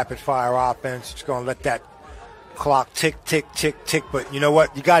their rapid-fire offense. It's going to let that clock tick, tick, tick, tick. But you know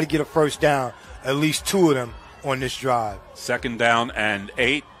what? You got to get a first down, at least 2 of them on this drive. 2nd down and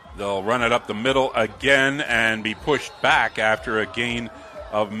 8. They'll run it up the middle again and be pushed back after a gain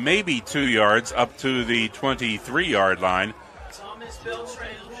of maybe 2 yards up to the 23-yard line.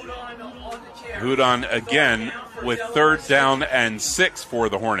 Houdon again with 3rd down and 6 for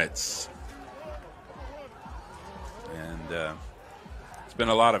the Hornets. And it's been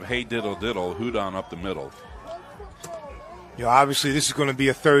a lot of hey diddle diddle, Houdon up the middle. Obviously this is going to be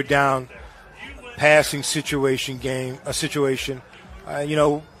a 3rd down passing situation.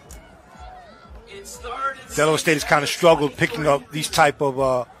 Delaware State has kind of struggled picking up these type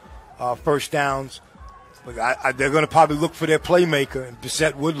of first downs. But they're going to probably look for their playmaker,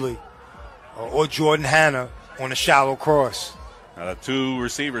 Bissett Woodley or Jordan Hanna on a shallow cross. 2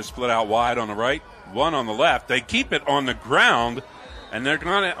 receivers split out wide on the right, 1 on the left. They keep it on the ground, and they're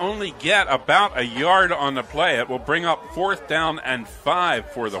going to only get about a yard on the play. It will bring up 4th down and 5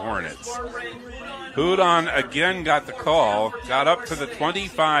 for the Hornets. Houdon again got the call, got up to the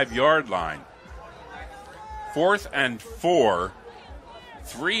 25-yard line. 4th and 4,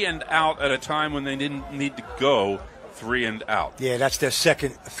 3 and out at a time when they didn't need to go 3 and out. Yeah, that's their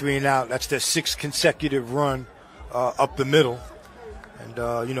second 3 and out. That's their 6th consecutive run up the middle. And,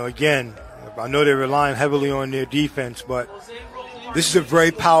 again, I know they're relying heavily on their defense, but this is a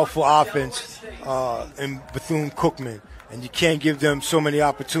very powerful offense in Bethune-Cookman, and you can't give them so many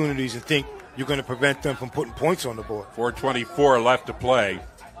opportunities and think you're going to prevent them from putting points on the board. 4:24 left to play.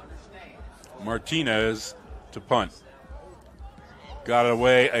 Martinez to punt. Got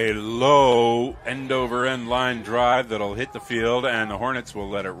away a low end-over-end line drive that'll hit the field, and the Hornets will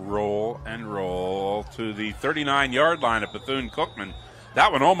let it roll and roll to the 39-yard line at Bethune-Cookman.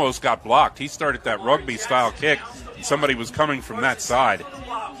 That one almost got blocked. He started that rugby-style kick, and somebody was coming from that side.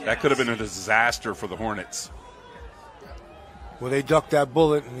 That could have been a disaster for the Hornets. Well, they ducked that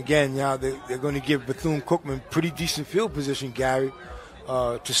bullet, and again, they're going to give Bethune-Cookman pretty decent field position, Gary,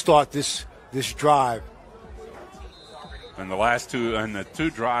 to start this drive. And the two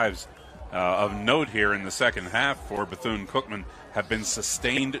drives of note here in the second half for Bethune-Cookman have been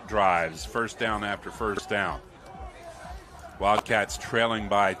sustained drives, first down after first down. Wildcats trailing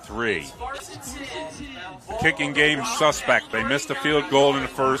by 3. The kicking game suspect. They missed a field goal in the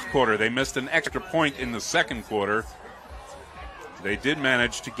first quarter. They missed an extra point in the second quarter. They did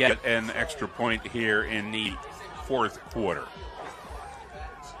manage to get an extra point here in the fourth quarter.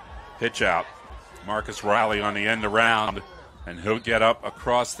 Pitch out. Marcus Riley on the end around, and he'll get up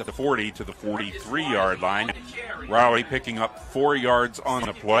across the 40 to the 43-yard line. Riley picking up 4 yards on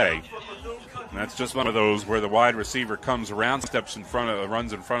the play. And that's just one of those where the wide receiver comes around,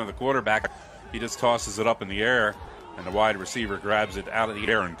 runs in front of the quarterback. He just tosses it up in the air, and the wide receiver grabs it out of the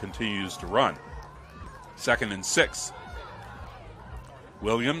air and continues to run. 2nd and 6.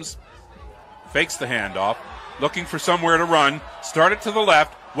 Williams fakes the handoff, looking for somewhere to run, started to the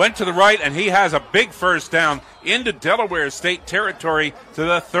left, went to the right, and he has a big first down into Delaware State territory to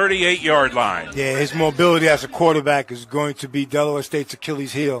the 38-yard line. Yeah, his mobility as a quarterback is going to be Delaware State's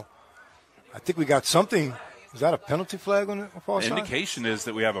Achilles heel. I think we got something. Is that a penalty flag on the far side? The indication is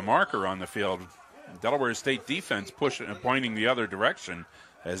that we have a marker on the field. Delaware State defense pointing the other direction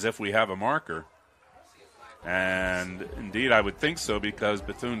as if we have a marker. And indeed, I would think so, because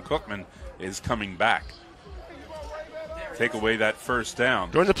Bethune-Cookman is coming back. Take away that first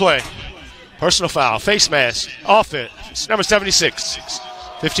down. During the play, personal foul, face mask, offense. It's number 76.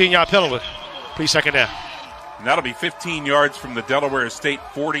 15-yard penalty. Please second down. And that'll be 15 yards from the Delaware State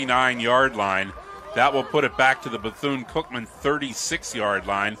 49-yard line. That will put it back to the Bethune-Cookman 36-yard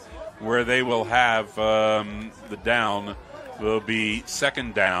line, where they will have the down will be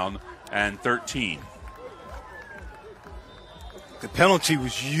 2nd down and 13. The penalty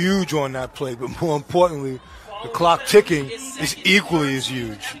was huge on that play, but more importantly, the clock ticking is equally as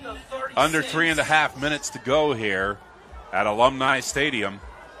huge. Under 3.5 minutes to go here at Alumni Stadium.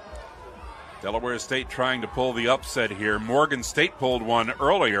 Delaware State trying to pull the upset here. Morgan State pulled one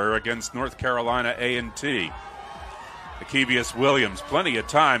earlier against North Carolina A&T. Akevius Williams, plenty of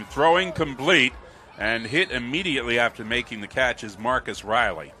time, throwing complete, and hit immediately after making the catch is Marcus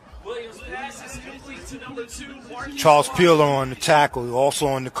Riley. Charles Peeler on the tackle, also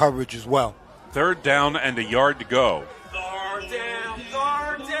on the coverage as well. Third down and a yard to go. Third down.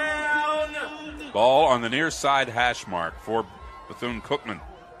 Ball on the near side hash mark for Bethune-Cookman.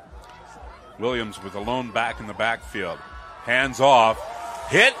 Williams with a lone back in the backfield. Hands off.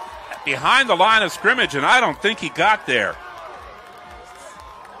 Hit behind the line of scrimmage, and I don't think he got there.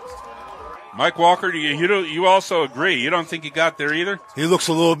 Mike Walker, you also agree? You don't think he got there either? He looks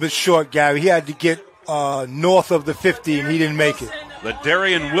a little bit short, Gary. He had to get north of the 50, and he didn't make it.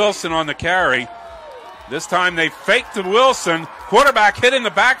 LaDarian Wilson on the carry. This time they faked to Wilson. Quarterback hit in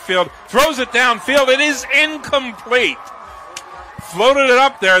the backfield, throws it downfield. It is incomplete. Floated it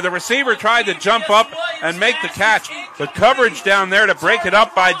up there. The receiver tried to jump up and make the catch, but coverage down there to break it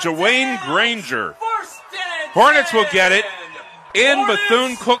up by Jawayne Granger. Hornets will get it in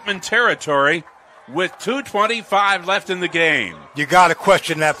Bethune-Cookman territory with 2:25 left in the game. You got to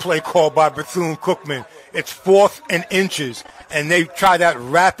question that play call by Bethune-Cookman. It's 4th and inches, and they try that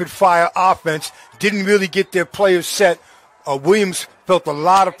rapid-fire offense. Didn't really get their players set. Williams felt a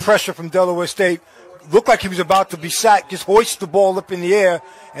lot of pressure from Delaware State. Looked like he was about to be sacked. Just hoists the ball up in the air,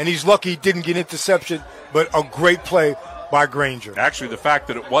 and he's lucky he didn't get interception, but a great play by Granger. Actually, the fact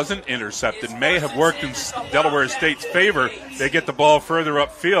that it wasn't intercepted may have worked in Delaware State's favor. They get the ball further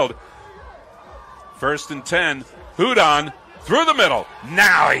upfield. 1st and 10. Hudon through the middle.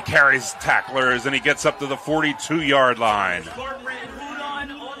 Now he carries tacklers, and he gets up to the 42-yard line.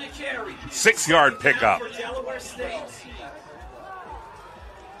 6-yard pickup.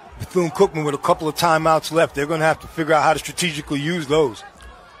 Bethune-Cookman with a couple of timeouts left. They're going to have to figure out how to strategically use those.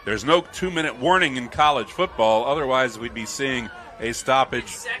 There's no 2-minute warning in college football. Otherwise, we'd be seeing a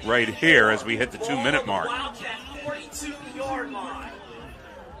stoppage right here as we hit the 2-minute mark.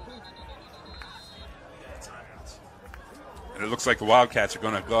 And it looks like the Wildcats are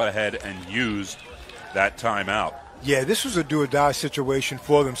going to go ahead and use that timeout. Yeah, this was a do-or-die situation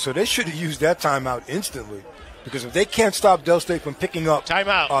for them, so they should have used that timeout instantly. Because if they can't stop Del State from picking up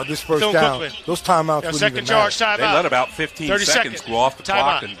this first down, those timeouts wouldn't even matter. They let about 15 seconds go off the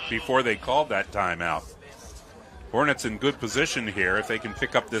clock before they called that timeout. Hornets in good position here. If they can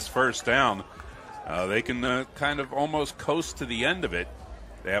pick up this first down, they can kind of almost coast to the end of it.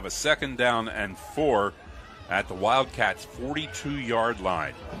 They have a 2nd down and 4 at the Wildcats' 42-yard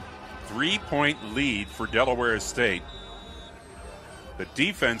line. 3-point lead for Delaware State. The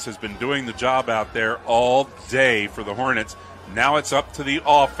defense has been doing the job out there all day for the Hornets. Now it's up to the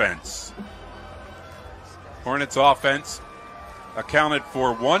offense. Hornets offense accounted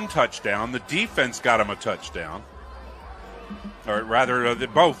for 1 touchdown. The defense got them a touchdown. Or rather,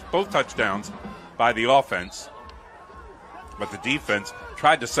 both touchdowns by the offense. But the defense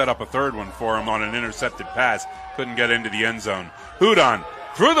tried to set up a 3rd one for him on an intercepted pass. Couldn't get into the end zone. Hudon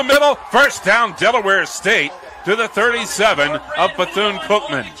through the middle. First down, Delaware State to the 37 of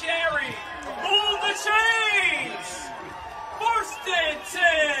Bethune-Cookman.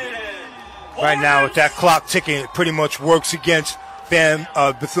 Right now, with that clock ticking, it pretty much works against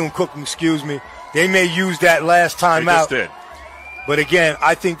Bethune-Cookman, They may use that last time out. They just did. But again,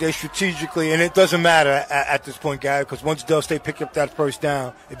 I think they strategically, and it doesn't matter at this point, Gary, because once Del State picked up that first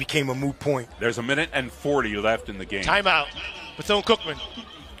down, it became a moot point. There's 1:40 left in the game. Timeout. Bethune-Cookman.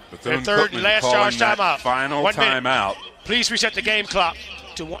 Bethune-Cookman 3rd and last charge timeout. Final 1 minute. timeout. Please reset the game clock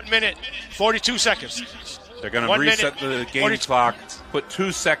to 1 minute, 42 seconds. They're going to reset the game clock, put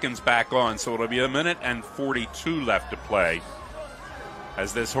 2 seconds back on, so it'll be 1:42 left to play.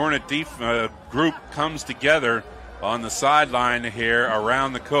 As this Hornet group comes together on the sideline here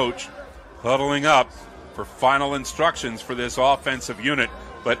around the coach, huddling up for final instructions for this offensive unit.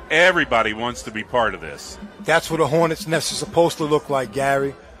 But everybody wants to be part of this. That's what a Hornets' nest is supposed to look like,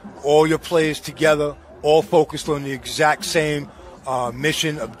 Gary. All your players together, all focused on the exact same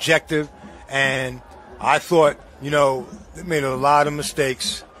mission, objective. And I thought, they made a lot of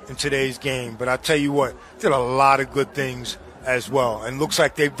mistakes in today's game. But I tell you what, did a lot of good things as well. And looks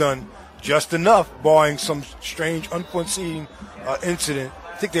like they've done just enough, barring some strange, unforeseen incident.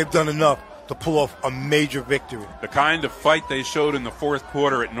 I think they've done enough to pull off a major victory. The kind of fight they showed in the 4th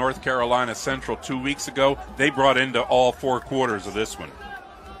quarter at North Carolina Central 2 weeks ago, they brought into all 4 quarters of this one.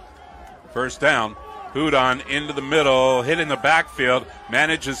 First down, Hudon into the middle, hit in the backfield,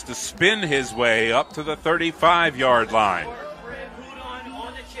 manages to spin his way up to the 35-yard line.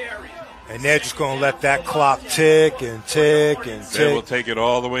 And they're just going to let that clock tick and tick and tick. They will take it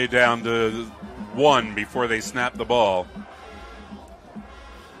all the way down to 1 before they snap the ball.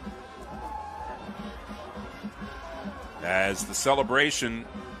 As the celebration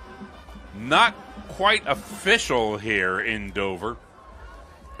not quite official here in Dover.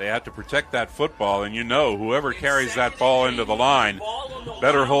 They have to protect that football, and you know whoever carries that ball into the line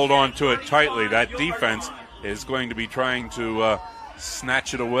better hold on to it tightly. That defense is going to be trying to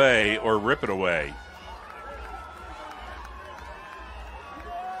snatch it away or rip it away.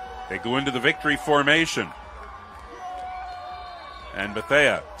 They go into the victory formation. And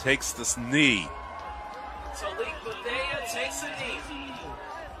Bethea takes this knee. Bethea takes a knee.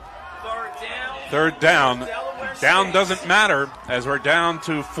 Third down. Down doesn't matter as we're down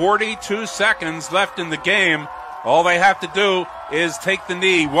to 42 seconds left in the game. All they have to do is take the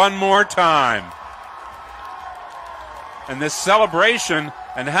knee one more time. And this celebration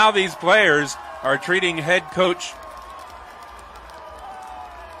and how these players are treating head coach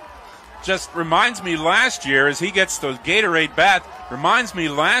just reminds me last year, as he gets those Gatorade bath, reminds me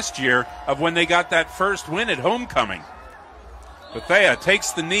last year of when they got that first win at homecoming. Bethea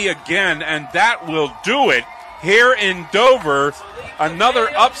takes the knee again, and that will do it here in Dover. Another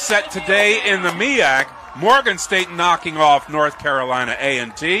upset today in the MEAC. Morgan State knocking off North Carolina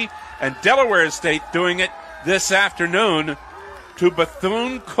A&T, and Delaware State doing it this afternoon to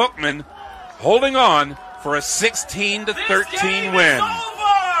Bethune-Cookman, holding on for a 16-13 win.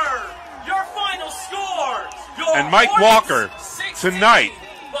 And Mike Walker, tonight,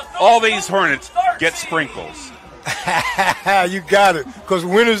 all these Hornets get sprinkles. You got it, because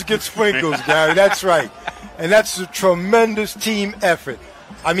winners get sprinkles, Gary. That's right. And that's a tremendous team effort.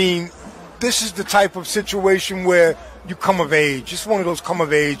 I mean, this is the type of situation where you come of age. It's one of those come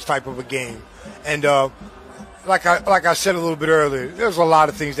of age type of a game. And like I said a little bit earlier, there's a lot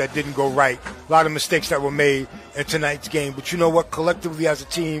of things that didn't go right, a lot of mistakes that were made in tonight's game. But you know what? Collectively as a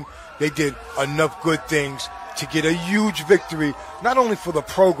team, they did enough good things to get a huge victory, not only for the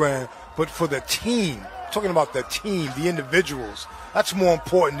program, but for the team. Talking about the team, the individuals. That's more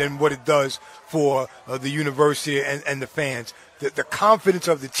important than what it does for the university and the fans. The confidence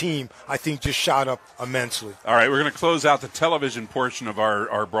of the team, I think, just shot up immensely. All right, we're going to close out the television portion of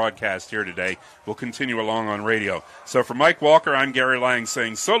our broadcast here today. We'll continue along on radio. So for Mike Walker, I'm Gary Lang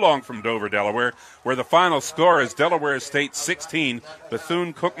saying so long from Dover, Delaware, where the final score is Delaware State 16,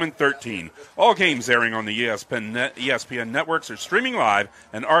 Bethune-Cookman 13. All games airing on the ESPN networks are streaming live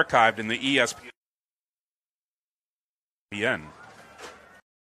and archived in the ESPN.